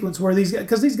cocaine sequence where these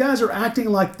guys are acting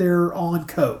like they're on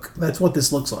coke. That's what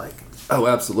this looks like. Oh,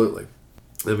 absolutely.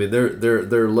 I mean,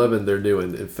 they're loving their new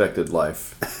and infected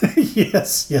life.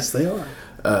 Yes, they are.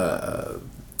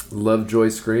 Lovejoy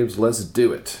screams, "Let's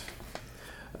do it!"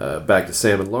 Back to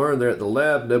Sam and Lauren. They're at the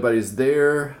lab. Nobody's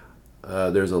there.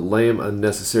 There's a lame,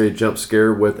 unnecessary jump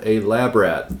scare with a lab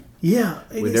rat. Yeah.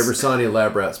 We never saw any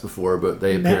lab rats before, but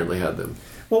they apparently had them.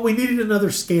 Well, we needed another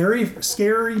scary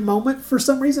moment for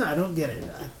some reason. I don't get it.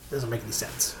 It doesn't make any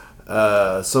sense.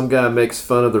 Some guy makes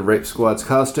fun of the Rape Squad's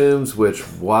costumes, which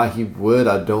why he would,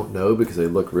 I don't know, because they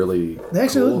look really They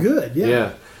actually look good,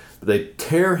 yeah. They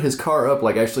tear his car up,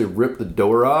 actually rip the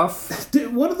door off.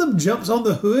 One of them jumps on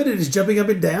the hood and is jumping up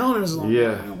and down. And is like,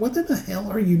 yeah. What in the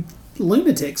hell are you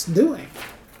lunatics doing?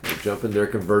 They jump in their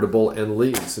convertible and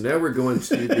leave. So now we're going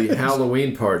to the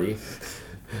Halloween party.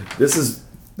 This is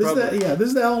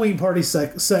the Halloween party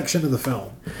section of the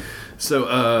film.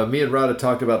 So me and Rod had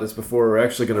talked about this before. We're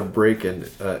actually going to break an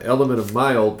element of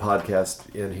my old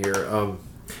podcast in here.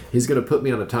 He's going to put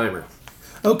me on a timer.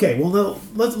 Okay, well, no,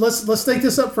 let's take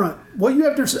this up front. What you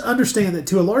have to understand that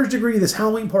to a large degree, this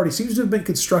Halloween party seems to have been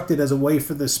constructed as a way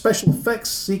for the special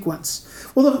effects sequence.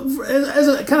 Well, as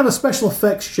a kind of a special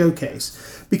effects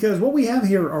showcase, because what we have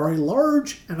here are a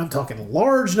large, and I'm talking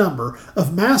large number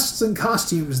of masks and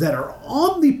costumes that are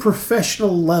on the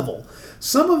professional level.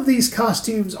 Some of these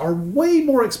costumes are way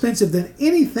more expensive than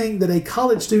anything that a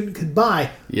college student could buy,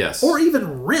 yes, or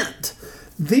even rent.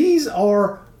 These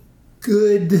are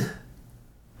good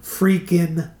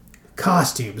freaking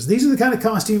costumes. These are the kind of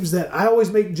costumes that I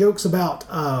always make jokes about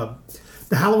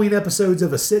the Halloween episodes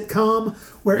of a sitcom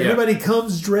where everybody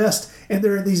comes dressed and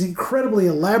they're in these incredibly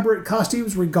elaborate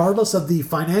costumes regardless of the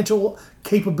financial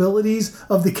capabilities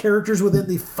of the characters within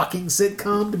the fucking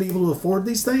sitcom to be able to afford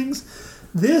these things.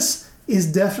 This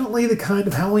is definitely the kind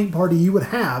of Halloween party you would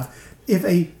have if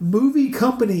a movie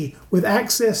company with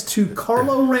access to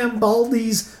Carlo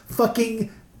Rambaldi's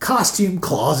fucking costume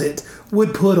closet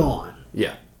would put on.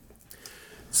 Yeah.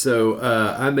 So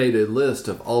I made a list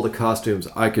of all the costumes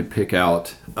I could pick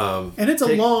out. And it's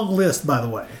a long list, by the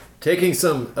way. Taking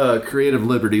some creative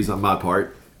liberties on my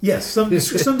part. Yes, some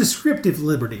descriptive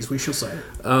liberties, we shall say.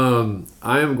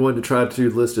 I am going to try to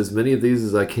list as many of these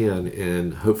as I can,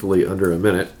 and hopefully under a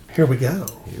minute. Here we go.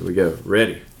 Here we go.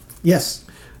 Ready? Yes.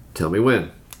 Tell me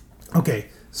when. Okay.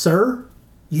 Sir,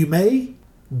 you may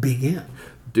begin.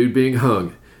 Dude being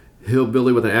hung.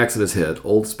 Hillbilly with an axe in his head.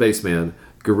 Old spaceman.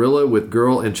 Gorilla with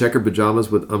girl in checkered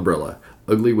pajamas with umbrella.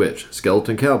 Ugly witch.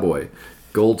 Skeleton cowboy.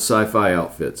 Gold sci-fi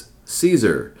outfits.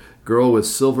 Caesar. Girl with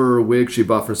silver wig she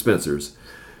bought from Spencer's.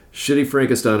 Shitty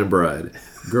Frankenstein and bride.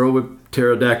 Girl with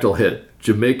pterodactyl head.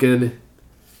 Jamaican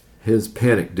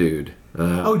Hispanic dude.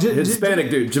 Hispanic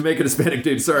dude. Jamaican Hispanic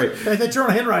dude. Sorry. That's your own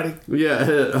handwriting.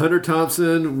 Yeah. Hunter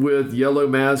Thompson with yellow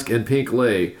mask and pink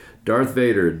lei. Darth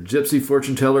Vader. Gypsy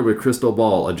fortune teller with crystal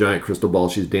ball. A giant crystal ball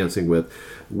she's dancing with.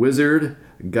 Wizard.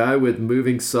 Guy with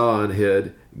moving saw on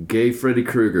head. Gay Freddy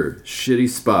Krueger. Shitty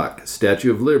Spock.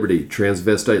 Statue of Liberty.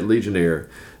 Transvestite Legionnaire.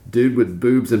 Dude with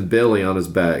boobs and belly on his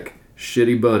back.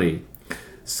 Shitty bunny.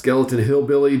 Skeleton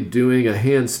hillbilly doing a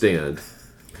handstand.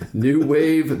 New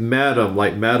wave Madam,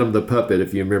 like Madam the Puppet,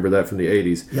 if you remember that from the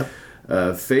 80s.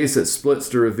 Yep. Face that splits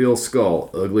to reveal skull.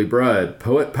 Ugly bride.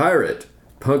 Poet pirate.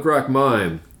 Punk rock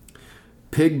mime.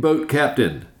 Pig boat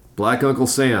captain. Black Uncle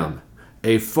Sam.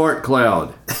 A fart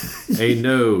cloud. A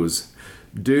nose.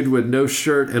 Dude with no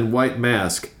shirt and white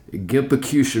mask.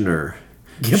 Gimpacutioner.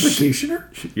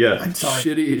 Gimpacutioner? Yeah. I'm sorry.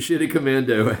 Shitty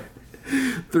commando.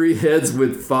 3 heads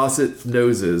with faucet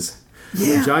noses.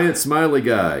 Yeah. Giant smiley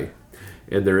guy.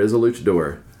 And there is a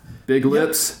luchador. Big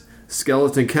lips.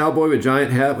 Skeleton cowboy with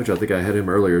giant hat, which I think I had him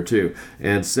earlier too.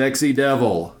 And sexy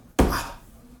devil.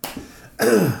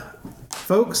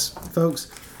 Folks,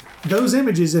 those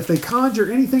images, if they conjure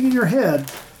anything in your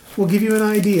head, will give you an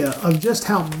idea of just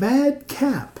how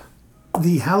madcap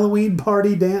the Halloween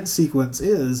party dance sequence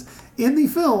is in the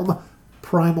film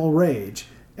Primal Rage.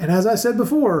 And as I said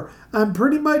before, I'm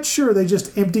pretty much sure they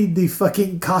just emptied the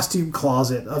fucking costume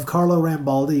closet of Carlo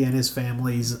Rambaldi and his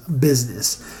family's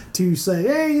business to say,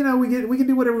 hey, you know, we can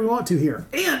do whatever we want to here.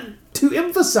 And to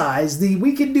emphasize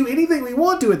we can do anything we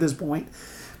want to at this point,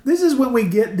 this is when we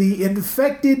get the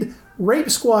infected rape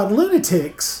squad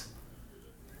lunatics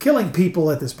killing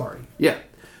people at this party. Yeah.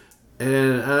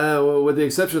 And well, with the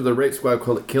exception of the rape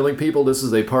squad killing people, this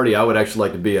is a party I would actually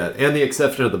like to be at. And the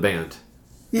exception of the band.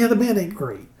 Yeah, the band ain't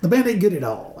great. The band ain't good at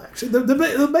all, actually.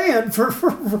 The band,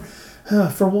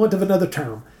 for want of another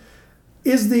term,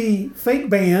 is the fake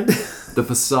band. The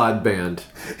facade band.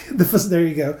 There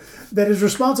you go. That is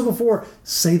responsible for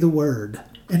Say the Word.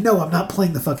 And no, I'm not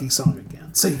playing the fucking song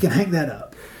again. So you can hang that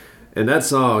up. And that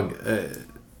song,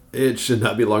 it should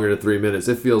not be longer than 3 minutes.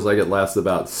 It feels like it lasts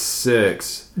about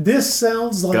 6. This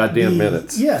sounds like goddamn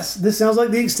minutes. Yes, this sounds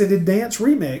like the extended dance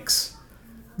remix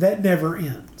that never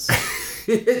ends.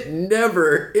 It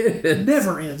never ends. It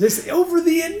never ends. It's over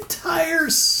the entire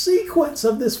sequence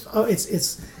of this. Oh,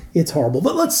 it's horrible.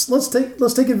 But let's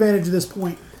take advantage of this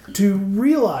point to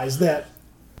realize that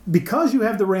because you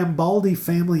have the Rambaldi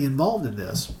family involved in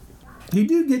this, you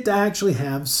do get to actually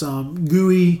have some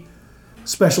gooey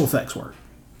special effects work.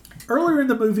 Earlier in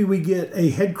the movie, we get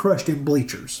a head crushed in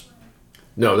bleachers.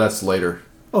 No, that's later.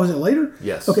 Oh, is it later?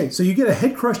 Yes. Okay, so you get a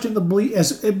head crushed in the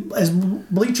as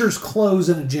bleachers close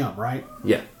in a gym, right?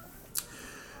 Yeah.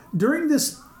 During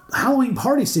this Halloween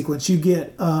party sequence, you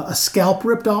get a scalp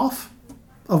ripped off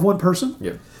of one person.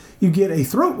 Yeah. You get a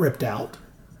throat ripped out,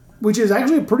 which is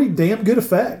actually a pretty damn good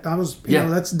effect.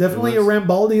 That's definitely a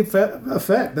Rambaldi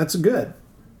effect. That's good.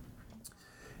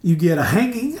 You get a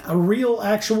hanging, a real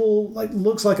actual,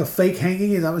 looks like a fake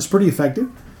hanging. That was pretty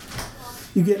effective.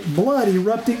 You get blood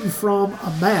erupting from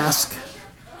a mask.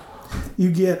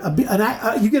 You get a beheading.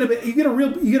 I was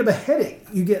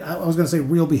going to say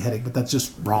real beheading, but that's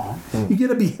just wrong. You get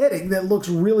a beheading that looks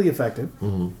really effective.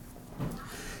 Mm-hmm.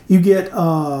 You get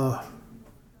a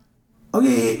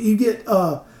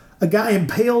guy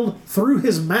impaled through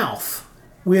his mouth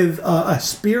with a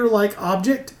spear-like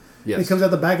object that comes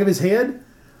out the back of his head.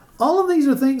 All of these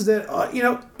are things that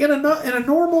in a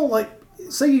normal,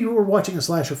 say you were watching a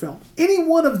slasher film, any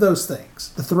one of those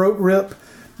things, the throat rip,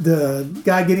 the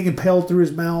guy getting impaled through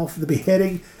his mouth, the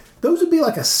beheading, those would be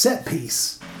like a set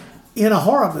piece in a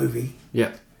horror movie.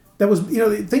 Yeah. That was,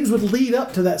 things would lead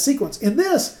up to that sequence. In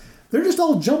this, they're just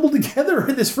all jumbled together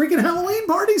in this freaking Halloween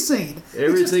party scene.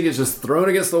 Everything is just thrown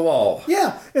against the wall.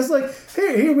 Yeah, it's like,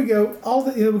 here we go.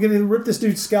 We're going to rip this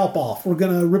dude's scalp off. We're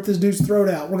going to rip this dude's throat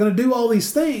out. We're going to do all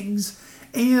these things,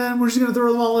 and we're just going to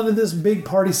throw them all into this big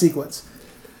party sequence.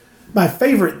 My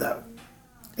favorite, though,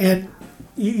 and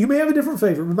you may have a different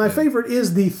favorite, but my favorite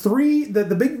is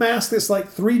the big mask that's like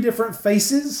 3 different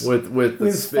faces with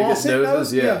spigot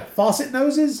noses. Yeah, faucet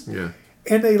noses. Yeah.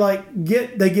 And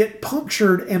they get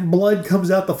punctured and blood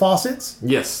comes out the faucets.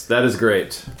 Yes, that is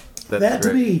great. That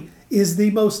to me is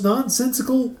the most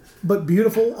nonsensical but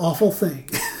beautiful, awful thing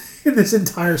in this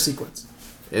entire sequence.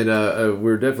 And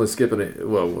we're definitely skipping it.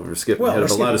 Well, we're skipping ahead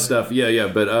of a lot of stuff. Yeah.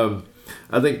 But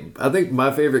I think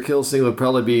my favorite kill scene would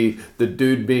probably be the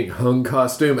dude being hung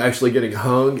costume, actually getting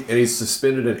hung, and he's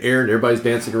suspended in air, and everybody's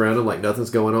dancing around him like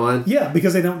nothing's going on. Yeah,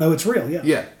 because they don't know it's real. Yeah.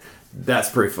 Yeah. That's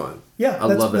pretty fun. Yeah, I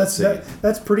love that scene.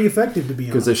 That's pretty effective, to be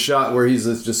honest. Because the shot where he's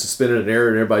just suspended in air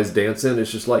and everybody's dancing,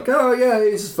 it's just like, oh yeah,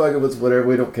 he's just fucking with whatever,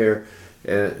 we don't care.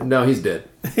 And no, he's dead.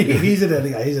 He's a dead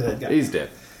guy. He's dead.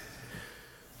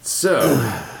 So,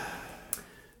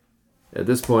 at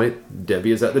this point,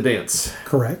 Debbie is at the dance.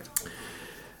 Correct.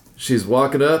 She's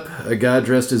walking up. A guy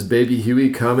dressed as Baby Huey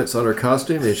comments on her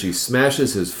costume, and she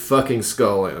smashes his fucking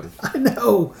skull in. I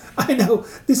know.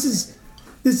 This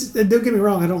don't get me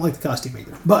wrong, I don't like the costume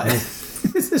either. But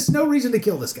there's no reason to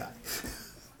kill this guy.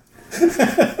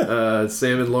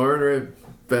 Sam and Lauren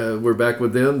we're back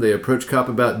with them. They approach cop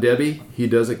about Debbie. He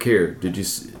doesn't care. Did you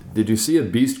see a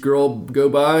beast girl go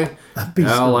by?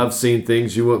 Al, I've seen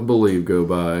things you wouldn't believe go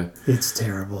by. It's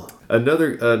terrible.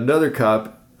 Another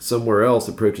cop somewhere else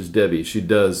approaches Debbie. She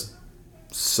does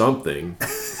something,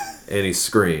 and he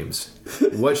screams.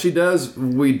 What she does,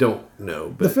 we don't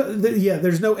know. But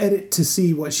there's no edit to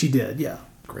see what she did. Yeah,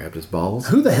 grabbed his balls.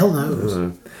 Who the hell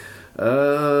knows?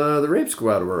 The rape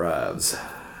squad arrives.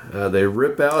 They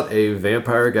rip out a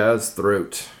vampire guy's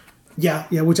throat. Yeah,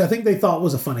 which I think they thought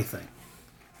was a funny thing.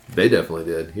 They definitely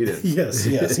did. He didn't. Yes,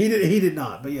 he did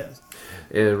not. But yes.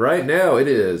 And right now it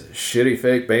is shitty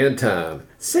fake band time.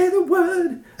 Say the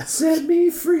word, set me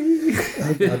free.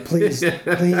 Oh God, please.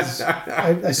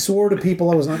 I swore to people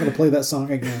I was not going to play that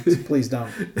song again. So please don't.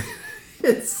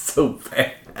 It's so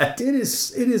bad. It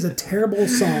is a terrible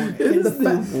song. It is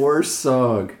the worst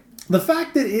song. The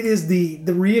fact that it is the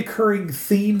reoccurring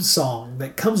theme song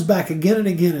that comes back again and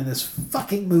again in this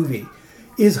fucking movie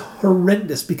is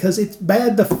horrendous because it's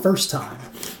bad the first time.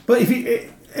 But if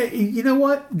you know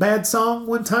what? Bad song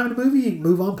one time in a movie, you can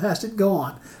move on past it and go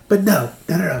on. But no.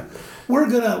 We're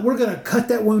gonna cut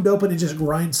that wound open and just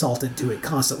grind salt into it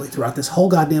constantly throughout this whole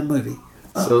goddamn movie.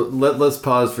 So let's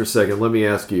pause for a second. Let me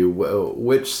ask you,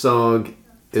 which song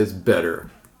is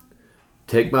better?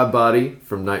 Take My Body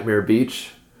from Nightmare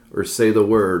Beach or Say the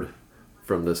Word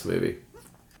from this movie?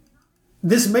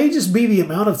 This may just be the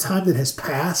amount of time that has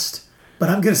passed, but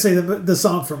I'm going to say the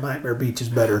song from Nightmare Beach is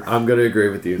better. I'm going to agree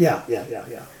with you. Yeah.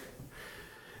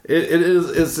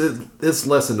 It's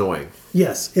less annoying.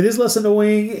 Yes, it is less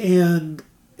annoying, and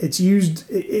it's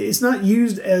not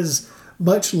used as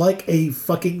much like a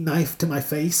fucking knife to my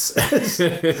face as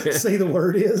Say the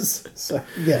Word is. So,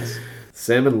 yes.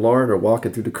 Sam and Lauren are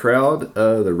walking through the crowd.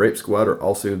 The rape squad are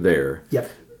also there.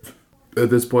 Yep. At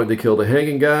this point, they killed a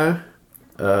hanging guy.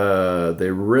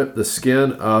 They rip the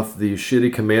skin off the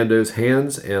shitty commando's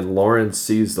hands, and Lauren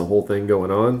sees the whole thing going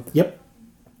on. Yep.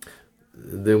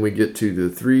 Then we get to the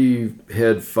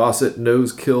 3-head faucet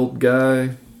nose killed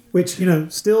guy. Which,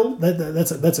 still,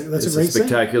 that's a great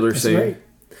spectacular scene. Great.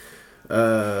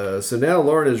 So now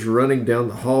Lauren is running down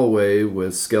the hallway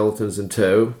with skeletons in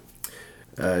tow.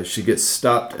 She gets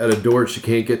stopped at a door she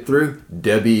can't get through.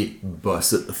 Debbie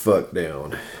busts it the fuck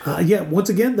down. Once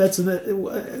again, that's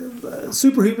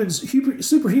superhuman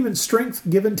strength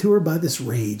given to her by this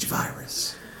rage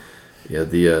virus. Yeah,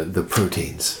 the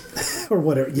proteins. Or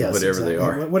whatever, yes. Whatever exactly. they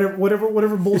are.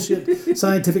 Whatever bullshit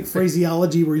scientific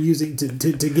phraseology we're using to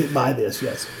get by this,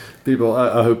 yes. People,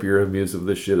 I hope you're amused with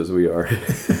this shit as we are.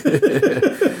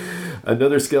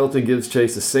 Another skeleton gives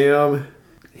chase to Sam.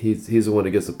 He's the one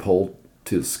that gets a pole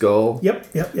to the skull.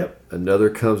 Yep. Another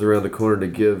comes around the corner to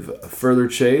give a further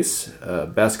chase,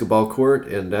 basketball court,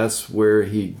 and that's where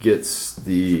he gets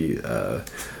the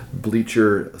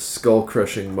bleacher skull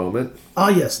crushing moment. Ah,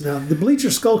 yes. Now the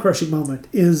bleacher skull crushing moment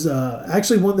is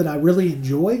actually one that I really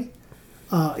enjoy.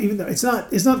 Even though it's not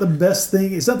the best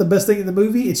thing. It's not the best thing in the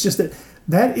movie. It's just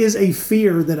that is a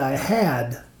fear that I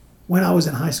had when I was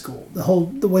in high school.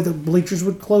 The way the bleachers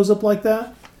would close up like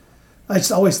that. I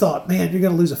just always thought, man, you're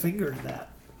going to lose a finger in that,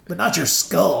 but not your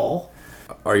skull.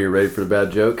 Are you ready for the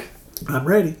bad joke? I'm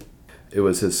ready. It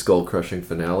was his skull crushing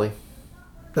finale.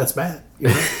 That's bad.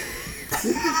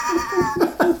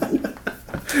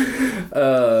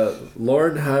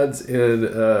 Lauren hides in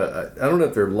I don't know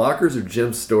if they're lockers or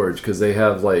gym storage, because they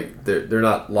have they're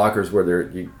not lockers where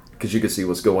because you can see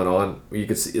what's going on. You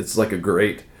can see it's like a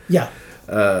grate. Yeah.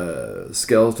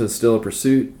 Skeleton's still in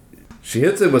pursuit. She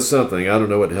hits him with something. I don't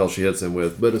know what the hell she hits him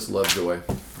with, but it's Lovejoy.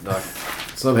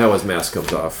 Somehow his mask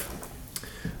comes off.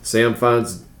 Sam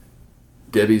finds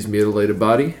Debbie's mutilated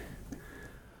body.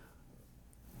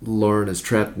 Lauren is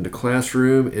trapped in the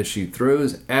classroom, and she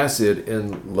throws acid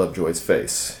in Lovejoy's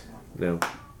face. Now,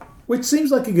 which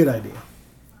seems like a good idea.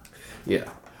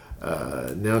 Yeah.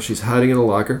 Now she's hiding in a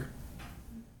locker.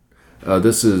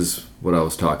 This is what I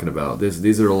was talking about.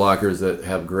 These are the lockers that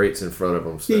have grates in front of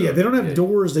them. So, yeah. They don't have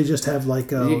doors. They just have I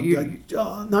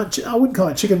wouldn't call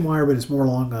it chicken wire, but it's more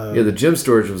along. The gym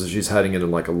storage was she's hiding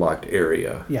in like a locked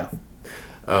area. Yeah.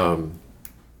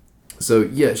 So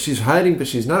yeah, she's hiding, but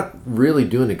she's not really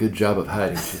doing a good job of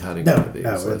hiding. She's hiding behind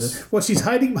these. What she's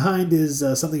hiding behind is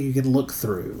something you can look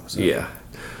through. So. Yeah.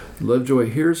 Lovejoy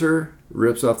hears her,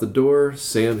 rips off the door.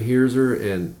 Sam hears her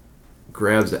and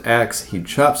grabs the axe. He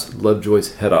chops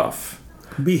Lovejoy's head off.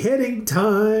 Beheading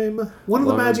time. One of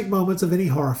the magic moments of any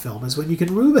horror film is when you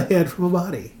can remove a head from a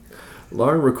body.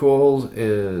 Lauren recoils,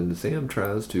 and Sam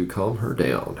tries to calm her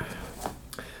down.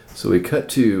 So we cut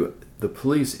to the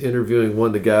police interviewing one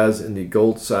of the guys in the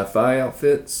gold sci-fi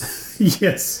outfits.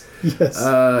 Yes.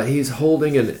 He's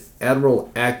holding an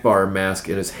Admiral Akbar mask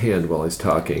in his hand while he's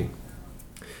talking.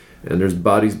 And there's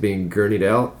bodies being gurneyed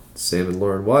out. Sam and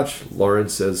Lauren watch. Lauren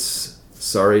says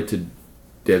sorry to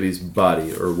Debbie's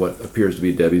body, or what appears to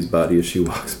be Debbie's body, as she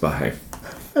walks by.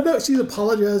 I know she's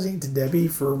apologizing to Debbie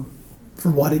for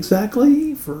what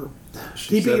exactly? For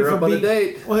she set her up on a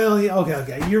date. Well, yeah,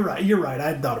 okay. You're right. I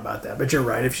hadn't thought about that, but you're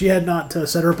right. If she had not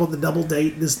set her up on the double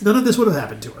date, none of this would have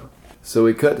happened to her. So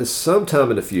we cut to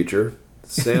sometime in the future.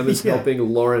 Sam is helping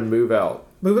Lauren move out.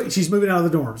 She's moving out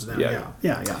of the dorms now.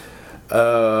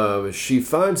 Yeah. She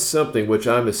finds something, which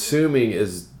I'm assuming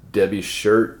is Debbie's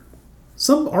shirt.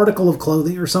 Some article of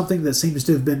clothing or something that seems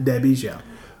to have been Debbie's, yeah.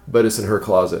 But it's in her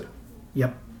closet.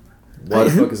 Yep. Why the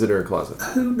fuck is it in her closet?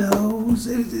 Who knows?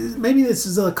 Maybe this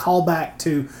is a callback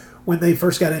to when they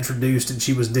first got introduced and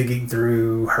she was digging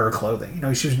through her clothing.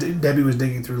 Debbie was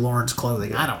digging through Lauren's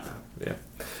clothing. I don't know. Yeah.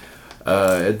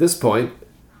 At this point,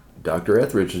 Dr.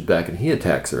 Etheridge is back and he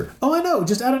attacks her. Oh, I know.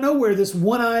 Just out of nowhere, this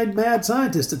one-eyed mad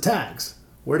scientist attacks.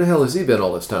 Where the hell has he been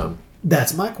all this time?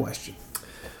 That's my question.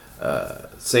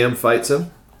 Sam fights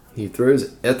him. He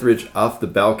throws Etheridge off the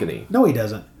balcony. No, he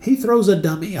doesn't. He throws a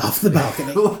dummy off the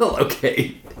balcony. Well,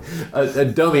 okay. A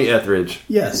dummy Etheridge.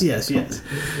 Yes.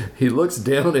 He looks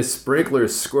down, a sprinkler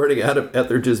is squirting out of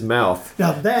Etheridge's mouth.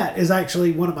 Now, that is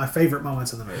actually one of my favorite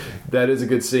moments in the movie. That is a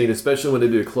good scene, especially when they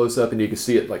do a close-up and you can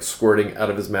see it like squirting out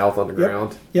of his mouth on the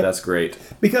ground. Yep. That's great.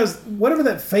 Because whatever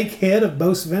that fake head of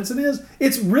Bo Svensson is,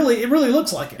 it really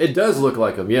looks like him. It does look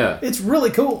like him, yeah. It's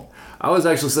really cool. I was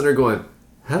actually sitting there going,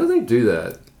 how do they do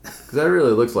that? Because that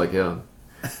really looks like him.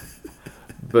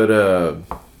 But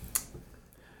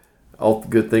all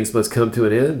good things must come to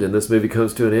an end, and this movie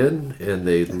comes to an end, and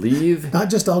they leave. Not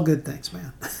just all good things,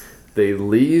 man. They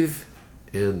leave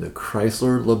in the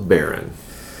Chrysler LeBaron.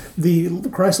 The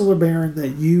Chrysler LeBaron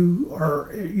that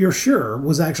you're sure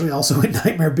was actually also in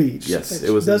Nightmare Beach. Yes,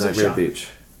 it was in Nightmare Beach.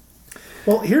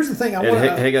 Well, here's the thing.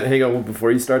 Hang on.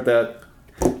 Before you start that,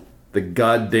 the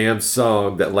goddamn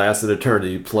song that lasts an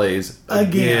eternity plays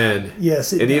again.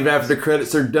 Yes, it does. Even after the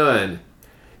credits are done,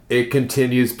 it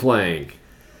continues playing.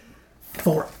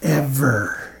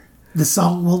 Forever. The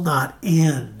song will not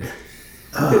end.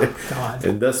 Oh, God.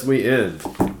 And thus we end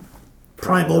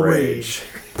Primal Rage.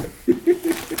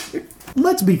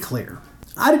 Let's be clear.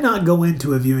 I did not go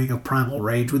into a viewing of Primal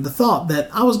Rage with the thought that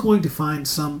I was going to find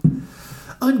some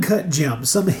uncut gem,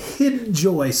 some hidden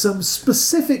joy, some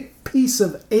specific piece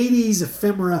of 80s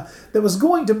ephemera that was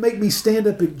going to make me stand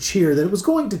up and cheer, that it was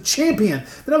going to champion,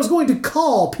 that I was going to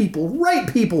call people,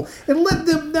 rate people, and let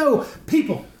them know,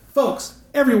 people, folks,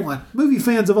 everyone, movie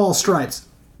fans of all stripes,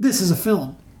 this is a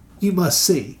film you must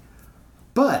see.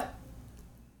 But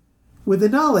with the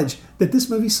knowledge that this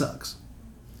movie sucks,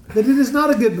 that it is not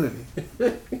a good movie,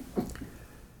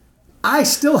 I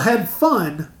still had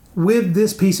fun with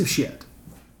this piece of shit.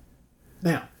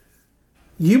 Now,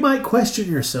 you might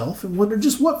question yourself and wonder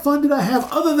just what fun did I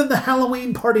have other than the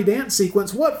Halloween party dance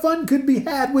sequence? What fun could be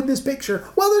had with this picture?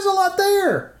 Well, there's a lot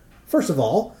there. First of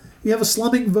all, you have a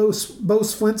slumming Bo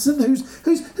Svenson who's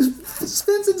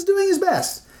Svenson's doing his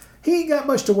best. He ain't got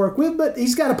much to work with, but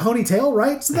he's got a ponytail,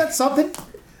 right? So that's something.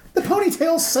 The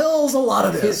ponytail sells a lot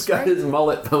of this. He's got his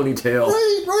mullet ponytail.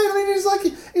 Right. I mean, he's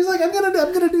like, I'm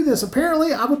gonna do this.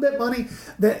 Apparently, I would bet money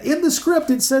that in the script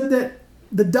it said that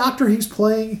the doctor he's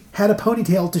playing had a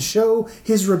ponytail to show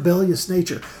his rebellious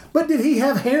nature. But did he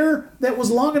have hair that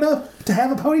was long enough to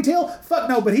have a ponytail? Fuck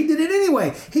no, but he did it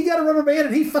anyway. He got a rubber band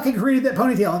and he fucking created that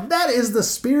ponytail. And that is the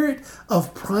spirit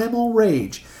of Primal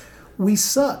Rage. We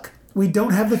suck. We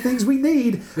don't have the things we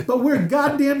need, but we're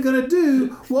goddamn gonna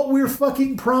do what we're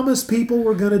fucking promised people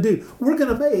we're gonna do. We're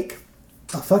gonna make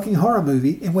a fucking horror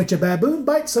movie in which a baboon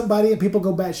bites somebody and people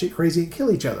go batshit crazy and kill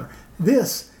each other.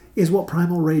 This is what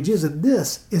Primal Rage is, and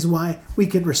this is why we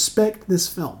can respect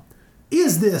this film.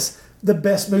 Is this the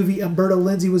best movie Umberto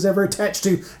Lenzi was ever attached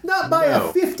to? Not by a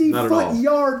 50-foot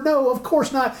yard. No, of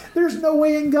course not. There's no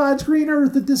way in God's green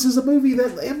earth that this is a movie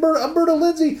that Umberto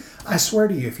Lenzi... I swear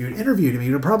to you, if you had interviewed him,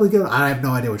 he would probably go, I have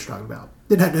no idea what you're talking about.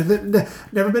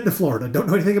 Never been to Florida. Don't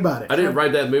know anything about it. I didn't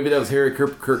write that movie. That was Harry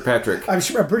Kirkpatrick. I'm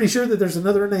pretty sure that there's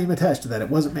another name attached to that. It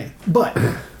wasn't me. But...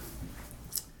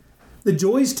 the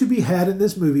joys to be had in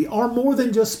this movie are more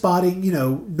than just spotting,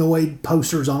 Noid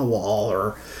posters on a wall,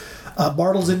 or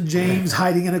Bartles and James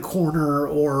hiding in a corner,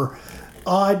 or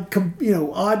odd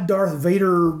Darth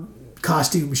Vader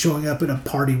costume showing up at a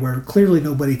party where clearly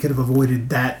nobody could have avoided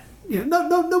that.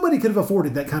 Nobody could have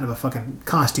afforded that kind of a fucking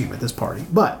costume at this party.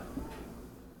 But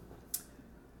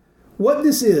what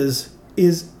this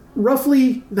is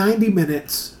roughly 90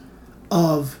 minutes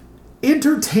of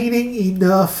entertaining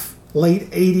enough late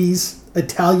 80s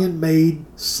Italian-made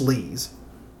sleaze.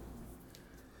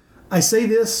 I say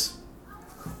this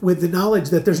with the knowledge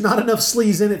that there's not enough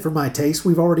sleaze in it for my taste.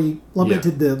 We've already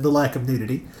lamented the lack of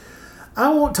nudity. I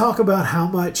won't talk about how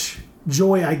much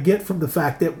joy I get from the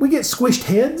fact that we get squished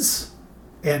heads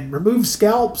and removed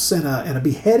scalps and a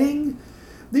beheading.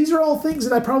 These are all things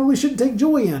that I probably shouldn't take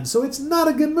joy in, so it's not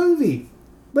a good movie.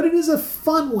 But it is a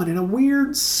fun one in a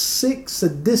weird, sick,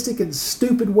 sadistic, and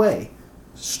stupid way.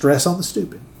 Stress on the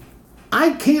stupid.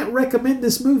 I can't recommend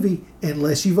this movie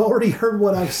unless you've already heard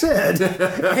what I've said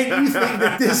and you think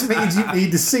that this means you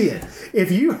need to see it.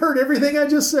 If you heard everything I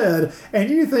just said and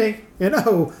you think,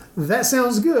 that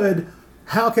sounds good,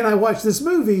 how can I watch this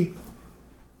movie?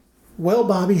 Well,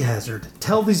 Bobby Hazard,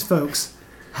 tell these folks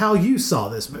how you saw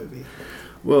this movie.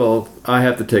 Well, I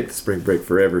have to take the Spring Break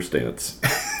Forever stance.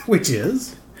 Which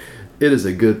is? It is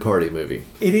a good party movie.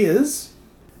 It is.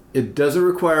 It doesn't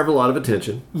require a lot of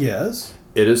attention. Yes.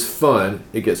 It is fun.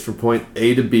 It gets from point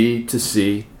A to B to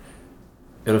C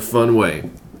in a fun way.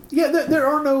 Yeah, there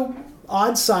are no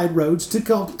odd side roads to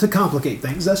complicate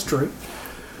things. That's true.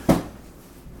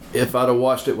 If I'd have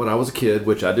watched it when I was a kid,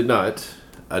 which I did not,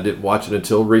 I didn't watch it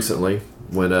until recently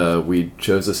when we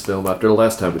chose this film after the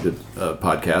last time we did a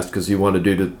podcast because you want to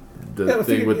do the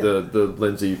thing with the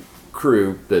Lindsay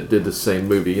crew that did the same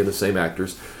movie and the same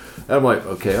actors. And I'm like,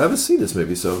 okay, I haven't seen this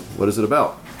movie, so what is it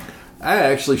about? I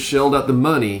actually shelled out the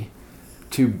money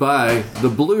to buy the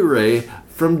Blu-ray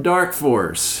from Dark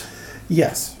Force.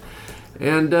 Yes.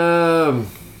 And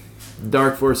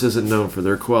Dark Force isn't known for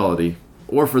their quality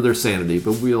or for their sanity,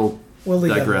 but we'll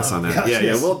digress on that.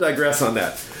 Yes. We'll digress on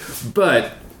that.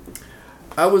 But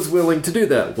I was willing to do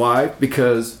that. Why?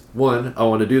 Because, one, I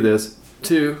want to do this.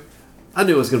 Two, I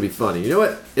knew it was going to be funny. You know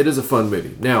what? It is a fun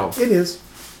movie. Now, it is.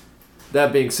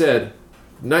 That being said,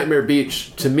 Nightmare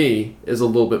Beach, to me, is a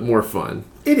little bit more fun.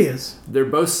 It is. They're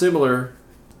both similar.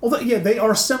 Although, they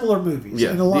are similar movies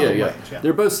in a lot of ways. Yeah.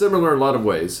 They're both similar in a lot of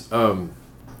ways.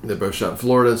 They're both shot in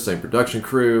Florida, same production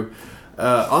crew.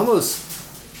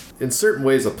 Almost, in certain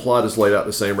ways, the plot is laid out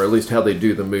the same, or at least how they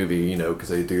do the movie, because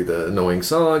they do the annoying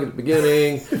song at the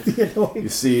beginning. You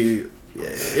see,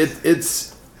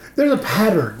 it's... There's a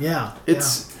pattern,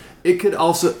 It could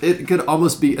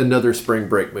almost be another Spring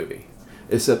Break movie.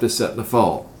 except it's set in the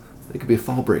fall. It could be a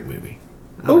fall break movie.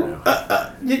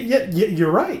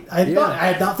 You're right. I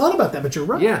had not thought about that, but you're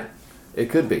right. Yeah, it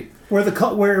could be.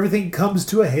 Where everything comes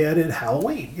to a head at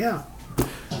Halloween, yeah.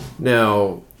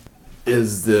 Now,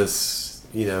 is this,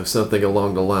 something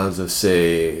along the lines of,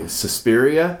 say,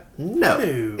 Suspiria? No,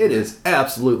 it is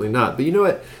absolutely not. But you know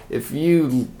what? If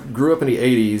you grew up in the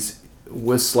 80s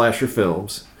with slasher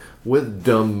films, with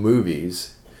dumb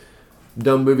movies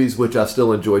which I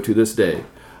still enjoy to this day,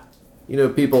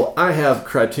 people, I have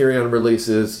Criterion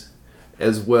releases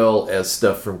as well as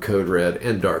stuff from Code Red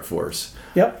and Dark Force.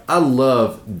 Yep. I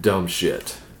love dumb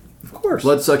shit. Of course.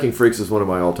 Bloodsucking Freaks is one of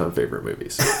my all-time favorite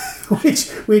movies.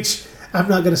 which I'm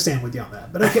not going to stand with you on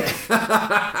that, but okay.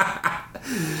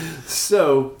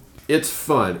 So, it's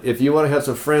fun. If you want to have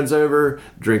some friends over,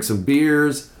 drink some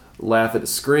beers, laugh at the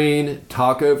screen,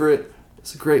 talk over it,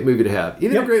 it's a great movie to have.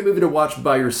 Even a great movie to watch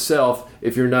by yourself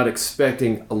if you're not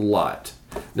expecting a lot.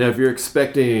 Now, if you're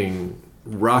expecting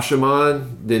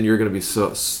Rashomon, then you're going to be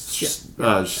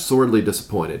sorely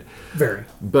disappointed. Very.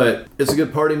 But it's a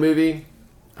good party movie.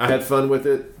 I had fun with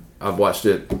it. I've watched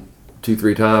it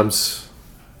 2-3 times.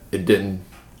 It didn't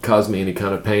cause me any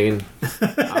kind of pain.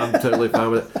 I'm totally fine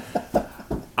with it.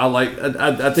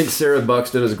 I think Sarah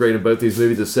Buxton is great in both these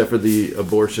movies, except for the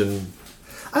abortion.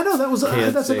 I know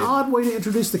that's an odd way to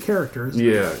introduce the characters.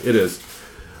 Yeah, it is.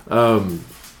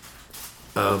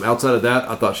 Outside of that,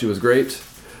 I thought she was great.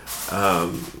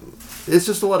 It's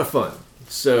just a lot of fun.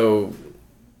 So,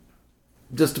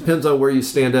 just depends on where you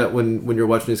stand at when you're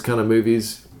watching these kind of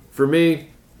movies. For me,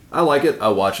 I like it.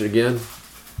 I'll watch it again.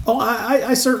 Oh,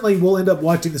 I certainly will end up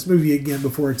watching this movie again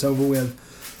before it's over with.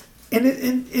 And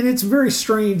it's very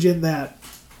strange in that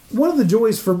one of the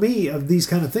joys for me of these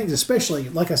kind of things, especially,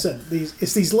 like I said,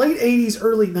 it's these late 80s,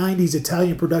 early 90s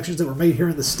Italian productions that were made here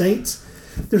in the States.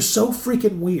 They're so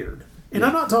freaking weird. And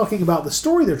I'm not talking about the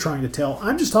story they're trying to tell.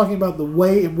 I'm just talking about the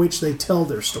way in which they tell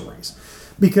their stories.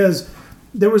 Because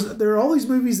there are all these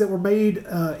movies that were made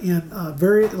in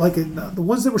the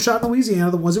ones that were shot in Louisiana,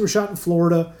 the ones that were shot in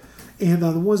Florida, and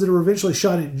the ones that were eventually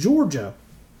shot in Georgia.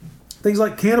 Things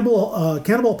like Cannibal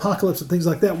Apocalypse and things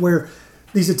like that, where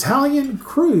these Italian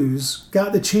crews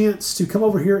got the chance to come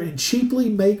over here and cheaply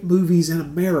make movies in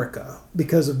America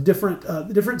because of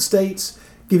different states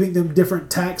giving them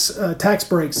different tax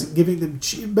breaks and giving them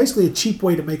basically a cheap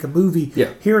way to make a movie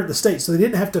here in the States. So they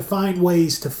didn't have to find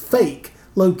ways to fake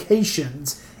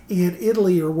locations in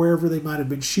Italy or wherever they might have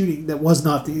been shooting that was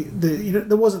not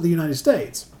that wasn't the United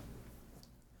States.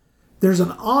 There's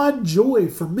an odd joy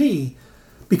for me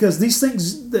because these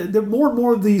things, the more and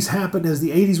more of these happened as the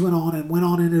 80s went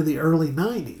on into the early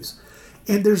 90s.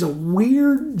 And there's a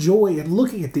weird joy in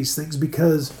looking at these things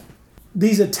because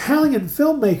these Italian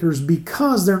filmmakers,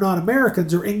 because they're not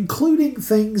Americans, are including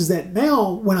things that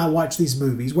now, when I watch these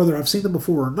movies, whether I've seen them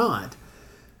before or not,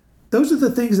 those are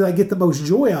the things that I get the most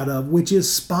joy out of, which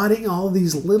is spotting all of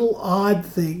these little odd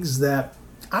things that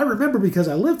I remember because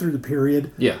I lived through the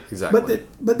period. Yeah, exactly.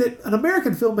 But that an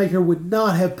American filmmaker would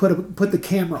not have put the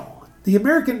camera on. The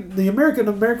American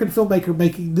filmmaker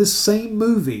making this same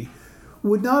movie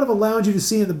would not have allowed you to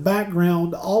see in the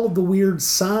background all of the weird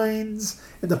signs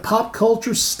and the pop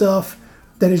culture stuff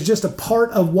that is just a part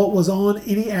of what was on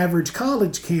any average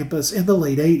college campus in the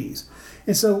late 80s.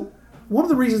 And so one of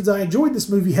the reasons I enjoyed this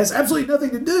movie has absolutely nothing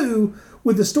to do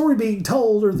with the story being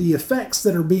told or the effects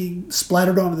that are being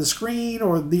splattered onto the screen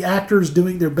or the actors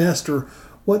doing their best or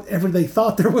whatever they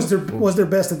thought was their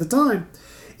best at the time.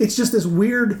 It's just this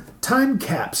weird time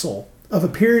capsule of a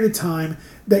period of time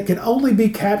that can only be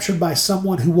captured by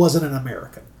someone who wasn't an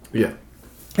American. Yeah.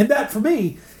 And that, for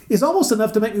me, is almost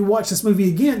enough to make me watch this movie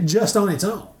again just on its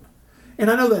own. And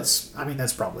I know that's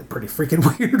probably pretty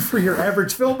freaking weird for your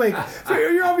average filmmaker. For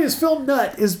your obvious film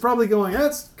nut is probably going,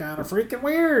 that's kind of freaking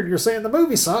weird. You're saying the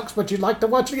movie sucks, but you'd like to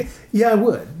watch it again. Yeah, I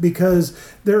would, because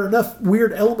there are enough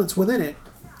weird elements within it,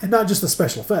 and not just the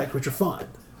special effects, which are fun.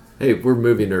 Hey, we're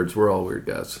movie nerds. We're all weird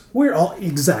guys. We're all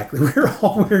weird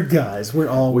guys. We're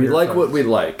all weird. We like what we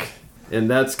like. And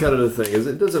that's kind of the thing, is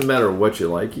it doesn't matter what you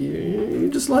like,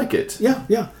 you just like it. Yeah.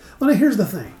 Well, now here's the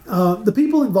thing. The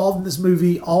people involved in this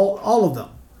movie, all of them,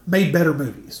 made better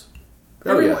movies.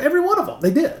 Every one of them,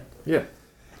 they did. Yeah.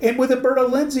 And with Umberto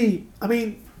Lenzi, I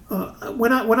mean,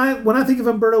 when I think of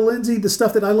Umberto Lenzi, the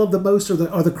stuff that I love the most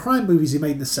are the crime movies he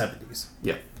made in the 70s.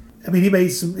 Yeah. I mean, he made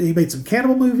some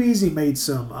cannibal movies, he made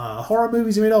some horror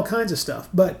movies, he made all kinds of stuff.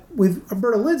 But with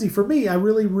Umberto Lenzi, for me, I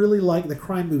really, really like the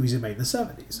crime movies he made in the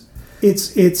 70s.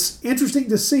 It's interesting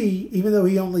to see, even though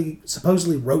he only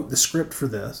supposedly wrote the script for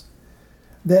this,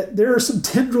 that there are some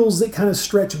tendrils that kind of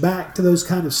stretch back to those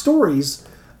kind of stories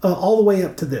all the way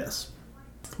up to this.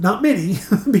 Not many,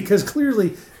 because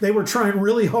clearly they were trying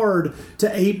really hard to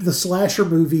ape the slasher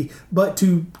movie, but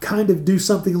to kind of do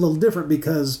something a little different,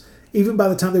 because even by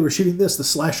the time they were shooting this, the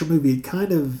slasher movie had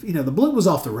kind of, the bloom was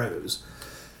off the rose.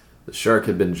 The shark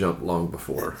had been jumped long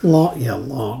before.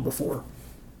 Long before.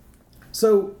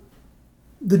 So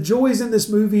the joys in this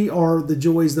movie are the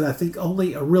joys that I think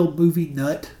only a real movie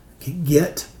nut can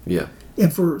get. Yeah.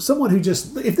 And for someone who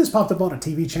just, if this popped up on a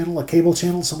TV channel, a cable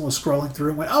channel, someone was scrolling through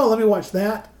and went, oh, let me watch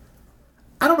that.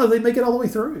 I don't know if they'd make it all the way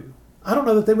through. I don't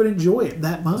know that they would enjoy it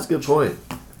that much. That's a good point.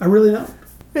 I really don't.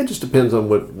 It just depends on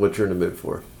what you're in the mood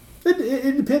for.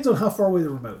 It depends on how far away the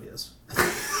remote is.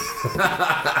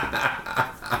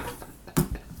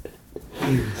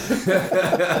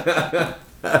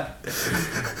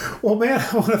 Well, man,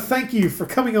 I want to thank you for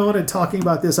coming on and talking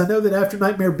about this. I know that after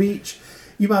Nightmare Beach,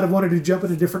 you might have wanted to jump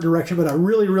in a different direction, but I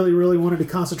really, really, really wanted to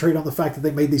concentrate on the fact that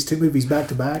they made these two movies back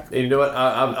to back. And you know what?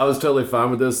 I was totally fine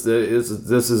with this.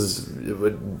 This is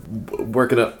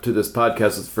working up to this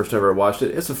podcast. It's the first time I ever watched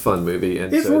it. It's a fun movie,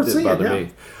 and it's so worth it didn't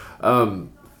seeing, bother me.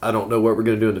 I don't know what we're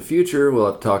going to do in the future. We'll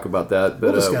have to talk about that.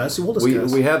 But We'll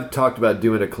discuss. We have talked about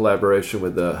doing a collaboration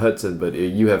with Hudson, but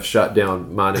you have shot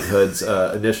down mine and Hud's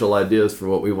initial ideas for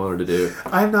what we wanted to do.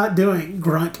 I'm not doing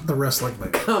Grunt the wrestling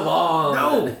movie. Come on.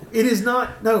 No, it is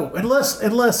not. No, unless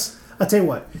I tell you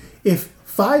what, if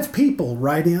 5 people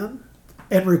write in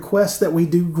and request that we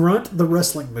do Grunt the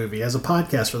wrestling movie as a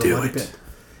podcast for the Bloody Pit.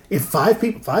 If 5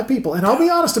 people, and I'll be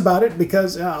honest about it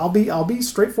because I'll be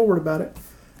straightforward about it.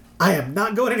 I am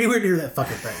not going anywhere near that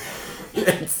fucking thing.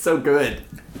 It's so good.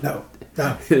 No.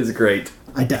 It is great.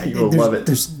 You will love it.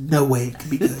 There's no way it can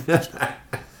be good.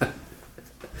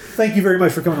 Thank you very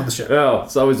much for coming on the show. Oh,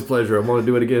 it's always a pleasure. I want to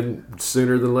do it again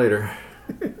sooner than later.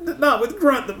 Not with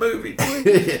Grunt the movie.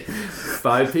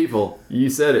 5 people. You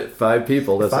said it. 5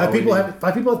 people. That's 5 all people. we need.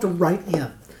 5 people have to write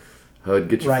in.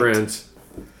 Get your friends.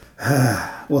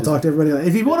 We'll talk to everybody later.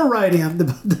 If you want to write in, the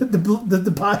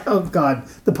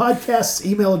podcast's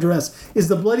email address is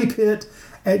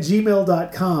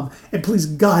thebloodypit@gmail.com. And please,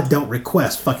 God, don't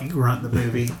request fucking Grunt the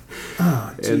movie.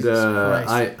 Oh, Jesus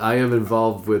Christ. I am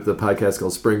involved with a podcast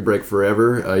called Spring Break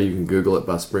Forever. You can Google it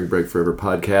by Spring Break Forever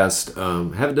podcast.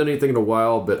 Haven't done anything in a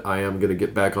while, but I am going to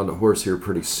get back on the horse here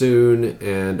pretty soon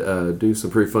and do some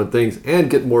pretty fun things and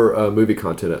get more movie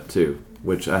content up too,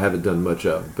 which I haven't done much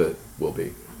of, but will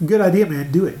be. Good idea,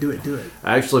 man. Do it.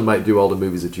 I actually might do all the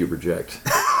movies that you reject.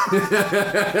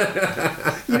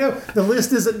 The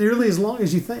list isn't nearly as long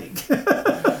as you think.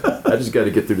 I just got to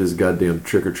get through this goddamn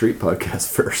Trick or Treat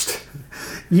podcast first.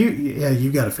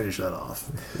 You got to finish that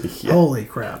off. Yeah. Holy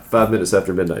crap. 5 minutes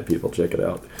after midnight, people. Check it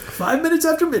out. 5 minutes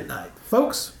after midnight.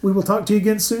 Folks, we will talk to you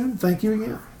again soon. Thank you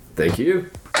again. Thank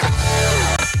you.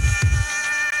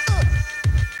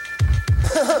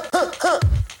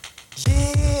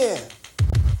 Yeah.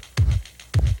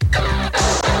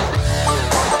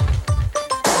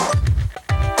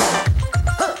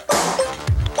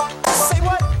 Say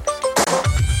what?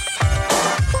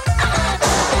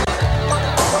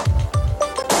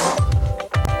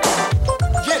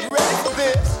 Get ready for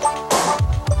this.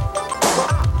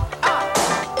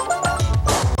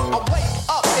 I'm way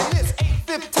up in this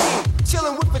 815,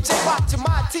 chilling with the J watching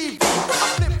my TV. I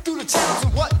flipped through the channels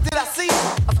and what did I see?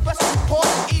 A special report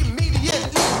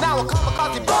immediately. Now a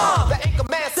kamikaze bomb. The anchor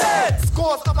man said,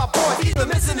 scores of our boys, either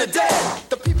missing or dead.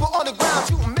 The people on the ground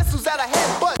shooting missiles at our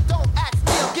head, but don't ask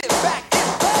me, I'm getting back in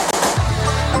bed.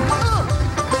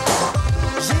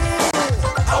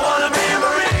 Yeah. I wanna be a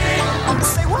Marine.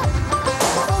 Say what?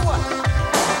 For what?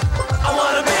 I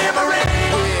wanna be a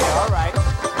Marine. Yeah, alright.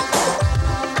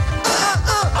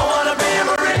 I wanna be a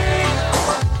Marine.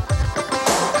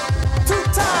 2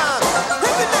 times.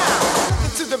 Hit me now. Look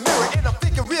into the mirror and I'm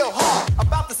thinking real hard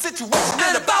about the situation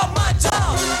And about my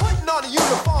job. Putting on a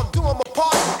uniform, doing my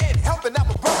part, and helping out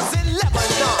my brothers in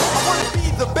Lebanon. I wanna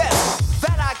be the best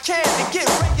that I can and get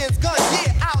Reagan's gun,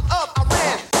 out of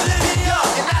Iran, Libya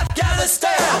and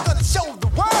Afghanistan. I'm gonna show the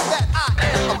world that I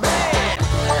am a man.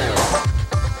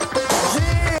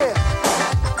 Yeah.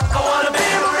 I wanna be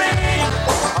a Marine.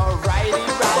 Alrighty,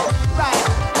 right.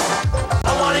 I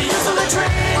wanna use the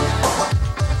latrine.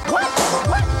 What?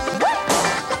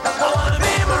 I wanna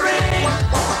be a Marine.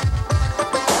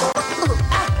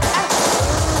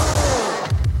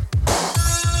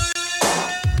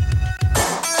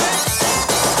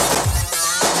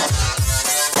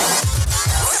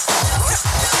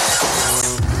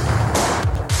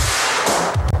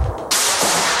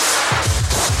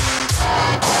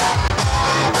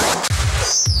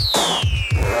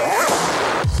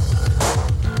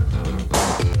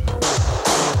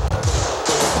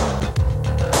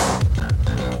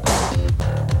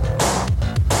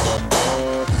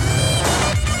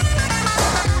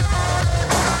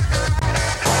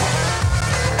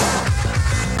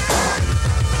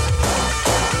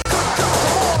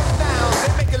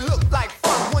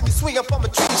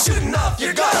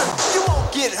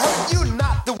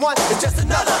 just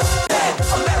another dead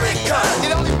American.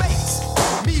 It only makes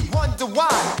me wonder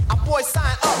why our boys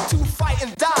sign up to fight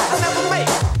and die. I'll never make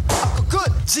a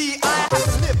good GI